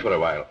guess I'll eat for a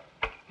while.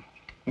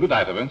 Good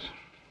night, Evans.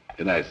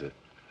 Good night, sir.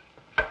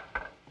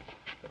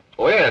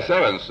 Oh, yes,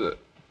 Evans.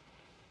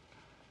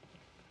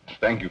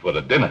 Thank you for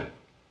the dinner.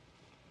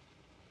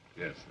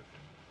 Yes, sir.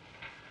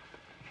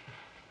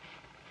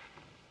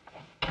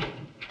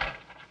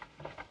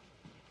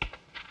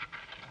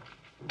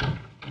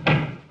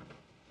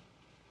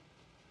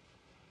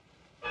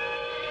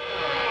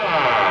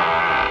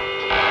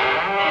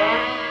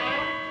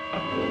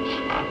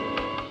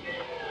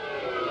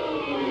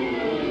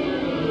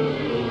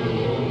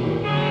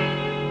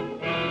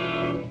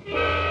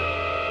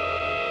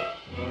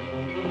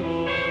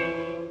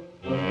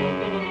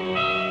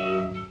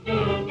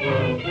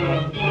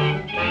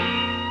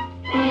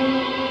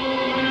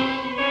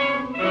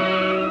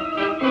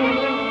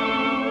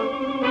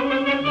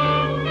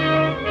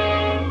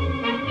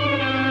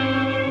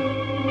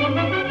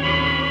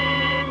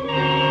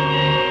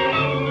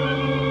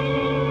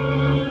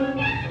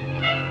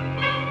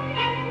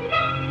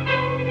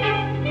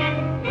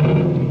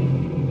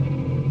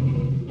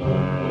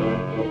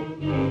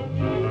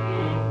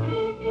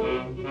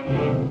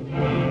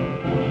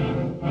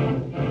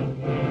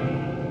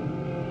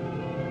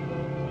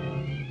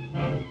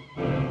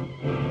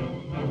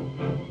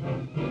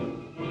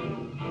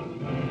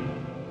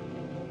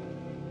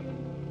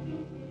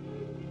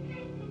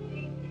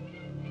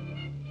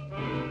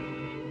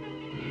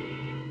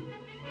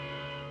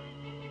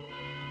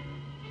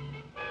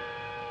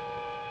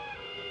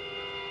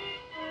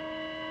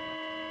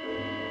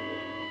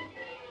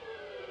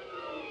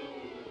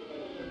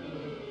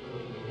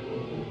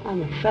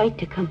 I'm afraid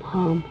to come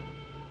home.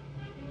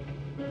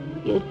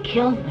 You'd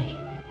kill me.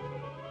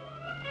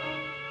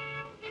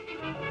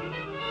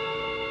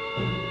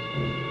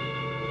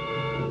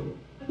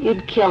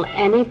 You'd kill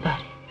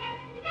anybody.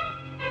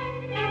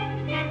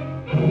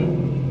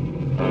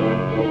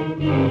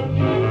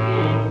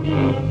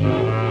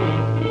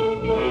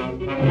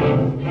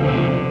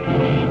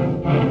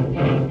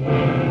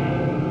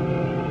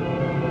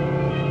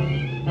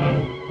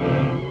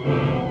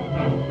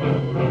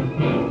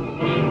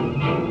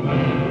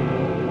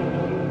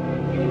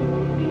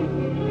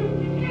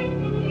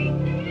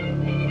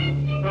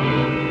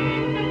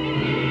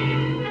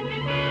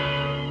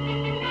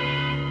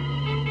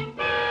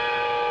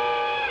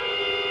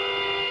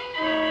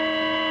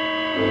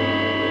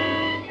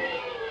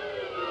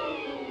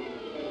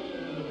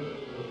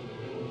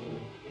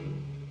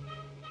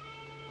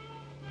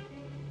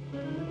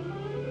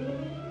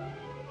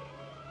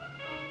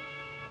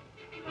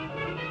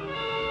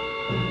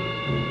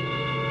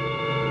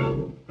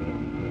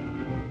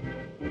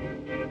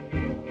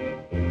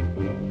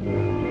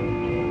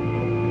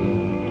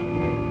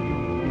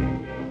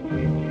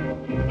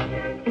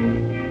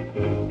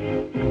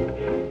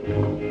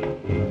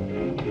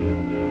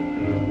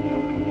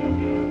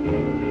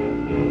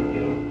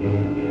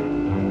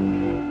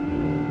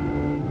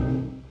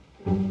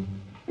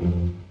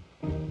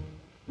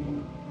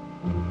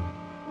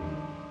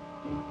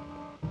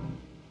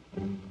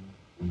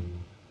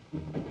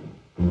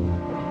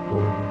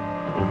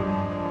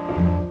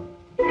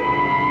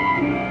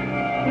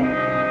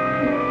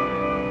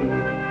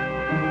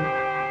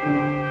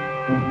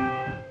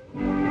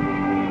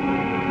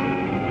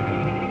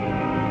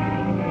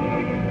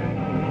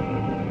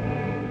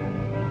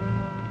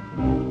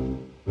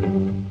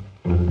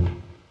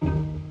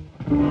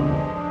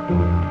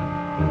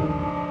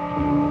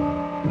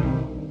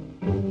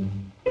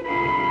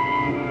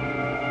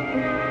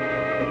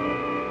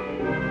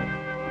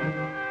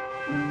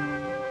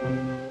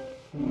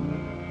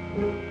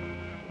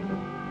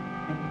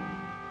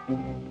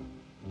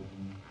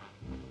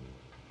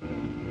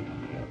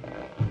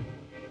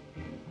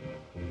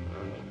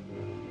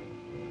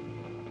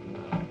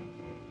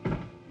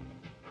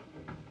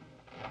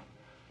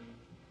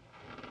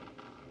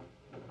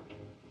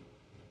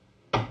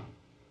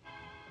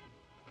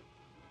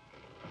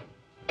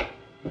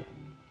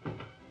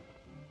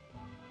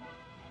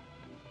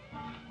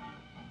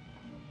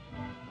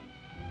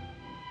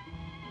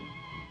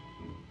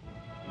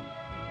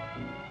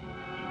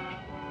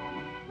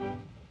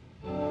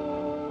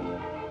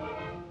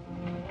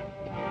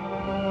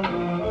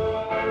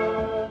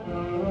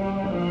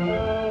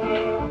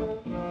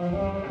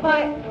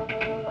 Why,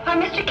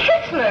 Mr.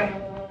 Kessler.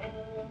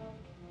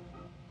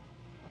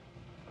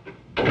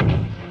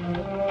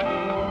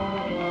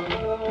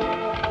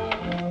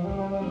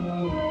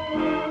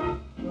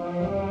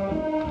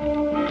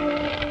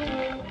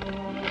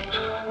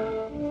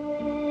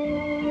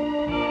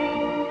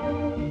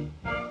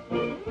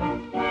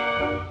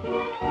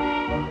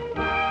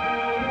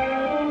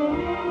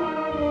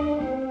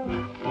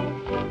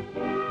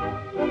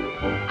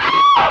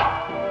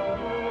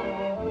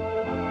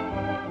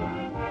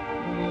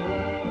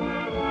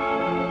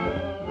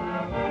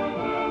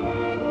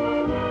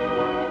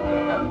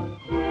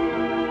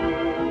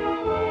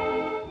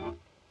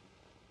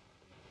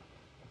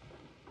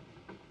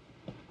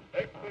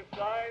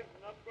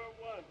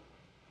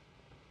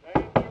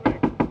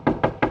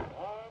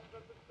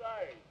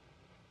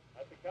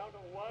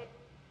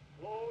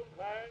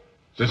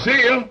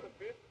 Cecile!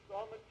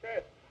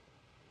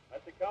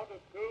 At the count of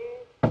 2,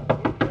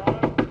 put your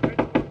arms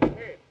stretched to the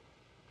head.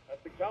 At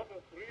the count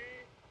of 3,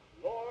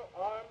 lower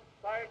arms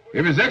sideways.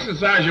 If it's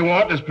exercise you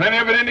want, there's plenty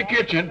of it in the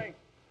kitchen.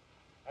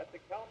 At the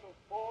count of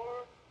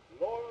 4,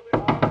 lower the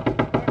arms to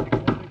starting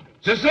position.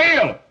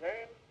 Cecile!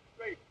 Stand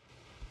straight.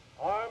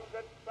 Arms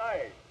at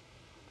side.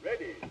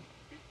 Ready.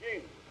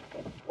 Begin.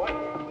 1,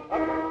 up,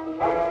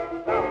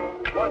 up,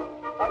 down. 1,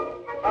 up,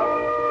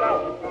 up,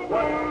 down.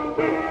 1,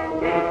 2,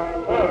 3,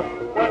 4.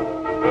 1,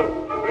 2,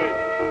 3,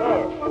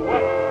 4.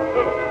 1,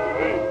 2,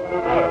 3,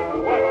 4.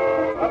 1,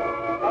 up,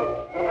 up,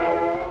 down.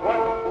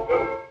 1,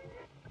 2.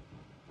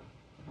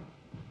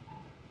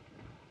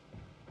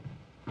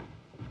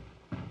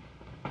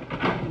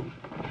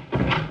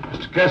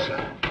 Mr.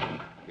 Kessler.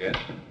 Yes?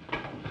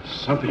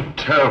 Something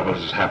terrible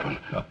has happened.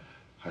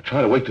 I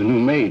tried to wake the new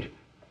maid.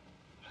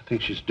 I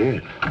think she's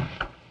dead.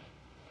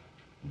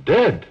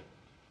 Dead?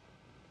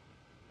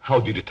 How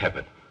did it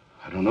happen?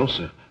 I don't know,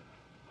 sir.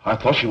 I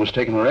thought she was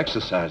taking her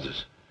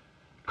exercises.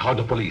 Call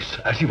the police.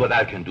 I'll see what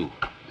I can do.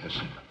 Yes,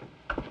 sir.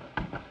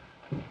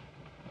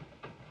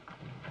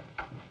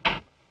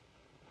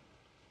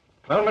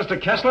 Well,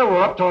 Mr. Kessler,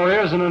 we're up to our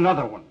ears in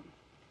another one.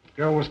 The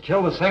girl was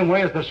killed the same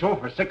way as the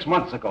chauffeur 6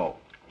 months ago.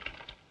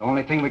 The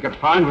only thing we could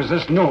find was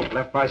this note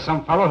left by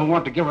some fellow who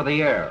wanted to give her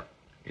the air.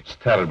 It's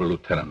terrible,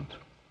 Lieutenant.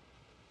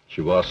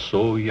 She was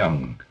so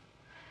young.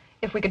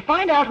 If we could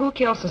find out who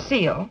killed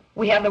Cecile,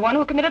 we have the one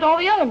who committed all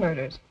the other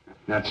murders.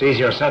 That's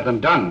easier said than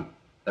done.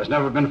 There's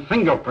never been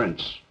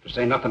fingerprints, to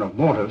say nothing of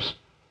motives.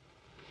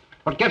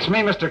 What gets me,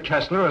 Mr.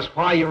 Kessler, is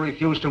why you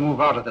refuse to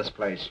move out of this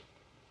place.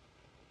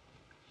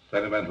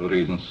 Sentimental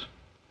reasons.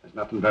 There's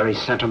nothing very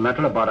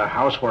sentimental about a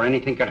house where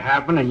anything could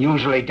happen and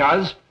usually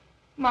does.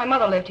 My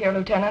mother lived here,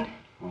 Lieutenant.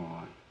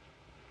 Oh,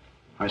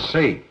 I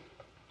see.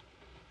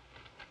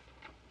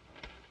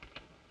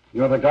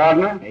 You're the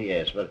gardener?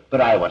 Yes,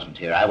 but I wasn't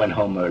here. I went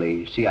home early.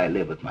 You see, I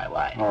live with my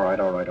wife. All right.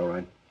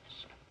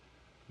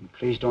 And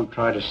please don't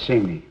try to see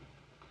me.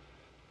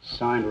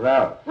 Signed,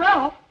 Ralph.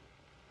 Ralph?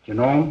 You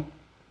know him?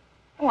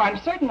 Oh, I'm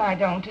certain I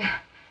don't.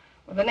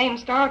 Well, the name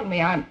startled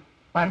me. I'm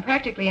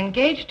practically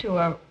engaged to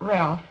a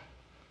Ralph.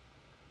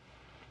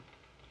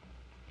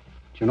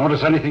 Did you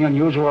notice anything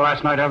unusual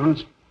last night,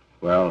 Evans?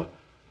 Well,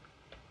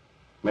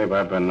 Maybe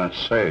I better not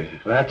say.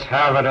 Let's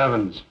have it,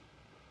 Evans.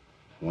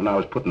 When I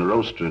was putting the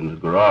roaster in the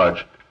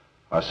garage,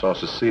 I saw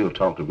Cecile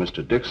talk to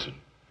Mr. Dixon.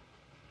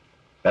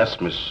 That's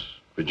Miss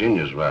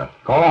Virginia's wife.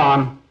 Go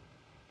on.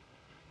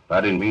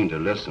 I didn't mean to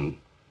listen,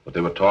 but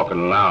they were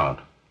talking loud.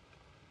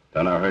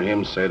 Then I heard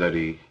him say that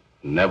he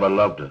never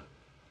loved her.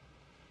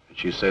 And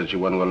she said she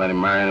wasn't going to let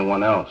him marry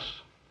anyone else.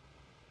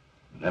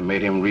 That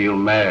made him real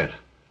mad.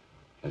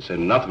 And said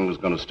nothing was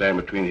going to stand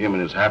between him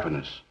and his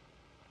happiness.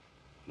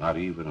 Not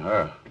even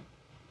her.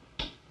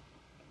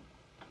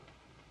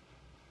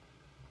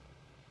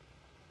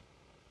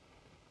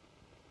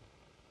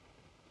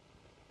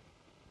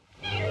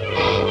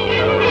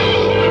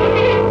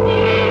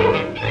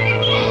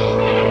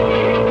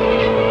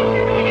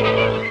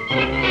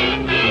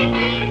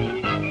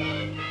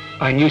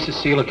 I knew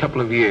Cecile a couple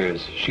of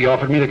years. She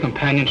offered me the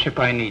companionship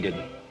I needed.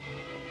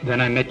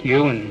 Then I met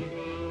you and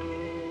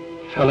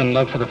fell in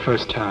love for the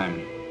first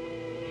time.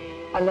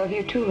 I love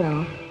you too,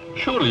 Ralph.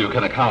 Surely you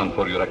can account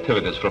for your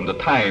activities from the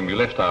time you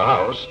left our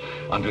house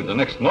until the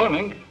next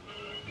morning.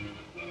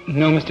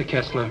 No, Mr.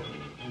 Kessler.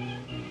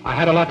 I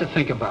had a lot to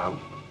think about.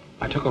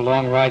 I took a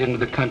long ride into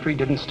the country,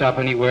 didn't stop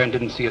anywhere, and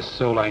didn't see a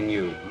soul I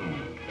knew.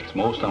 It's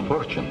most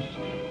unfortunate.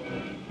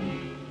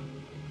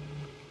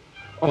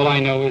 All I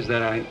know is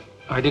that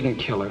I didn't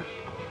kill her.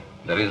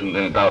 There isn't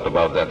any doubt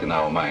about that in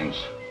our minds.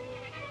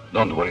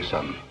 Don't worry,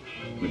 son.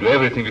 We do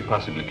everything we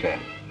possibly can.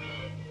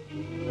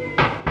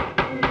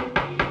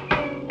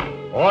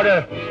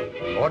 Order!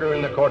 Order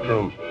in the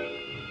courtroom.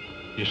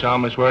 You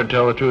solemnly swear to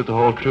tell the truth, the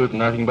whole truth, and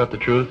nothing but the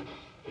truth?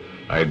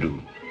 I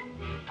do.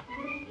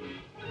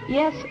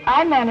 Yes,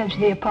 I managed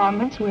the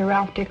apartments where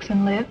Ralph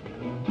Dixon lived.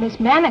 Miss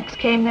Mannix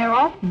came there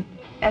often.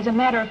 As a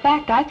matter of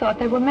fact, I thought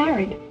they were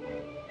married.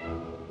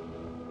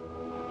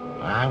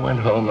 I went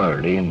home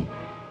early and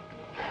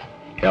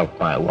helped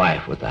my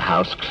wife with the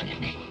house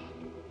cleaning.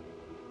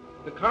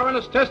 The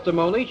coroner's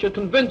testimony should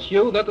convince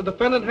you that the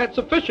defendant had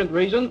sufficient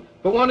reason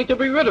for wanting to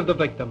be rid of the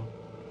victim.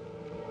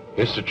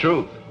 It's the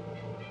truth.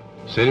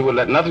 Said he would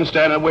let nothing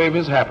stand in the way of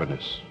his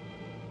happiness.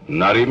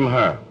 Not even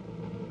her.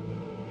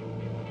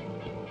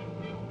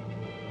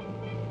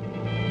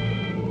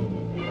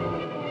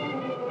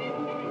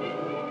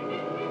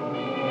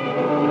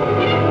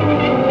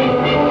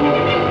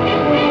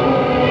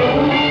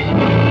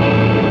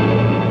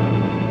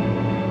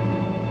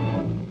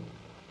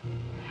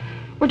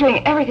 We're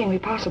doing everything we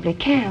possibly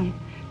can.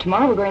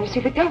 Tomorrow we're going to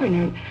see the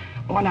governor.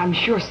 Oh, and I'm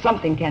sure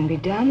something can be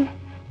done.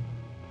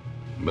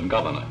 But,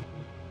 Governor,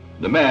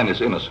 the man is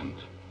innocent.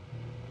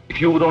 If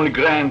you would only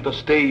grant a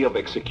stay of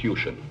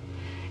execution.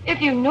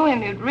 If you knew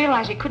him, you'd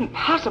realize he couldn't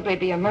possibly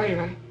be a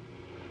murderer.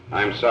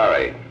 I'm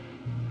sorry.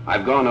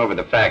 I've gone over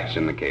the facts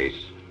in the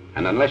case,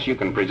 and unless you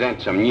can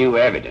present some new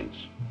evidence,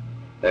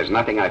 there's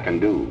nothing I can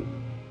do.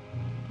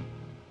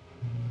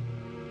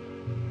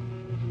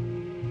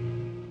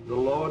 The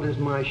Lord is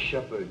my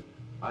shepherd,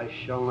 I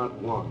shall not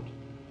want.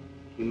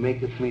 He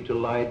maketh me to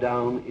lie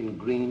down in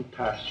green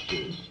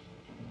pastures.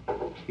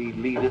 He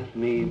leadeth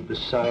me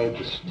beside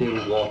the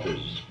still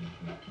waters.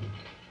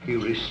 He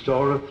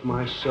restoreth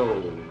my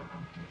soul.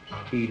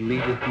 He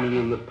leadeth me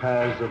in the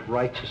paths of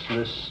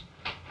righteousness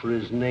for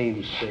his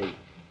name's sake.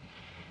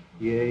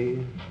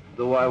 Yea,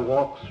 though I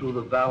walk through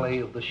the valley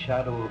of the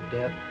shadow of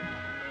death,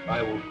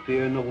 I will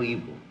fear no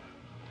evil,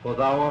 for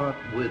thou art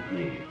with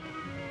me.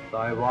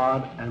 Thy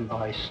rod and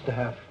thy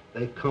staff,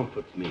 they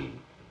comfort me.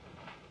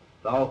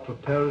 Thou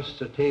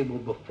preparest a table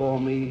before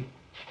me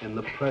in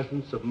the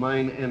presence of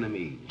mine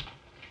enemies.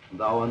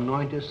 Thou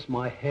anointest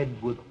my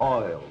head with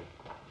oil.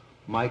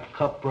 My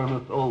cup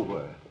runneth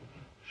over.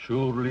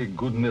 Surely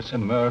goodness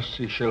and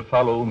mercy shall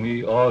follow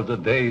me all the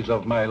days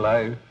of my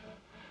life,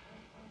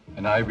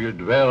 and I will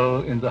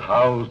dwell in the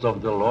house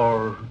of the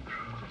Lord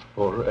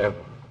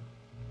forever.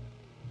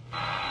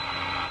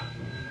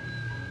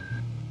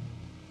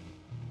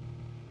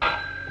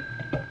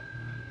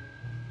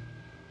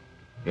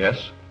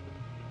 Yes?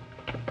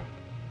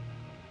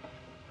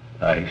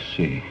 I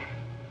see.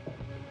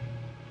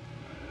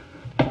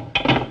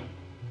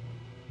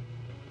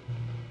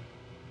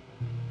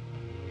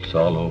 It's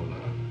all over.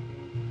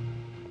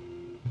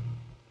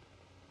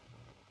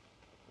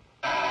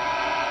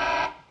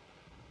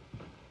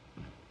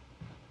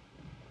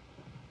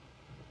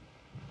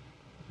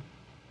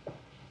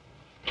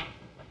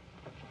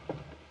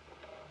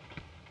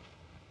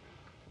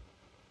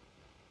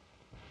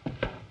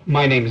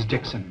 My name is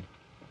Dixon.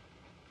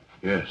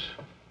 Yes.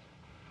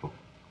 Of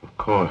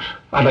course.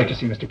 I'd like to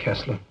see Mr.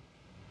 Kessler.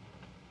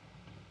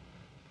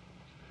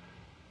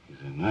 He's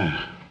in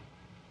there.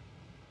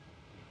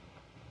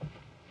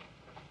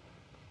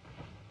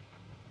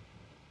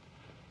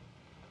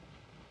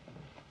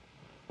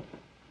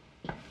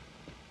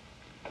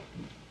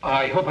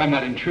 I hope I'm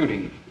not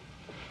intruding.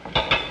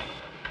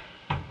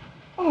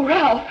 Oh,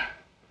 Ralph.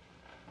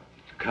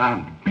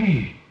 Can't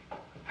be.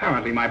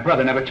 Apparently my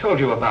brother never told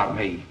you about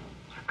me.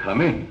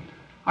 Come in.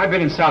 I've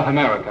been in South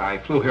America. I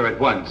flew here at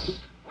once.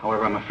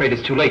 However, I'm afraid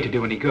it's too late to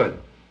do any good.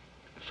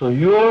 So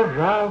you're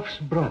Ralph's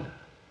brother.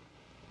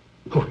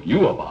 Who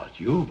knew about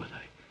you, but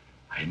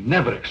I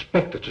never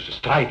expected such a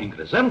striking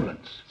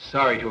resemblance.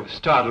 Sorry to have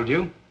startled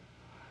you.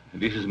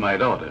 This is my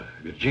daughter,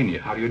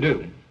 Virginia. How do you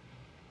do?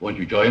 Won't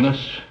you join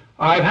us?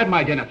 I've had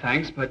my dinner,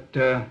 thanks, but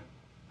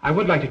I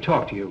would like to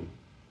talk to you.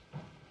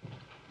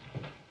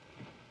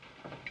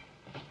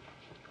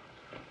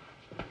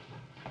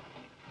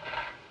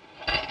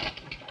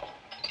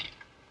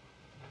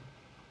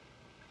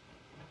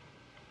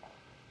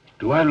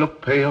 Do I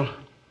look pale?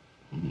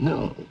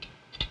 No.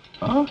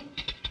 Huh?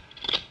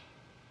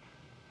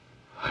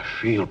 I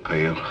feel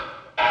pale.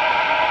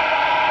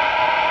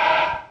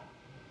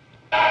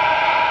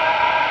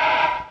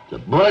 The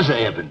buzzer,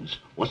 Evans.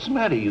 What's the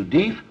matter, you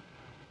deaf?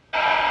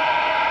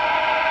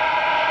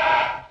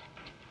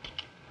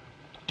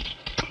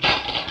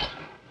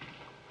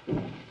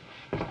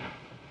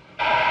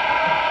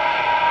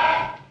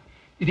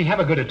 Did he have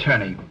a good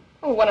attorney?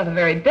 Oh, one of the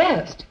very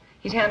best.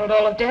 He's handled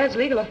all of Dad's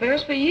legal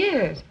affairs for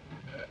years.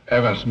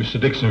 Evans, Mr.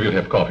 Dixon will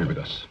have coffee with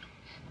us.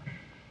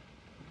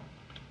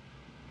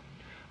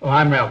 Oh,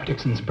 I'm Ralph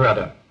Dixon's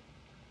brother.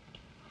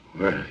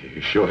 Well, you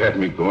sure had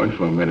me going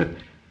for a minute.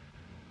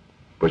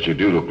 But you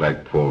do look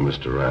like poor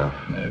Mr.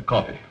 Ralph.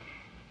 Coffee.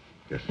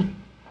 Yes.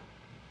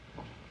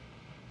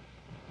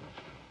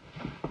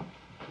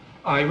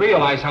 I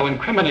realize how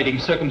incriminating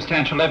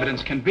circumstantial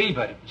evidence can be,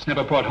 but it's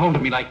never brought home to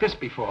me like this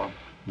before.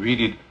 We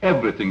did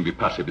everything we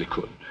possibly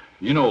could.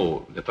 You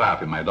know, that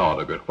Ralph and my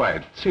daughter were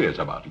quite serious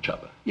about each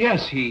other.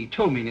 Yes, he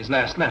told me in his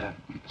last letter.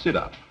 Sit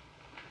down.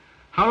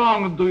 How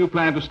long do you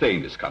plan to stay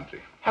in this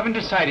country? Haven't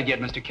decided yet,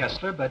 Mr.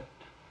 Kessler, but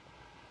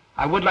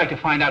I would like to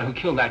find out who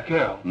killed that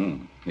girl.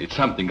 It's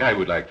something I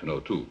would like to know,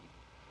 too.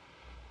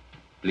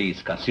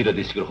 Please consider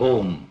this your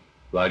home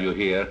while you're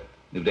here.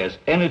 If there's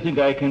anything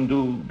I can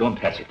do, don't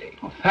hesitate.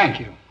 Oh, thank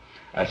you.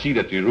 I see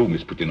that your room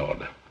is put in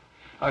order.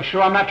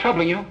 Sure I'm not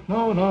troubling you?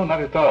 No, not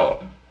at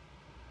all.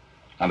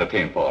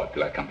 Entertain Paul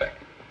till I come back.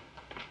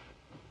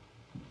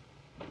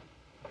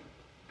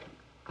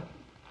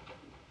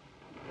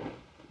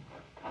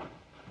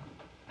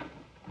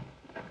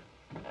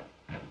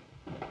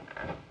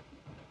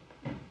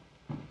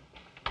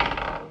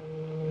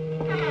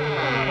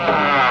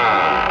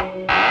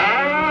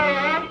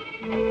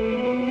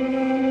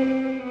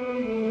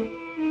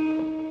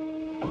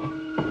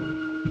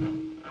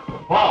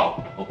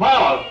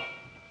 Paul!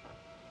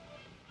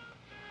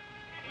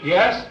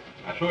 Yes?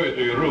 I'll show you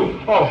to your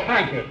room. Oh,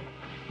 thank you.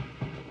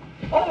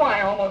 Oh,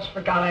 I almost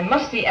forgot. I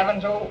must see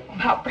Evans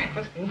about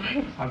breakfast.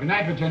 Good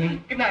night, Virginia.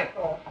 Good night,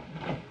 Paul.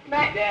 Good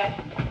night,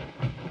 Dad.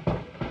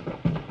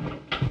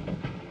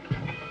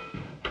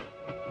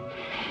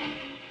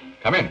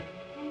 Come in.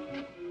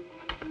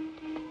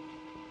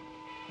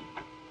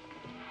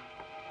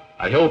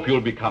 I hope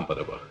you'll be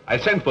comfortable. I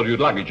sent for your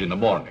luggage in the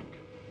morning.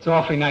 It's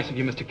awfully nice of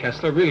you, Mr.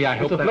 Kessler. Really, I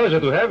hope It's a pleasure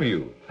to have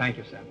you. Thank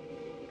you, sir.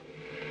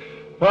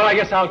 Well, I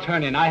guess I'll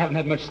turn in. I haven't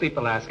had much sleep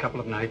the last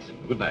couple of nights.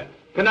 Good night.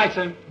 Good night,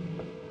 sir.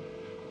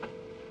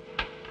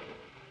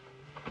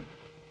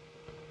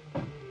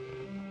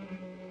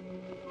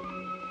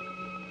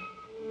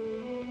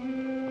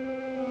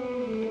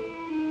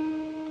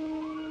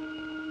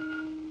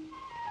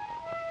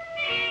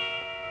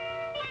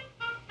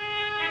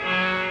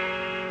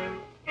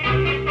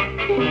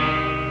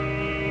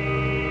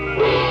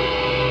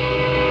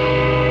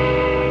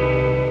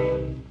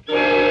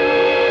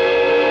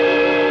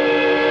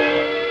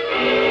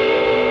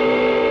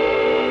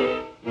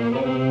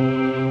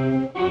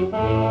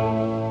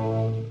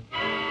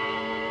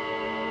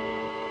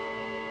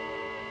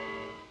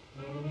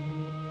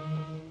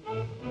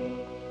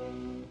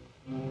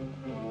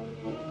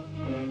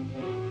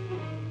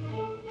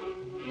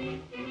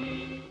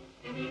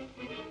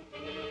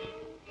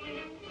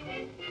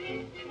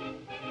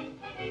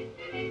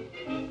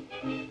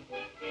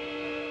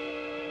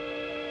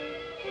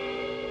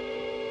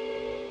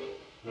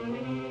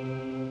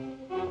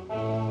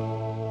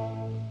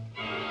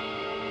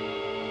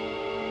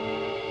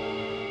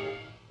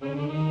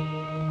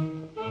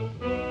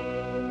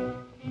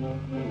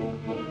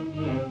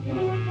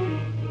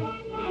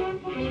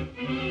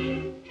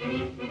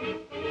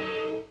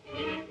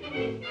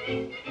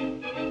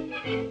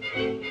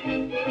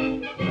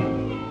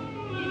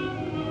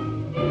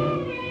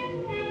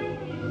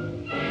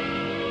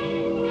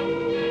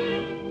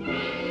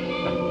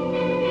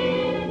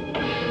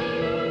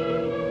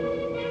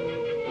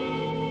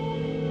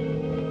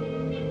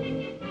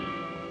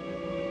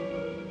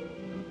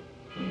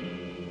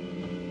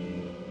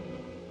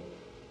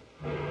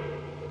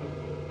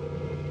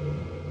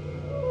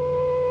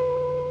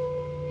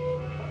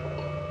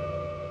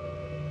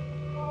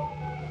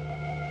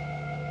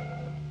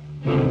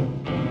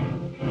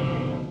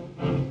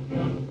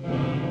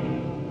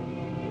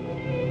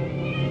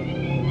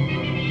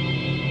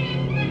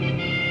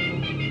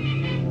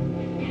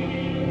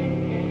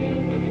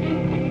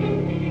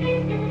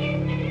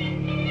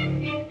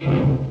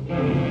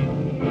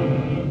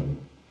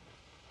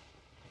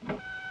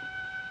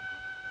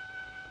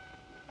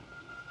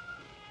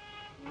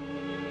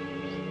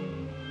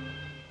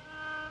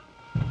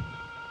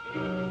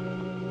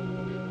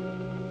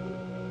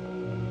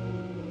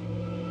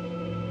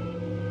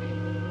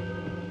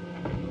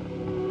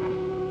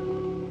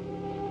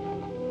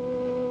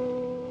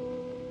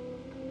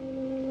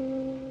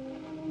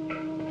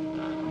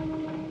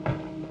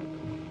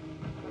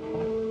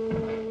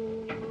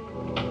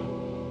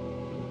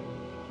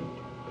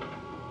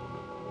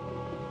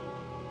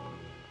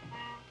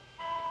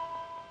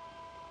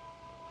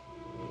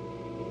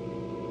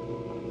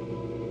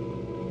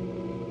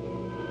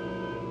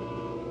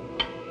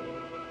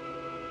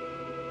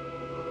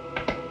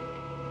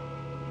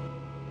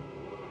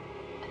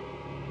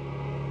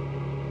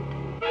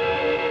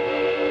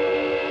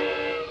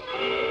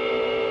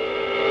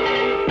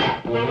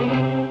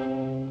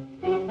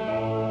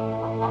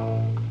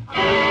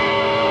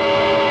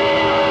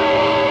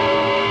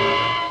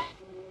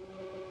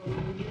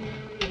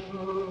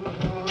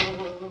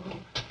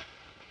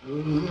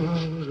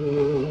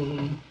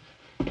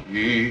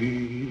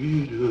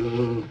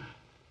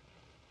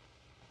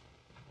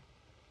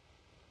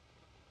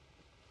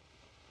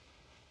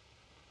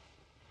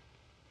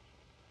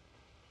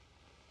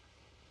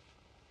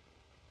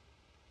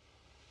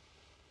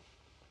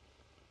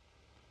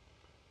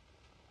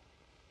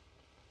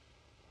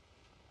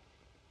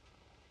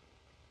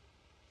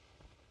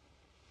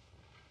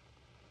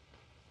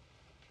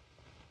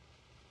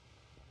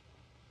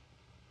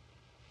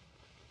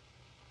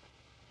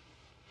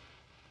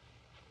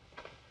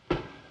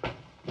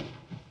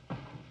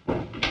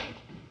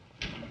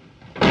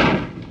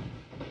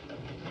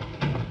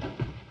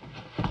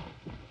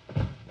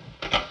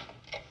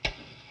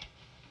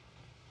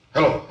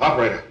 Hello,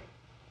 operator.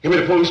 Give me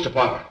the police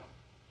department.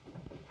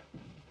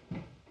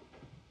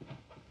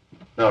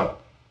 No.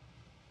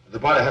 The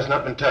body has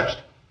not been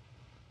touched.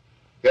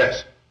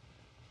 Yes.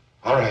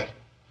 All right.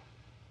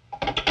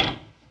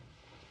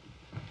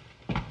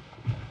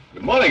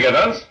 Good morning,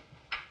 Evans.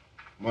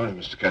 Morning,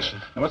 Mr.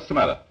 Kessler. Now, what's the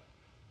matter?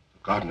 The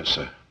gardener,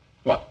 sir.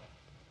 What?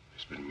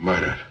 He's been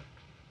murdered.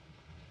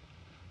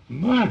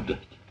 Murdered?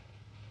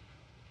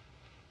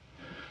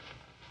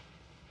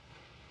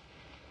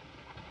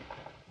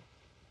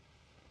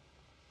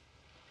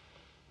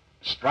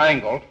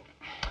 Strangled.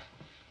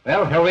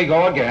 Well, here we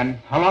go again.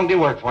 How long do you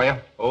work for you?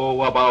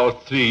 Oh,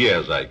 about 3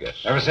 years, I guess.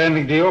 Ever say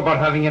anything to you about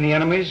having any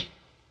enemies?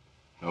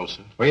 No,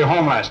 sir. Were you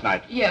home last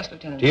night? Yes,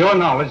 Lieutenant. To your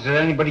knowledge, did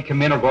anybody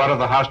come in or go out of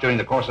the house during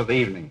the course of the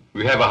evening?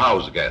 We have a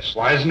house guest.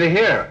 Why isn't he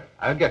here?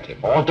 I'll get him.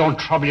 Oh, don't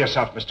trouble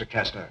yourself, Mr.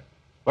 Kessler.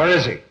 Where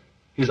is he?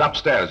 He's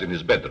upstairs in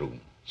his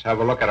bedroom. Let's have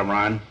a look at him,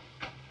 Ryan.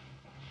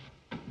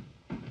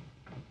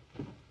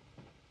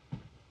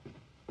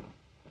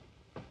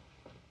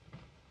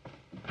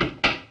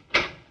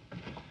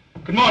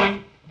 Good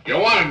morning. You're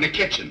wanted in the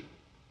kitchen.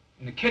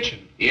 In the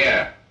kitchen?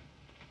 Yeah.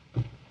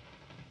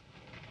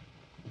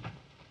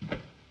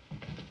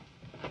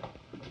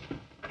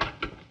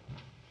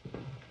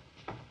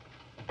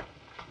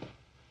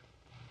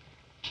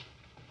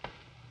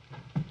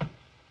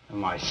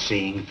 Am I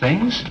seeing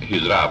things?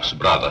 He's Ralph's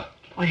brother.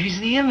 Why, he's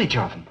the image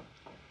of him.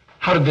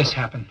 How did this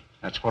happen?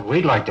 That's what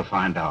we'd like to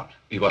find out.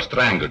 He was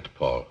strangled,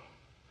 Paul.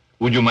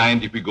 Would you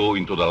mind if we go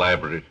into the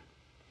library?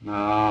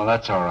 No,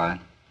 that's all right.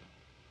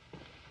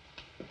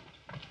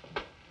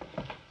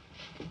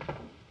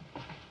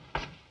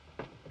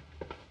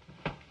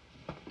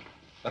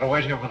 Better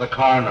wait here for the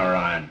coroner,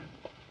 Ryan.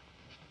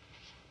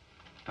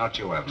 Not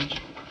you, Evans.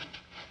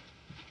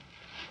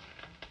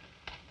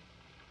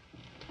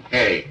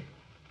 Hey,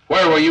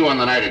 where were you on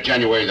the night of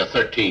January the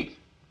 13th?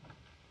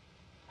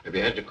 Have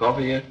you had your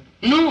coffee yet?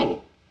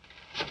 No.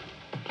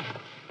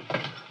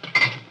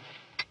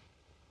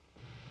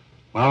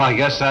 Well, I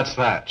guess that's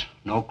that.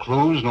 No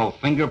clues, no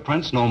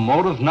fingerprints, no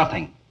motive,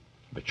 nothing.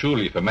 But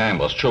surely if a man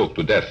was choked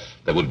to death,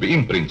 there would be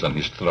imprints on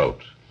his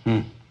throat.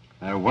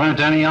 There weren't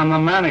any on the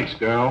Mannix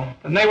girl.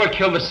 And they were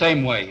killed the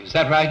same way, is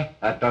that right?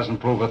 That doesn't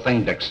prove a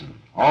thing, Dixon.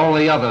 All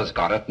the others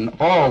got it, and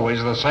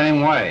always the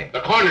same way. The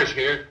coroner's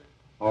here.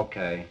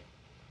 Okay.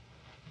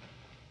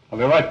 I'll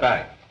be right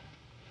back.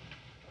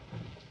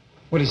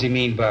 What does he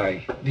mean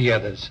by the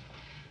others?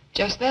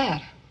 Just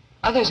that.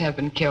 Others have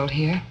been killed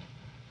here.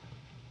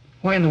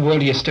 Why in the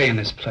world do you stay in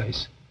this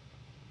place?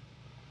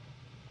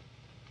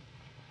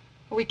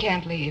 We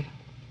can't leave.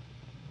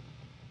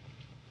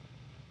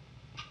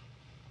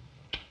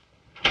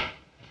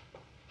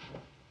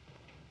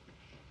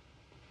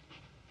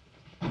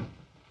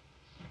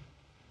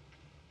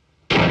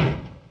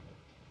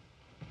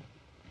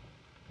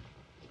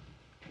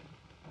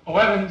 Oh,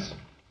 Evans.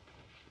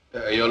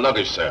 Your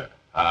luggage, sir.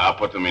 I'll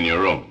put them in your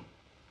room.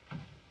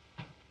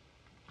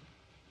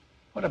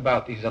 What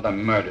about these other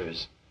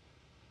murders?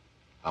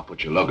 I'll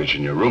put your luggage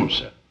in your room,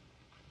 sir.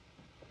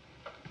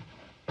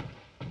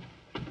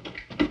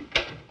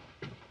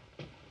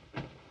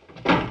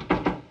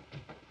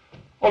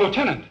 Oh,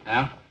 Lieutenant.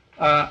 Yeah?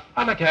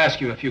 I'd like to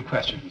ask you a few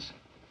questions.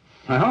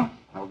 Well,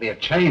 that'll be a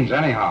change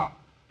anyhow.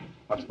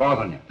 What's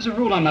bothering you? As a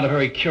rule, I'm not a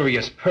very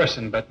curious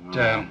person, but,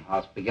 I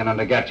was beginning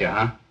to get you,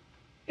 huh?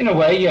 in a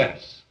way,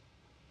 yes.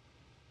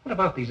 What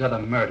about these other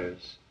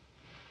murders?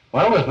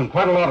 Well, there's been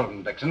quite a lot of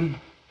them, Dixon.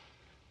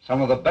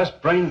 Some of the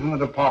best brains in the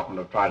department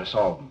have tried to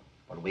solve them.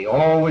 But we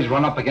always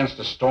run up against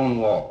a stone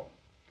wall.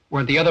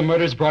 Weren't the other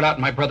murders brought out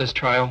in my brother's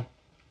trial?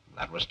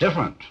 That was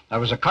different. That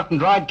was a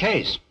cut-and-dried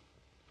case.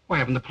 Why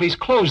haven't the police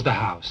closed the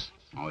house?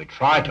 Oh, we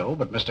tried to,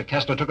 but Mr.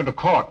 Kessler took it to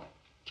court.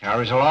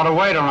 Carries a lot of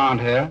weight around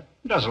here.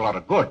 Does a lot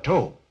of good,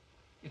 too.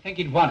 You think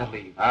he'd want to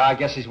leave? I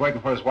guess he's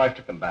waiting for his wife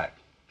to come back.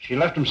 She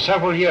left him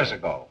several years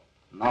ago.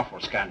 An awful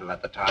scandal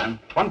at the time.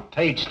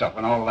 Front-page stuff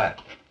and all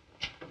that.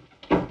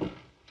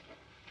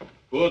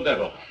 Poor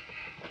devil.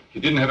 He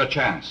didn't have a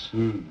chance.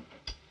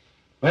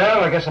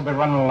 Well, I guess I'll be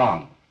running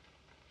along.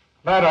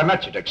 Glad I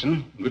met you,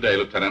 Dixon. Good day,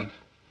 Lieutenant.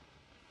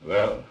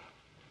 Well,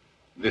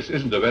 this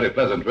isn't a very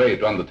pleasant way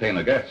to entertain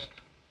a guest.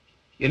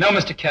 You know,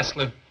 Mr.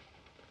 Kessler,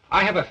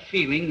 I have a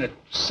feeling that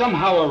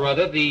somehow or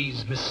other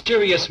these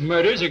mysterious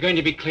murders are going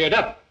to be cleared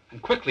up,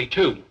 and quickly,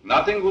 too.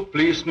 Nothing would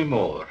please me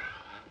more.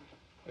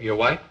 Your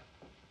wife?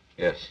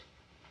 Yes.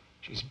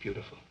 She's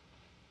beautiful.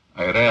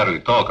 I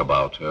rarely talk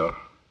about her,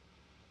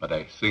 but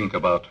I think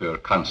about her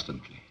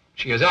constantly.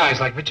 She has eyes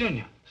like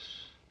Virginia.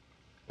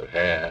 Her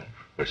hair,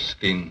 her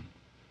skin,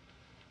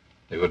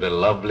 they were the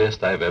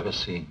loveliest I've ever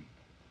seen.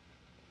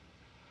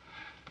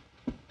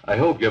 I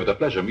hope you have the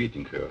pleasure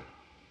meeting her.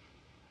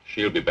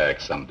 She'll be back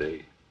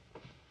someday.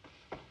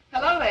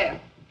 Hello there.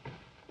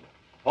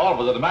 Paul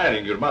was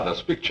admiring your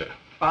mother's picture.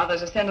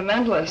 Father's a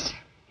sentimentalist.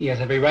 He has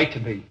every right to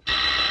be.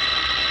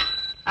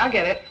 I'll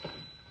get it.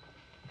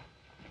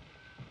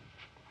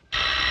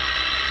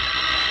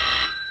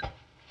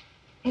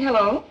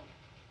 Hello?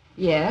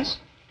 Yes?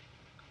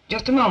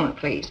 Just a moment,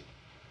 please.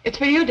 It's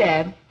for you,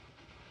 Dad.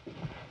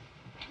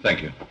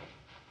 Thank you.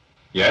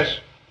 Yes?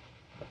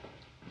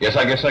 Yes,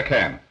 I guess I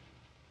can.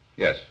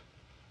 Yes.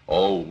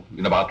 Oh,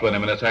 in about 20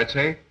 minutes, I'd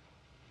say.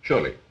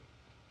 Surely.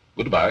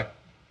 Goodbye.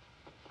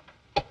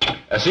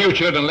 I'll see you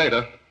children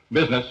later.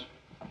 Business.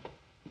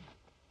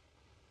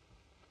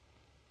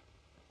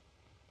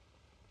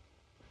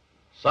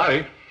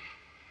 Sorry.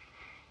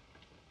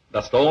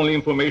 That's the only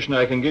information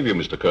I can give you,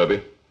 Mr.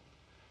 Kirby.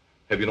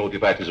 Have you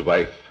notified his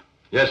wife?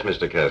 Yes,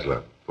 Mr.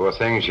 Kessler. Poor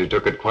thing, she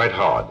took it quite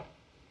hard.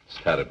 It's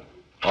terrible.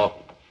 Oh.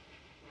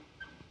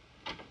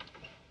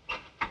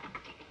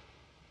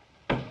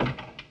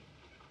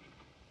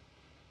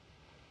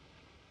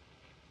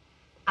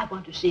 I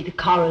want to see the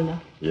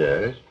coroner.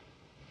 Yes?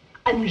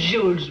 I'm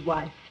Jules'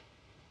 wife.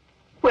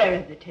 Where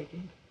have they taken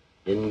him?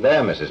 In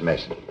there, Mrs.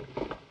 Mason.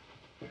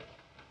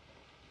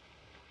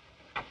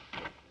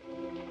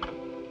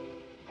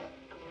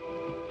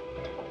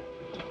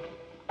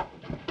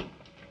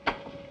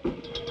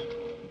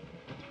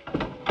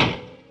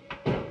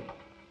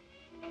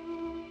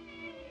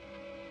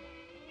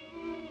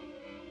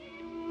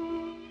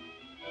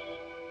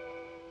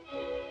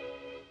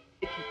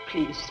 If you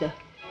please, sir,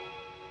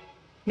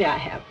 may I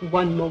have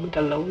one moment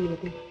alone with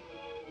him?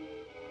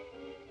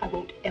 I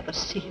won't ever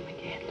see him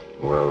again.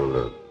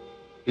 Well,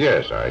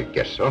 yes, I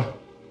guess so.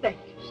 Thank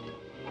you, sir.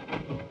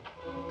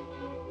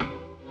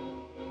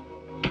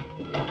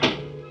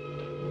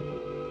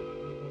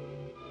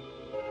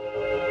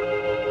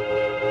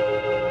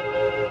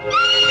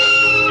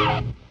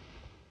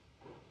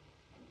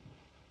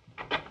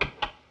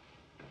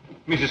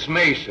 Mrs.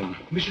 Mason.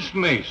 Mrs.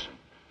 Mason.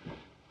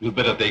 You'd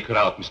better take her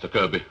out, Mr.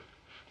 Kirby.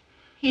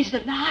 He's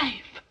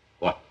alive.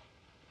 What?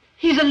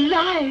 He's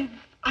alive.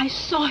 I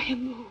saw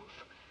him move.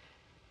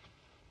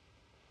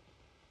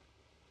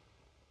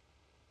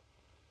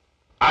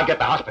 I'll get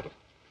the hospital.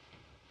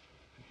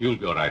 You'll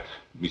be all right,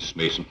 Mrs.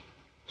 Mason.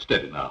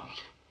 Steady now.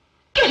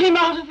 Get him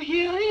out of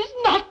here. He's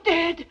not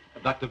dead. The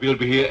doctor will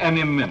be here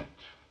any minute.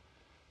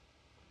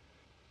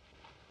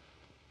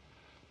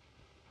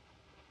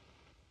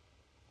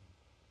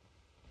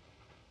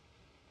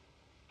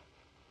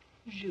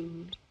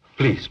 Jules.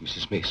 Please,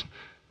 Mrs. Mason.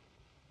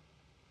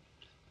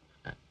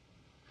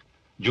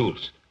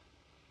 Jules,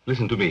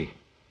 listen to me.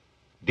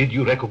 Did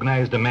you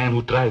recognize the man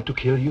who tried to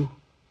kill you?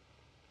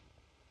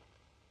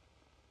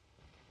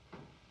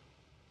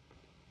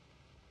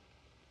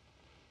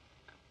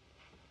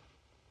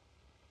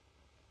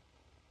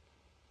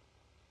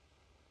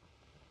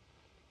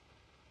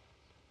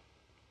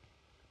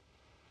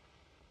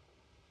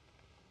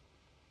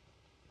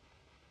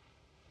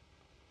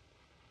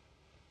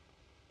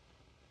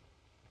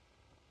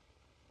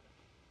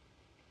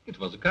 It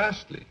was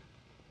ghastly.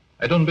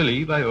 I don't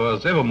believe I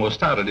was ever more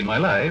startled in my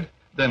life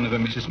than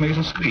when Mrs.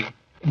 Mason screamed.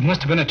 It must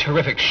have been a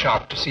terrific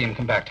shock to see him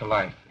come back to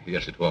life.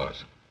 Yes, it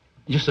was.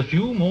 Just a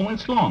few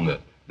moments longer,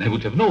 they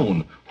would have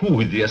known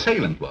who the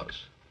assailant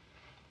was.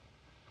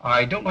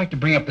 I don't like to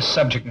bring up the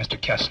subject, Mr.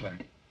 Kessler,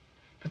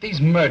 but these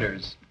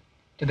murders,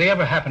 did they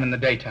ever happen in the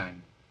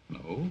daytime?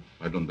 No,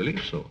 I don't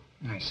believe so.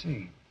 I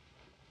see.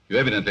 You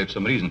evidently have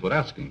some reason for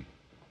asking.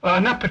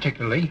 Not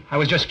particularly. I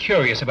was just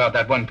curious about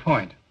that one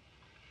point.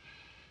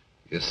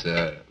 Yes,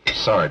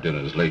 sorry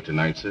dinner is late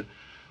tonight, sir.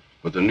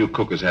 But the new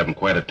cook is having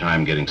quite a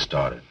time getting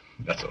started.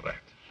 That's all right.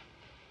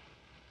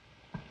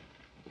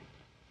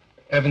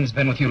 Evan's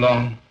been with you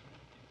long?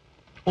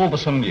 Over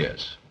some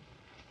years.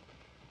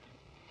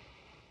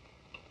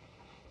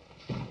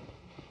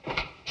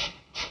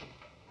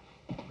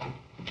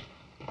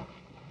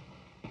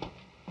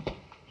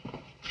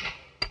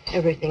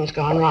 Everything's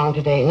gone wrong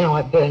today. Now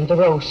I burned the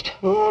roast.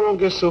 Oh, don't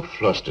get so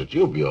flustered.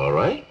 You'll be all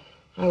right.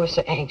 I was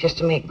so anxious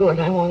to make good,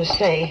 I want to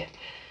stay.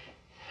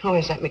 Oh,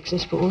 where's that mixing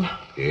spoon?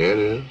 Here it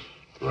is.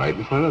 Right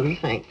in front of you.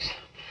 Thanks.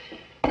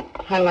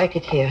 I like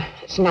it here.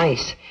 It's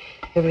nice.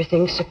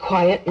 Everything's so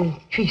quiet and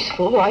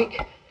peaceful,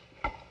 like.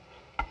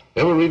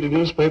 Ever read the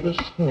newspapers?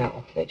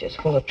 No, they're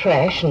just full of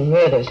trash and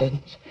murders and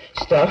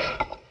stuff.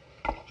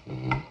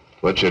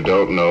 What you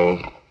don't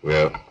know,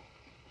 well,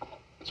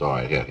 it's all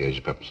right. Here's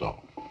your pepper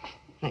salt.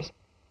 Thanks.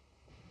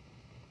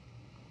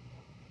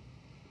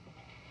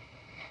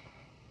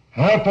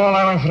 Well, Paul,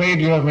 I'm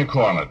afraid you have me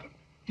cornered.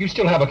 You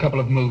still have a couple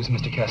of moves,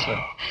 Mr. Kessler.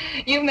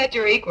 You've met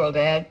your equal,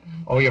 Dad.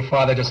 Oh, your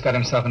father just got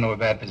himself into a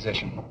bad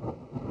position.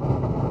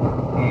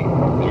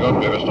 You're going to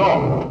be a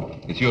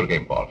storm. It's your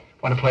game, Paul.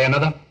 Want to play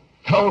another?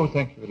 No,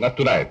 thank you. Not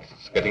tonight.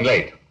 It's getting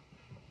late.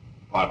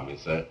 Pardon me,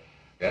 sir.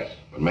 Yes?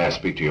 But may I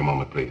speak to you a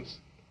moment, please?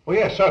 Oh,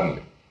 yes,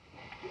 certainly.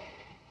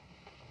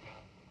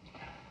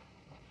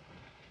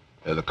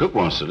 The cook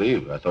wants to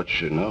leave. I thought you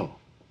should know.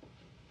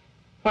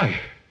 Why?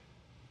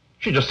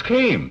 She just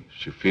came.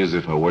 She feels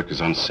as if her work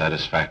is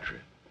unsatisfactory.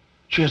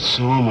 She had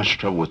so much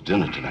trouble with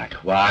dinner tonight.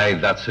 Why,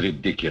 that's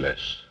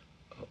ridiculous.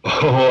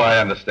 Oh, I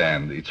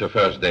understand. It's her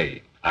first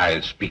day.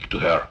 I'll speak to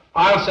her.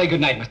 I'll say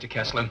good night, Mr.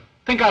 Kessler.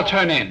 Think I'll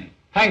turn in.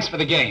 Thanks for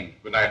the game.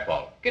 Good night,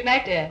 Paul. Good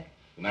night, Dad.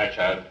 Good night,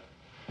 child.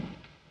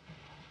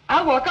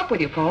 I'll walk up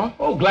with you, Paul.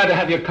 Oh, glad to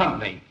have your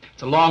company.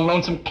 It's a long,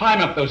 lonesome climb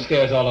up those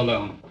stairs all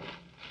alone.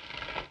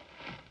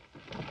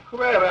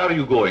 Where are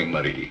you going,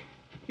 Marie?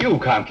 You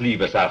can't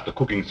leave us after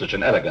cooking such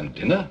an elegant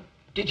dinner.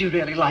 Did you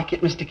really like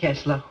it, Mr.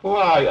 Kessler?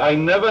 Why, I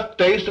never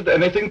tasted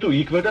anything to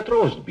equal that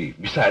roast beef.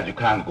 Besides, you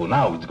can't go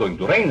now. It's going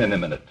to rain in a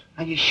minute.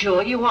 Are you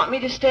sure you want me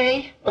to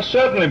stay?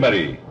 Certainly,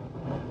 Marie.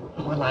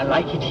 Well, I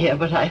like it here,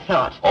 but I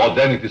thought... Oh,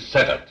 then it is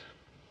settled.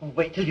 Oh,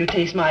 wait till you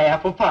taste my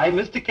apple pie,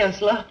 Mr.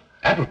 Kessler.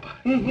 Apple pie?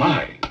 Mm-hmm.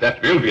 My,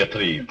 that will be a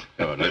treat.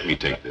 Oh, let me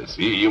take this.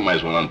 You might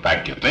as well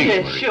unpack your things,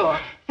 Yes, Marie. sure.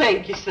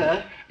 Thank you,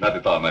 sir. Not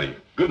at all, Marie.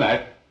 Good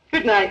night.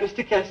 Good night,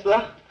 Mr.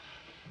 Kessler.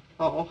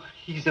 Oh,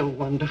 he's a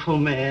wonderful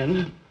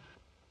man.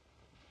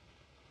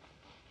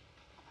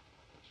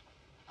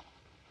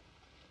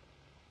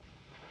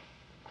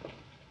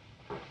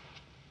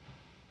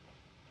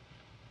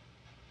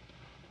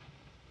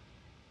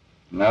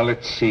 Now,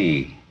 let's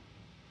see.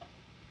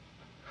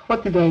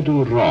 What did I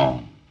do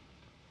wrong?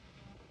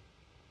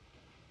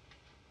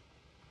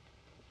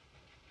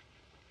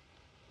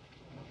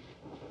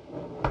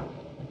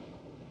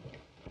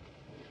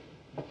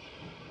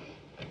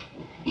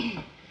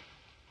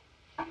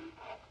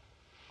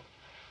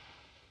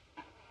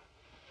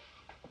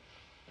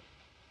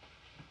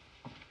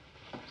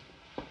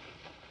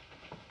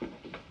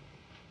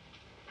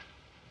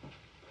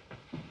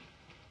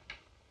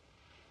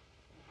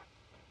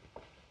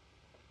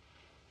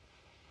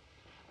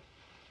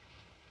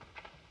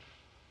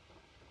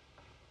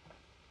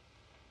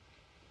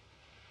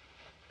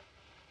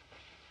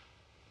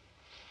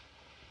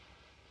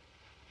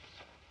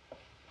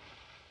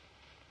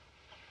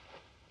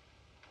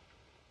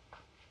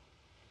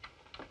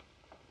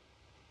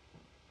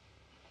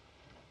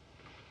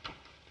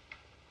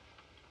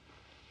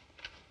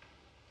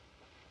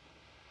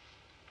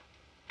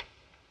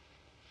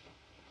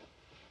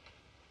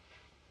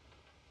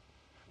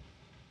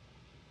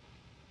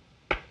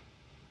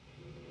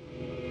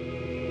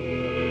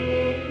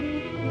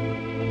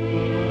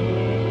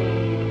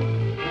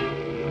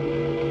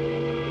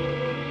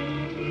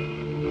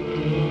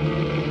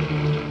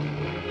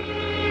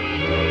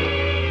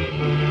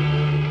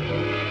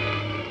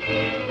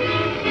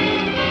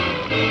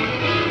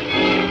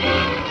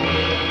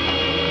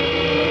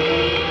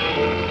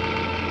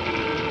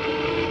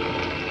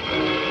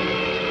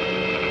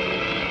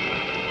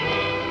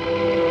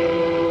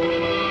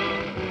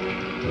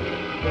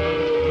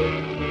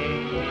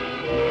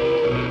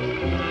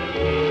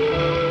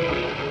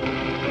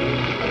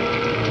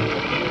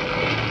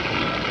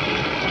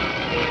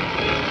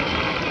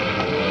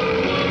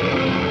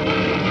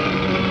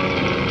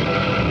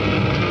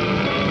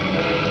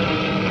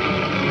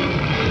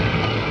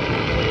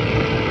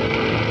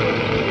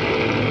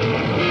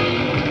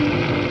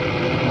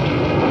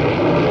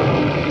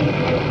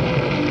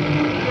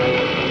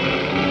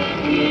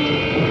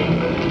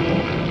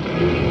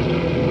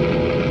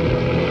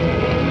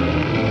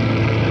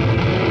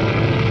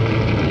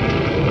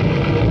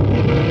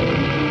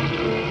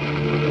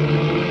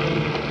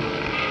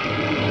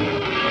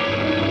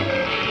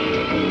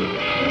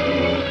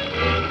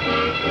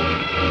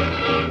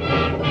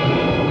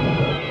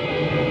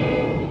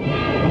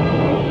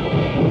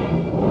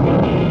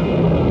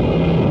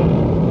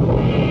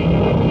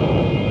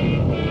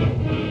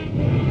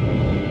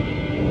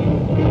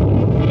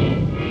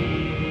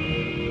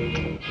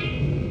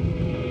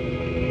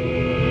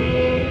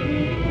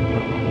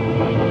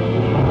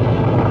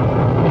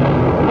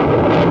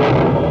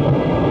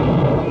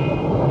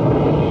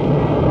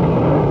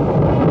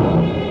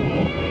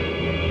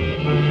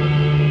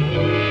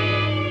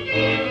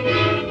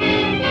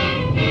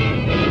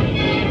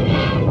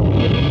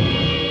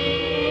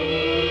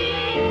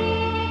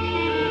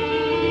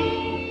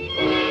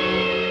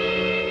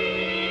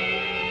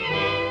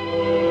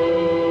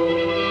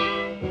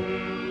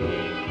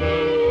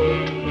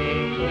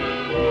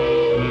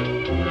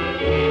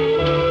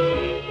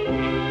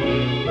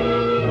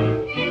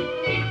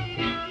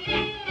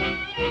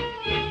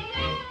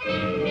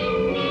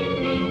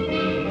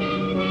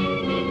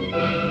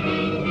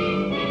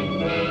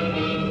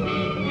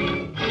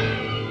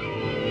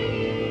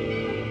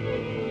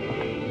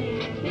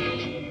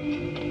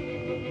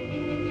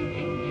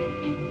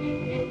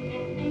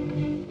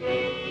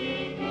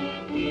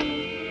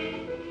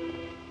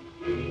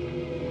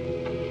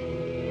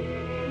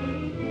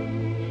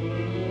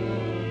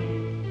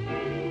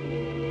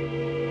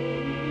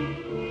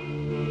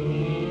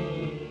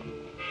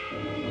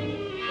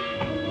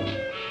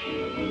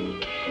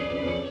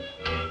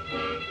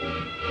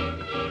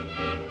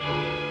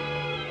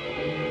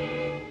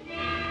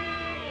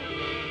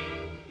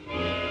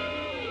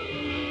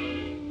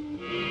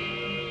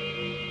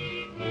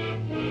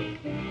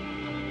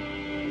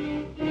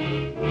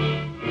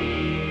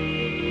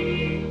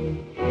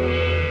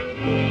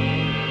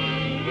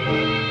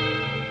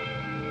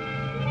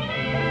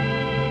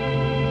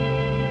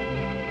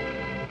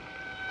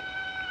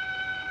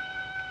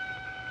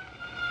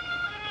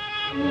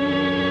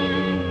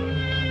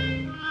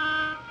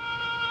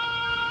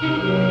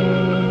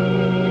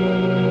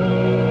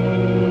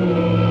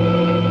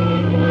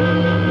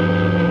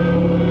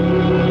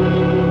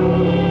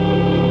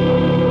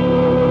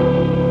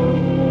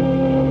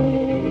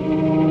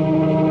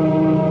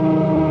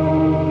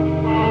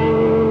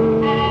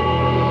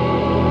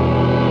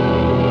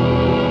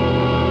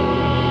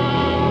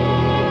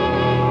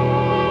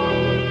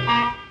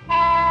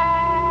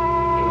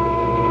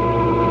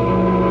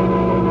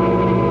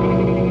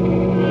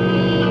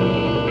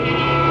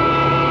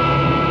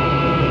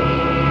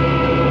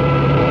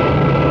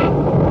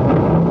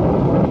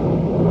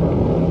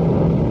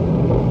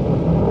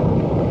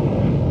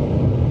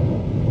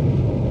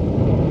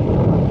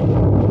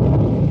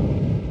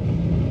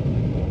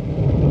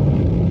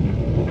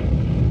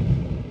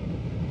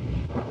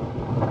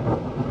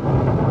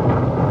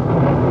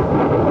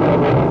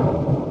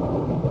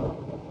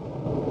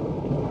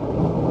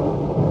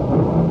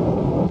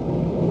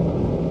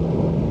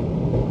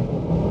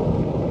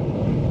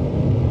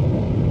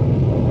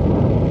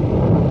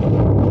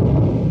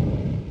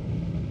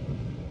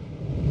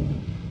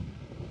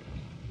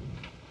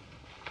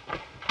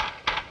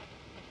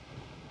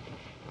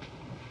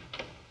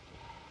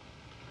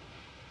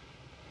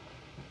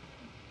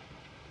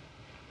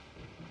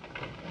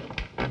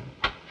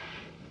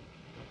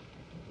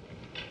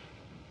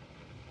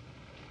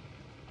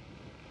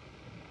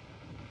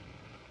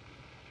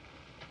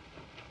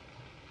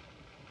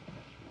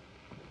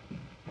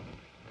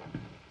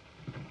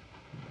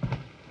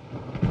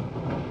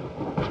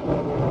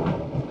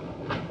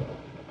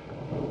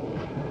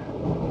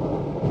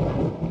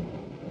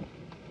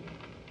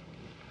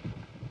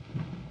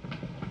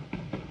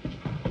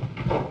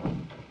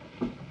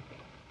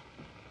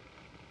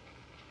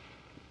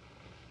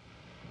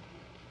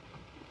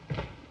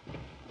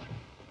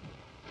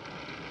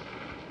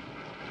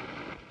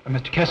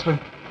 Mr. Kessler?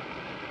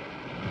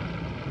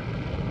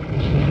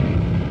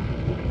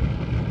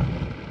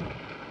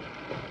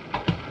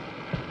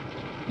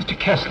 Mr.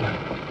 Kessler,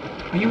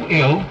 are you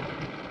ill?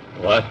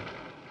 What?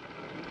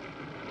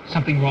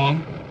 Something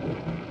wrong?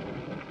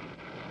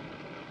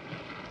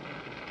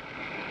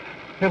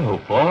 Hello,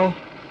 Paul.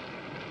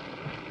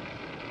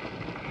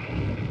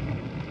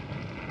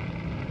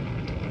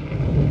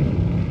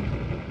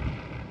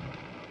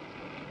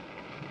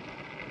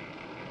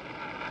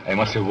 I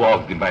must have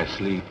walked in my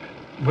sleep.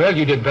 Well,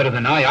 you did better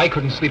than I. I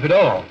couldn't sleep at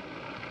all.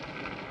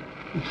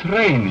 It's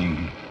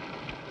raining.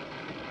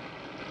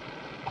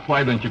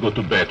 Why don't you go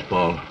to bed,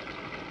 Paul?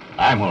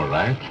 I'm all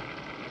right.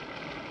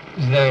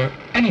 Is there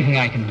anything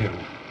I can do?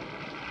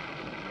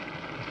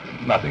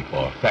 Nothing,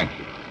 Paul. Thank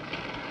you.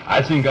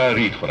 I think I'll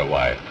read for a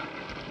while.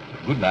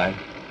 Good night.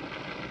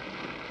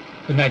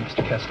 Good night,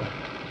 Mr. Kessler.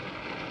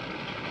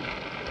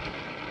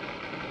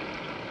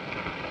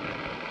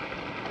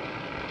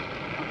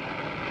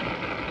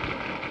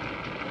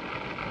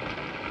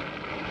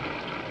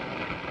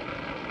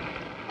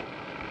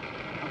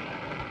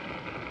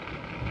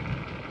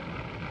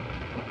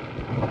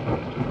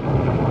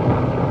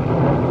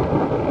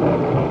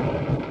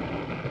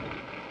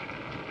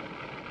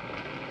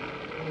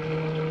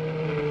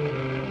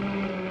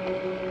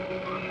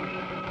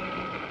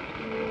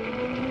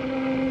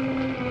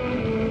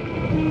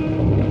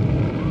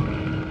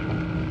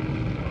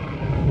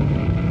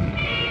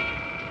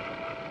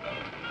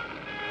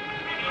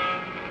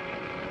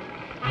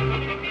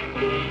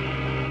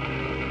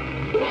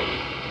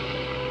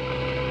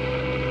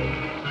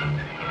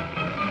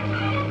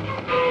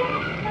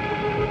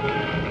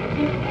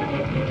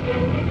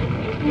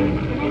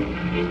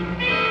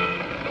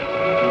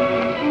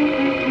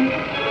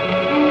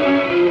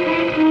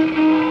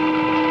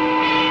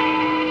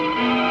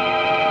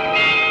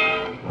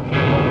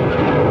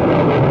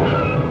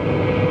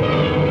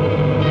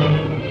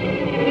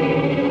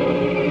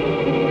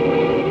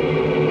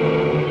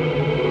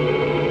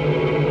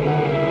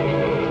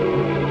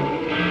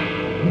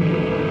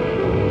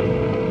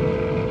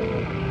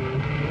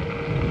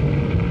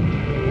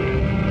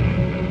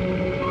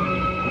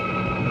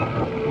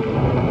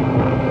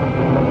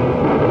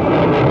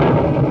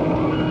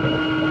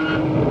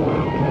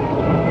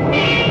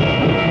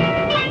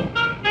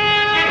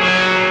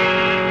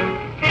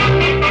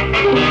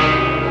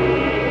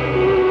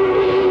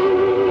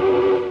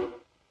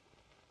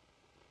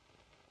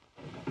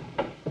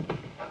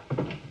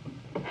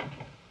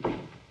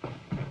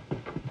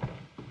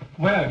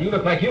 Well, you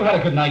look like you had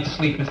a good night's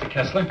sleep, Mr.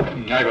 Kessler.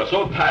 I was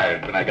so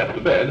tired when I got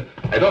to bed,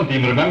 I don't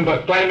even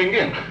remember climbing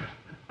in.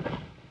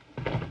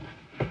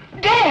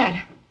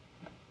 Dad!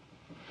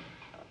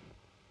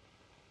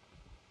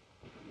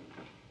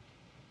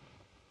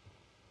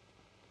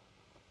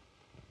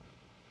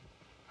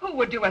 Who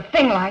would do a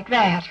thing like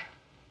that?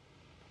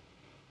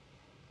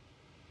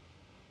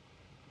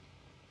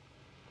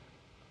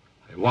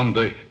 I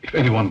wonder if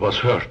anyone was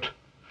hurt.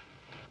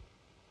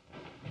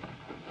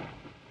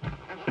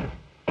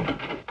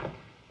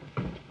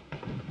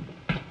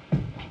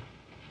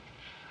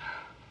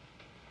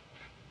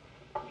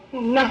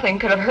 Nothing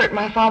could have hurt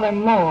my father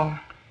more.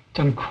 It's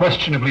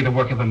unquestionably the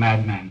work of a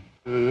madman.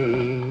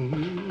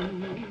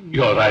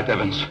 You all right,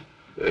 Evans?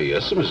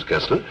 Yes, sir, Mr.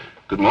 Kessler.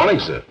 Good morning,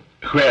 sir.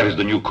 Where is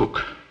the new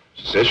cook?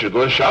 She says she'll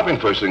go shopping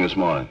first thing this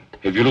morning.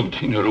 Have you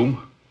looked in her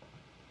room?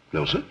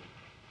 No, sir.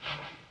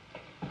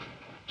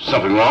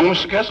 Something wrong,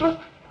 Mr. Kessler?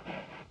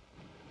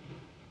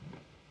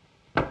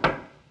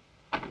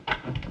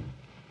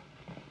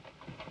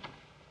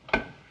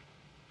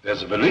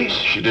 There's a valise.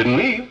 She didn't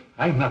leave.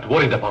 I'm not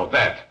worried about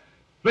that.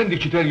 When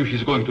did she tell you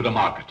she's going to the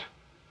market?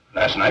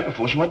 Last night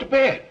before she went to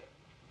bed.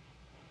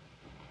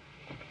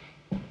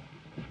 Do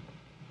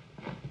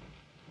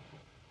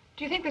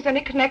you think there's any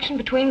connection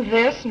between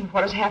this and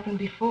what has happened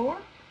before?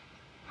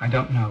 I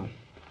don't know.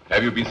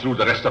 Have you been through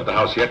the rest of the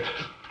house yet?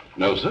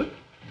 No, sir.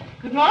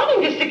 Good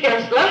morning, Mr.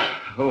 Kessler.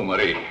 Oh,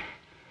 Marie.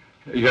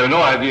 You have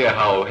no idea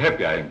how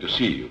happy I am to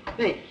see you.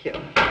 Thank you.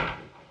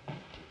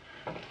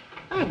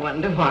 I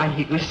wonder why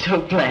he was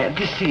so glad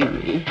to see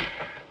me.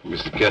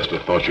 Mr. Kessler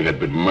thought you had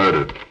been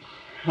murdered.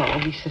 Oh,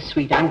 he's so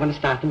sweet. I'm going to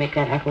start to make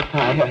that apple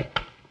pie.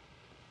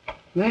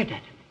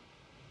 Murdered?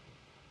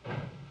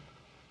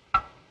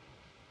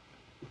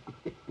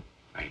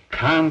 I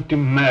can't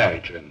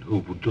imagine who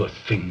would do a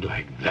thing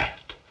like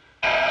that.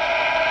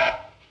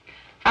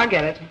 I'll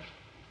get it.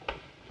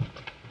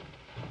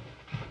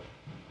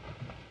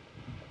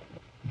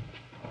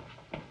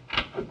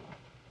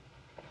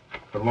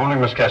 Good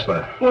morning, Miss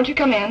Kessler. Won't you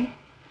come in?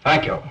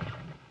 Thank you.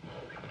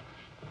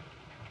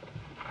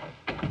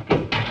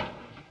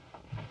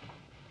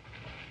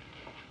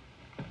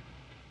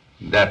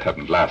 That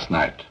happened last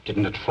night.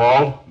 Didn't it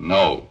fall?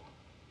 No.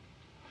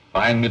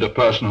 Find me the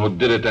person who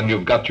did it and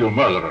you've got your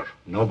murderer.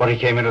 Nobody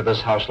came into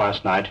this house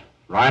last night.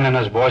 Ryan and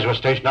his boys were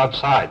stationed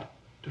outside.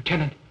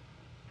 Lieutenant.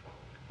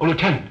 Oh,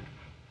 Lieutenant.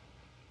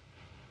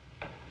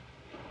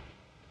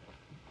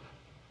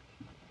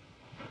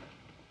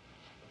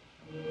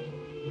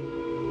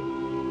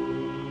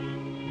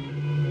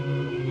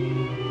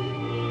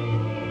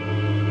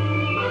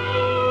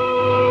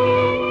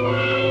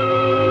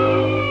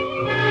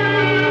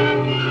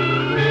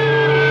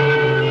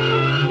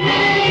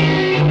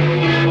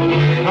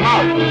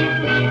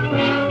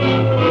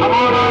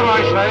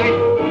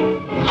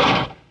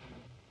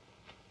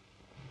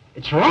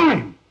 It's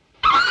rhyme.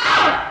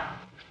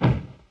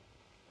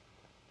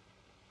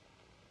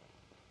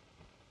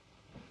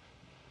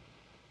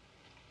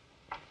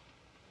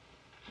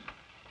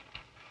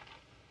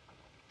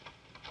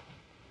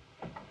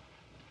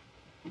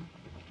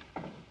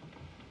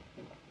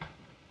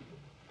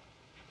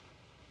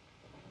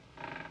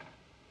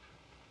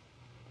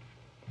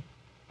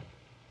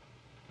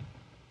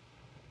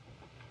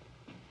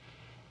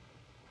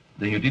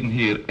 Then you didn't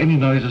hear any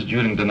noises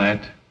during the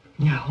night?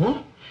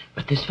 No,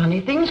 but there's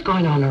funny things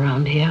going on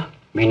around here.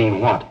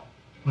 Meaning what?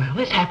 Well,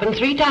 it's happened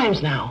 3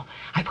 times now.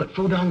 I put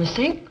food on the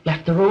sink,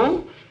 left the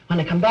room. When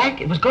I come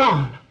back, it was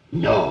gone.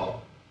 No.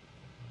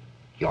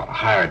 You ought to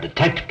hire a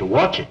detective to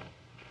watch it.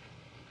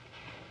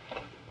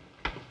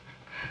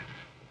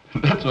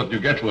 That's what you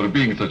get for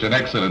being such an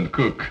excellent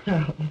cook.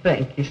 Oh,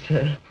 thank you,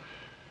 sir.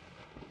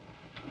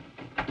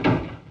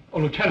 Oh,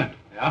 Lieutenant.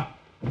 Yeah?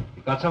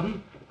 You got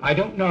something? I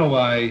don't know.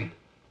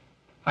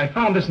 I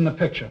found this in the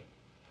picture.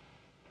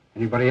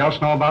 Anybody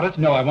else know about it?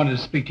 No, I wanted to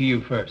speak to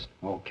you first.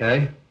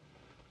 Okay.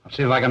 I'll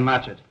see if I can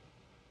match it.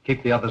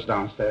 Keep the others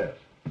downstairs.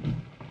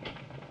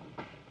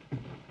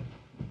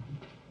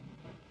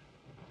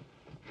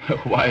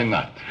 Why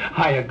not?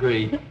 I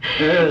agree.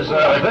 Is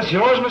this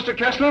yours, Mr.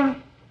 Kessler?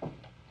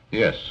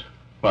 Yes.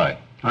 Why?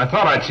 I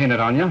thought I'd seen it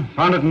on you.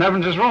 Found it in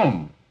Evans's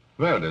room.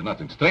 Well, there's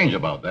nothing strange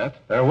about that.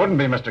 There wouldn't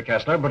be, Mr.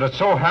 Kessler, but it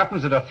so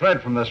happens that a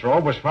thread from this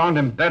robe was found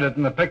embedded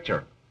in the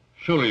picture.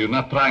 Surely you're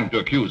not trying to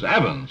accuse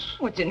Evans.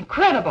 Oh, it's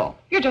incredible.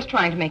 You're just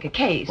trying to make a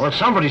case. Well,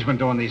 somebody's been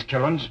doing these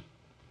killings.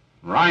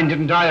 Ryan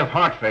didn't die of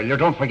heart failure.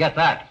 Don't forget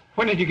that.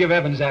 When did you give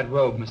Evans that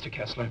robe, Mr.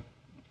 Kessler?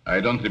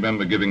 I don't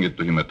remember giving it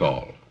to him at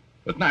all.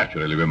 But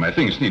naturally, when my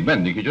things need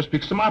mending, he just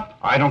picks them up.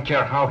 I don't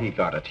care how he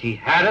got it. He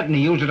had it and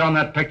he used it on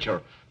that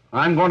picture.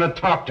 I'm going to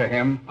talk to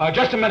him.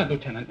 Just a minute,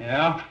 Lieutenant.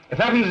 Yeah? If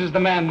Evans is the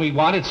man we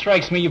want, it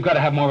strikes me you've got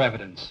to have more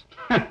evidence.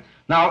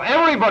 Now,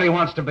 everybody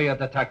wants to be a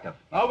detective.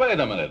 Now, wait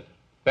a minute.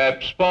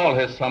 Perhaps Paul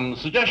has some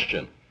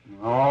suggestion.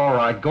 All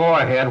right, go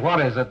ahead. What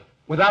is it?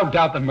 Without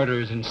doubt, the murderer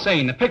is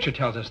insane. The picture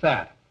tells us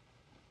that.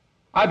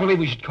 I believe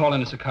we should call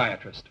in a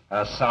psychiatrist.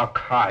 A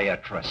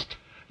psychiatrist?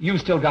 You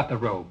still got the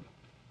robe.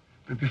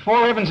 But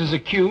before Evans is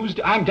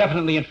accused, I'm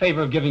definitely in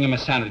favor of giving him a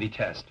sanity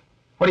test.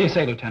 What do you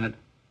say, Lieutenant?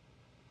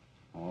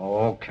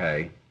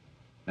 Okay.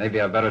 Maybe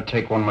I better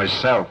take one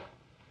myself.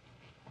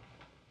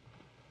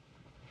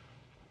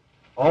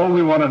 All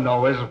we want to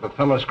know is if the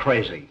fellow's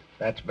crazy.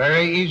 That's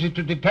very easy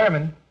to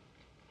determine.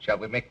 Shall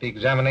we make the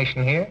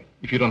examination here?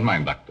 If you don't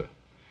mind, Doctor.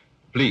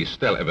 Please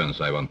tell Evans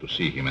I want to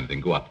see him and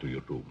then go up to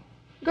your room.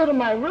 Go to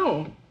my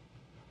room.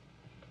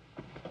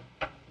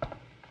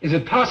 Is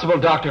it possible,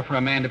 Doctor, for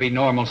a man to be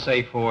normal,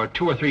 say, for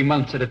 2 or 3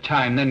 months at a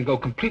time, then go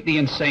completely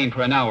insane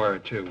for an hour or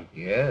 2?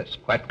 Yes,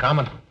 quite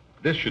common.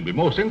 This should be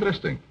most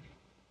interesting.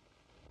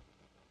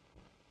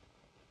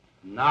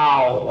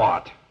 Now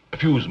what? A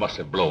fuse must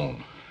have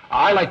blown.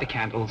 I light the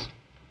candles.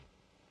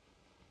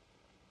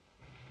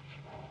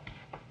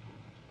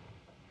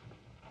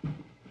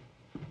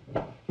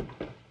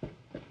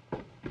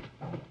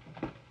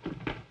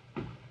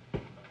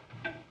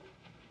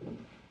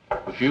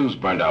 The fuse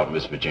burned out,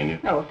 Miss Virginia.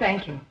 Oh,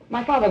 thank you.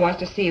 My father wants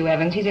to see you,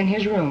 Evans. He's in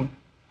his room.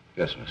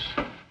 Yes,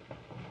 miss.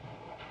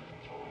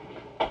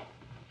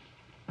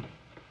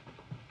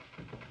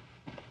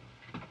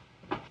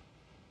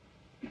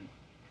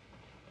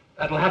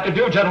 That'll have to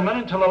do, gentlemen,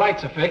 until the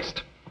lights are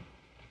fixed.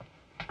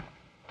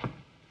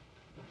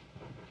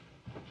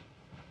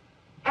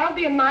 I'll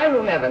be in my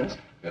room, Evans.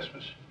 Yes,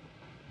 miss.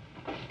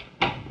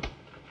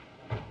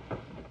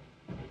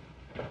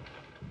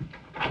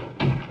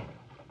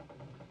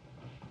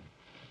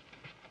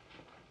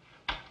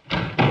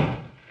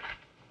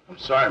 I'm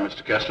sorry,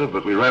 Mr. Kessler,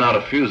 but we ran out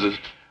of fuses.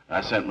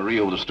 I sent Marie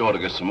over to the store to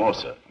get some more,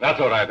 sir. That's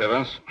all right,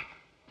 Evans.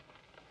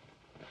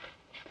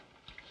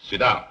 Sit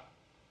down.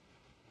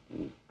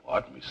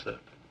 Pardon me, sir.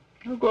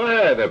 Oh, go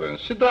ahead,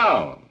 Evans. Sit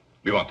down.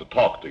 We want to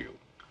talk to you.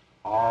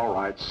 All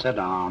right, sit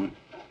down.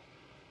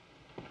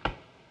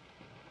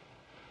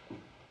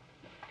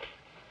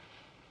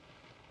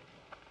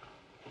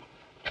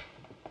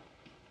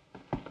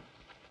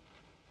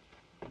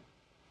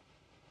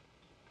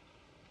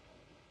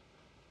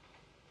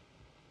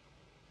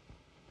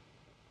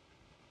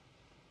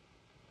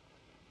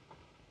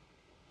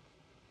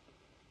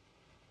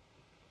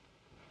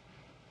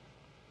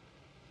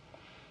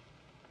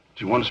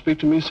 Do you want to speak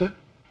to me, sir?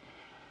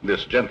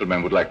 This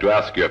gentleman would like to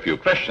ask you a few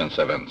questions,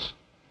 Evans.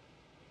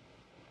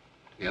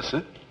 Yes, sir.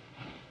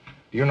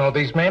 Do you know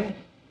these men?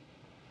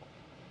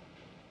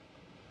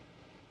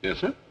 Yes,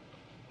 sir.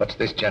 What's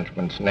this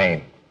gentleman's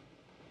name?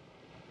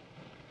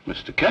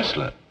 Mr.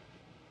 Kessler.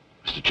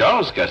 Mr.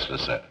 Charles Kessler,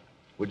 sir.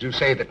 Would you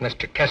say that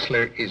Mr.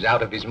 Kessler is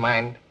out of his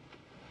mind?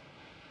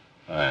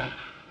 I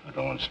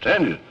don't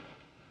understand you.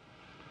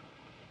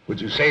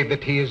 Would you say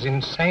that he is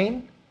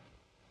insane?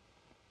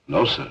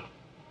 No, sir.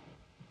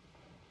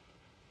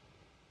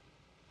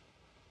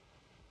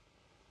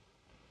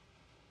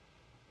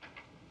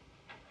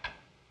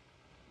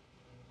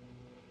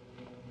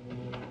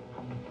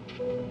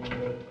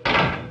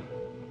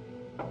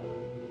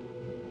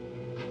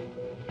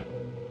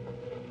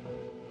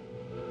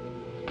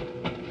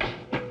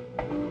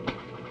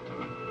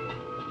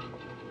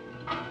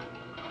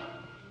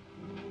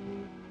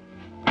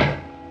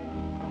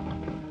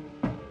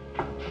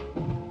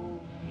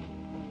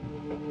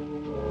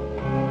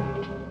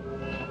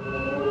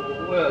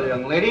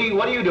 young lady.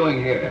 What are you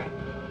doing here?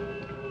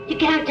 You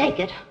can't take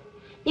it.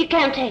 You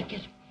can't take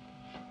it.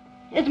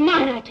 It's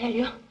mine, I tell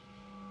you.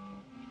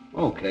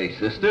 Okay,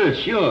 sister,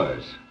 it's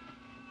yours.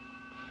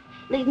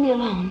 Leave me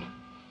alone.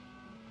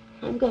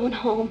 I'm going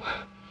home.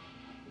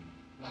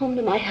 Home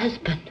to my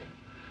husband.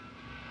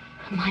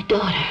 And my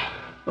daughter.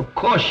 Of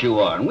course you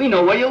are, and we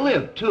know where you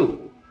live,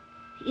 too.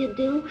 You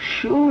do?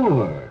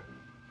 Sure.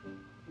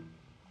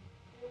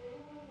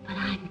 But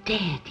I'm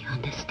dead, you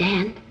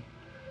understand?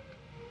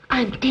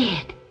 I'm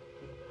dead.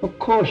 Of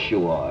course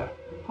you are.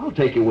 I'll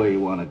take you where you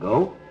want to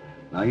go.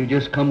 Now you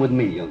just come with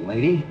me, young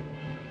lady.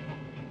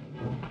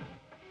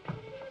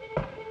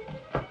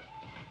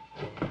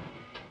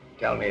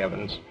 Tell me,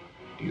 Evans,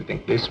 do you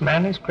think this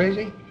man is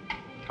crazy?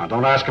 Now,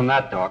 don't ask him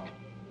that, Doc.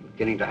 I'm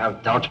beginning to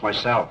have doubts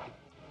myself.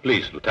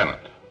 Please,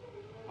 Lieutenant.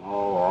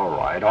 Oh, all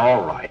right,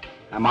 all right.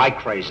 Am I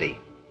crazy?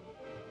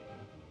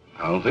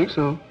 I don't think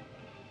so.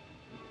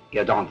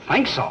 You don't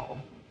think so?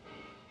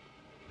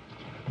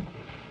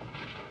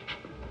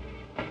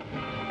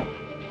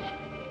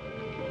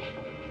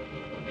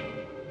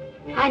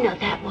 I know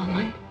that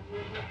woman.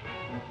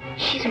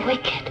 She's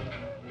wicked.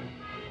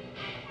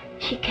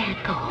 She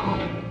can't go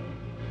home.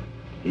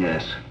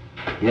 Yes.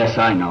 Yes,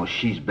 I know.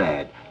 She's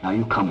bad. Now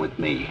you come with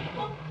me.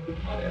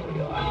 There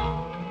we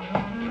are.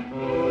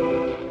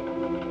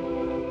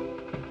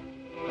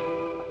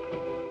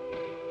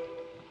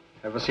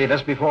 Ever see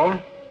this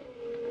before?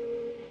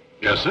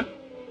 Yes, sir.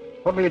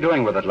 What were you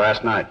doing with it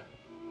last night?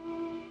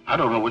 I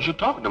don't know what you're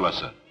talking about,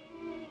 sir.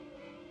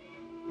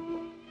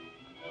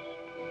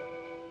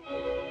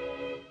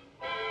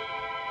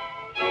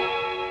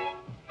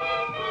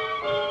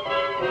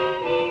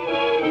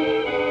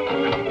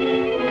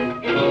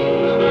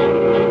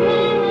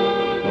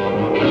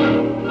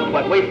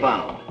 What we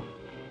found.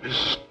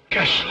 Miss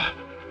Kessler.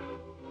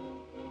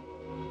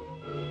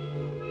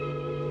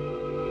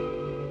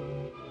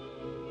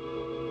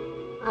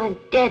 I'm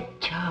dead,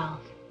 Charles.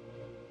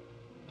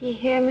 Do you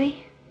hear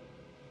me?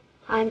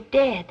 I'm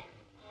dead.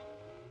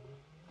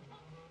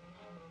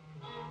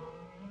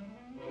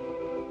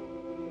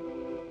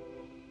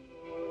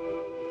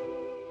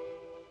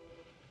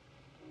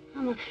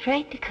 I'm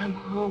afraid to come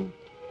home.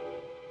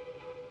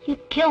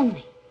 You'd kill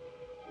me.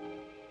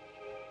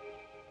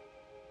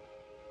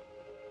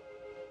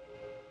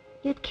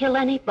 You'd kill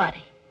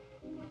anybody.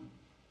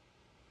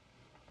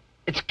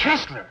 It's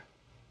Kessler.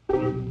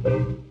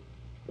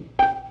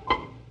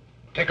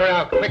 Take her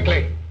out,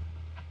 quickly.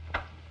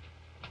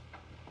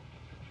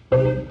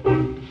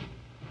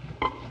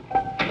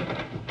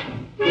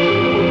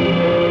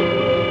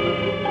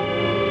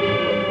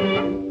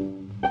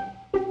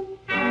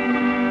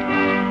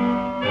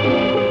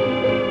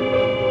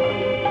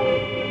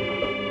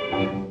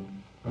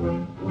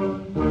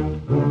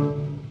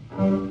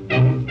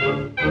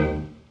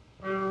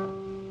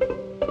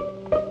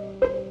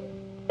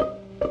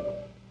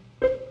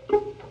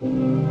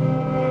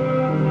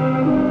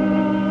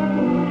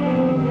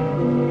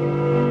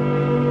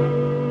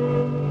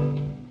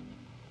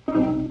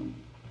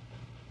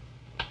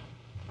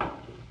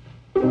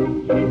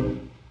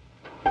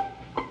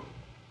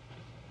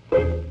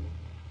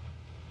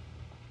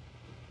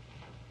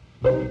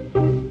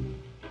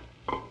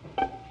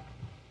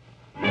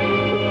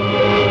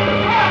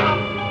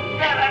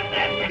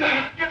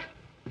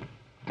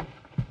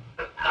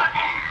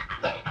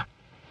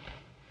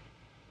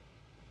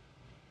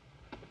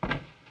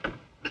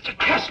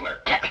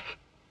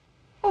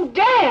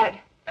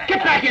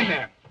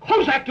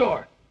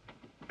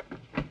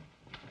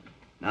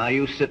 Now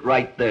you sit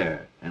right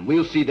there, and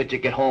we'll see that you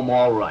get home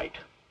all right.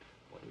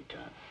 What do we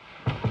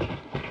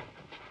turn?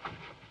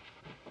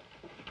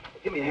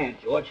 Give me a hand,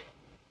 George.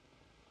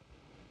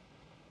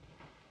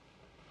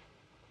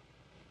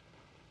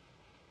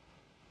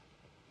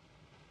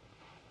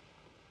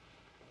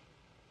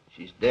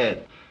 She's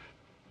dead.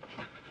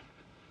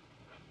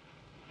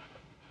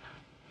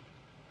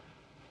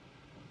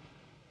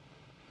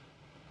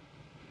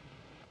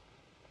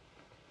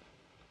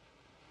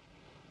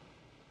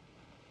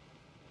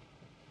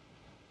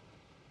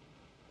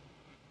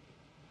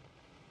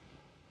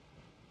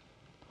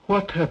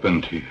 What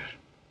happened here?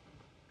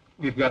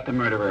 We've got the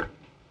murderer.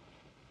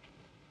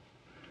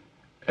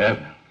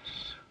 Evans.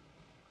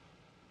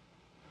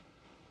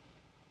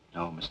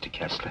 No, Mr.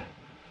 Kessler.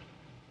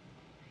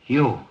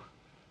 You.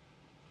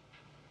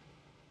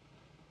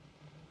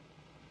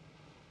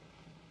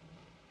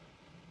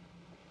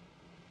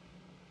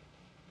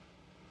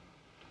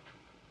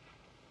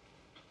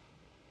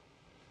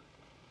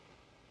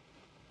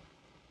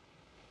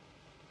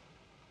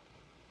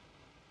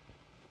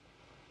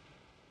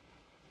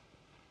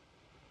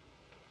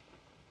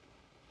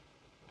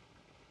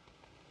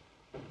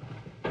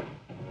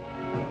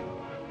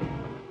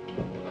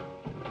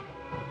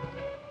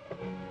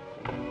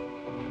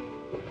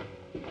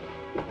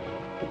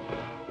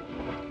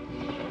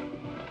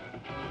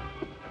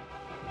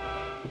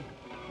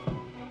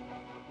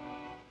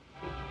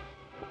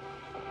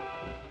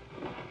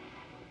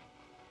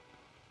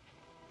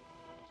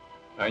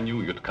 I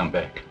knew you'd come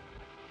back.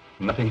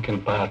 Nothing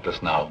can part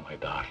us now, my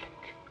darling.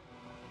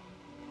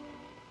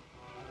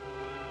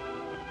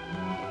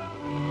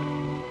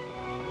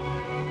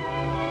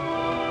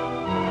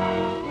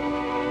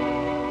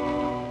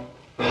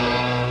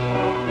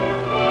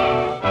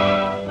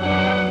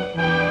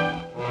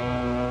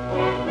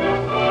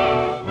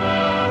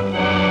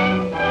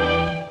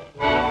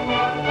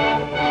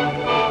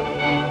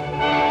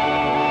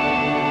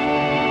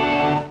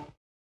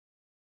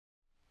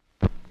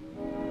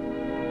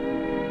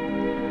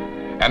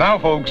 And now,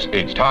 folks,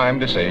 it's time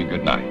to say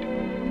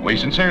goodnight. We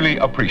sincerely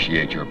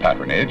appreciate your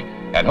patronage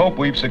and hope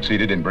we've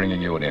succeeded in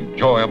bringing you an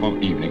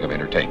enjoyable evening of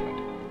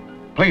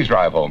entertainment. Please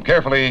drive home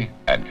carefully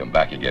and come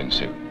back again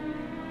soon.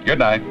 Good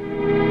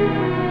night.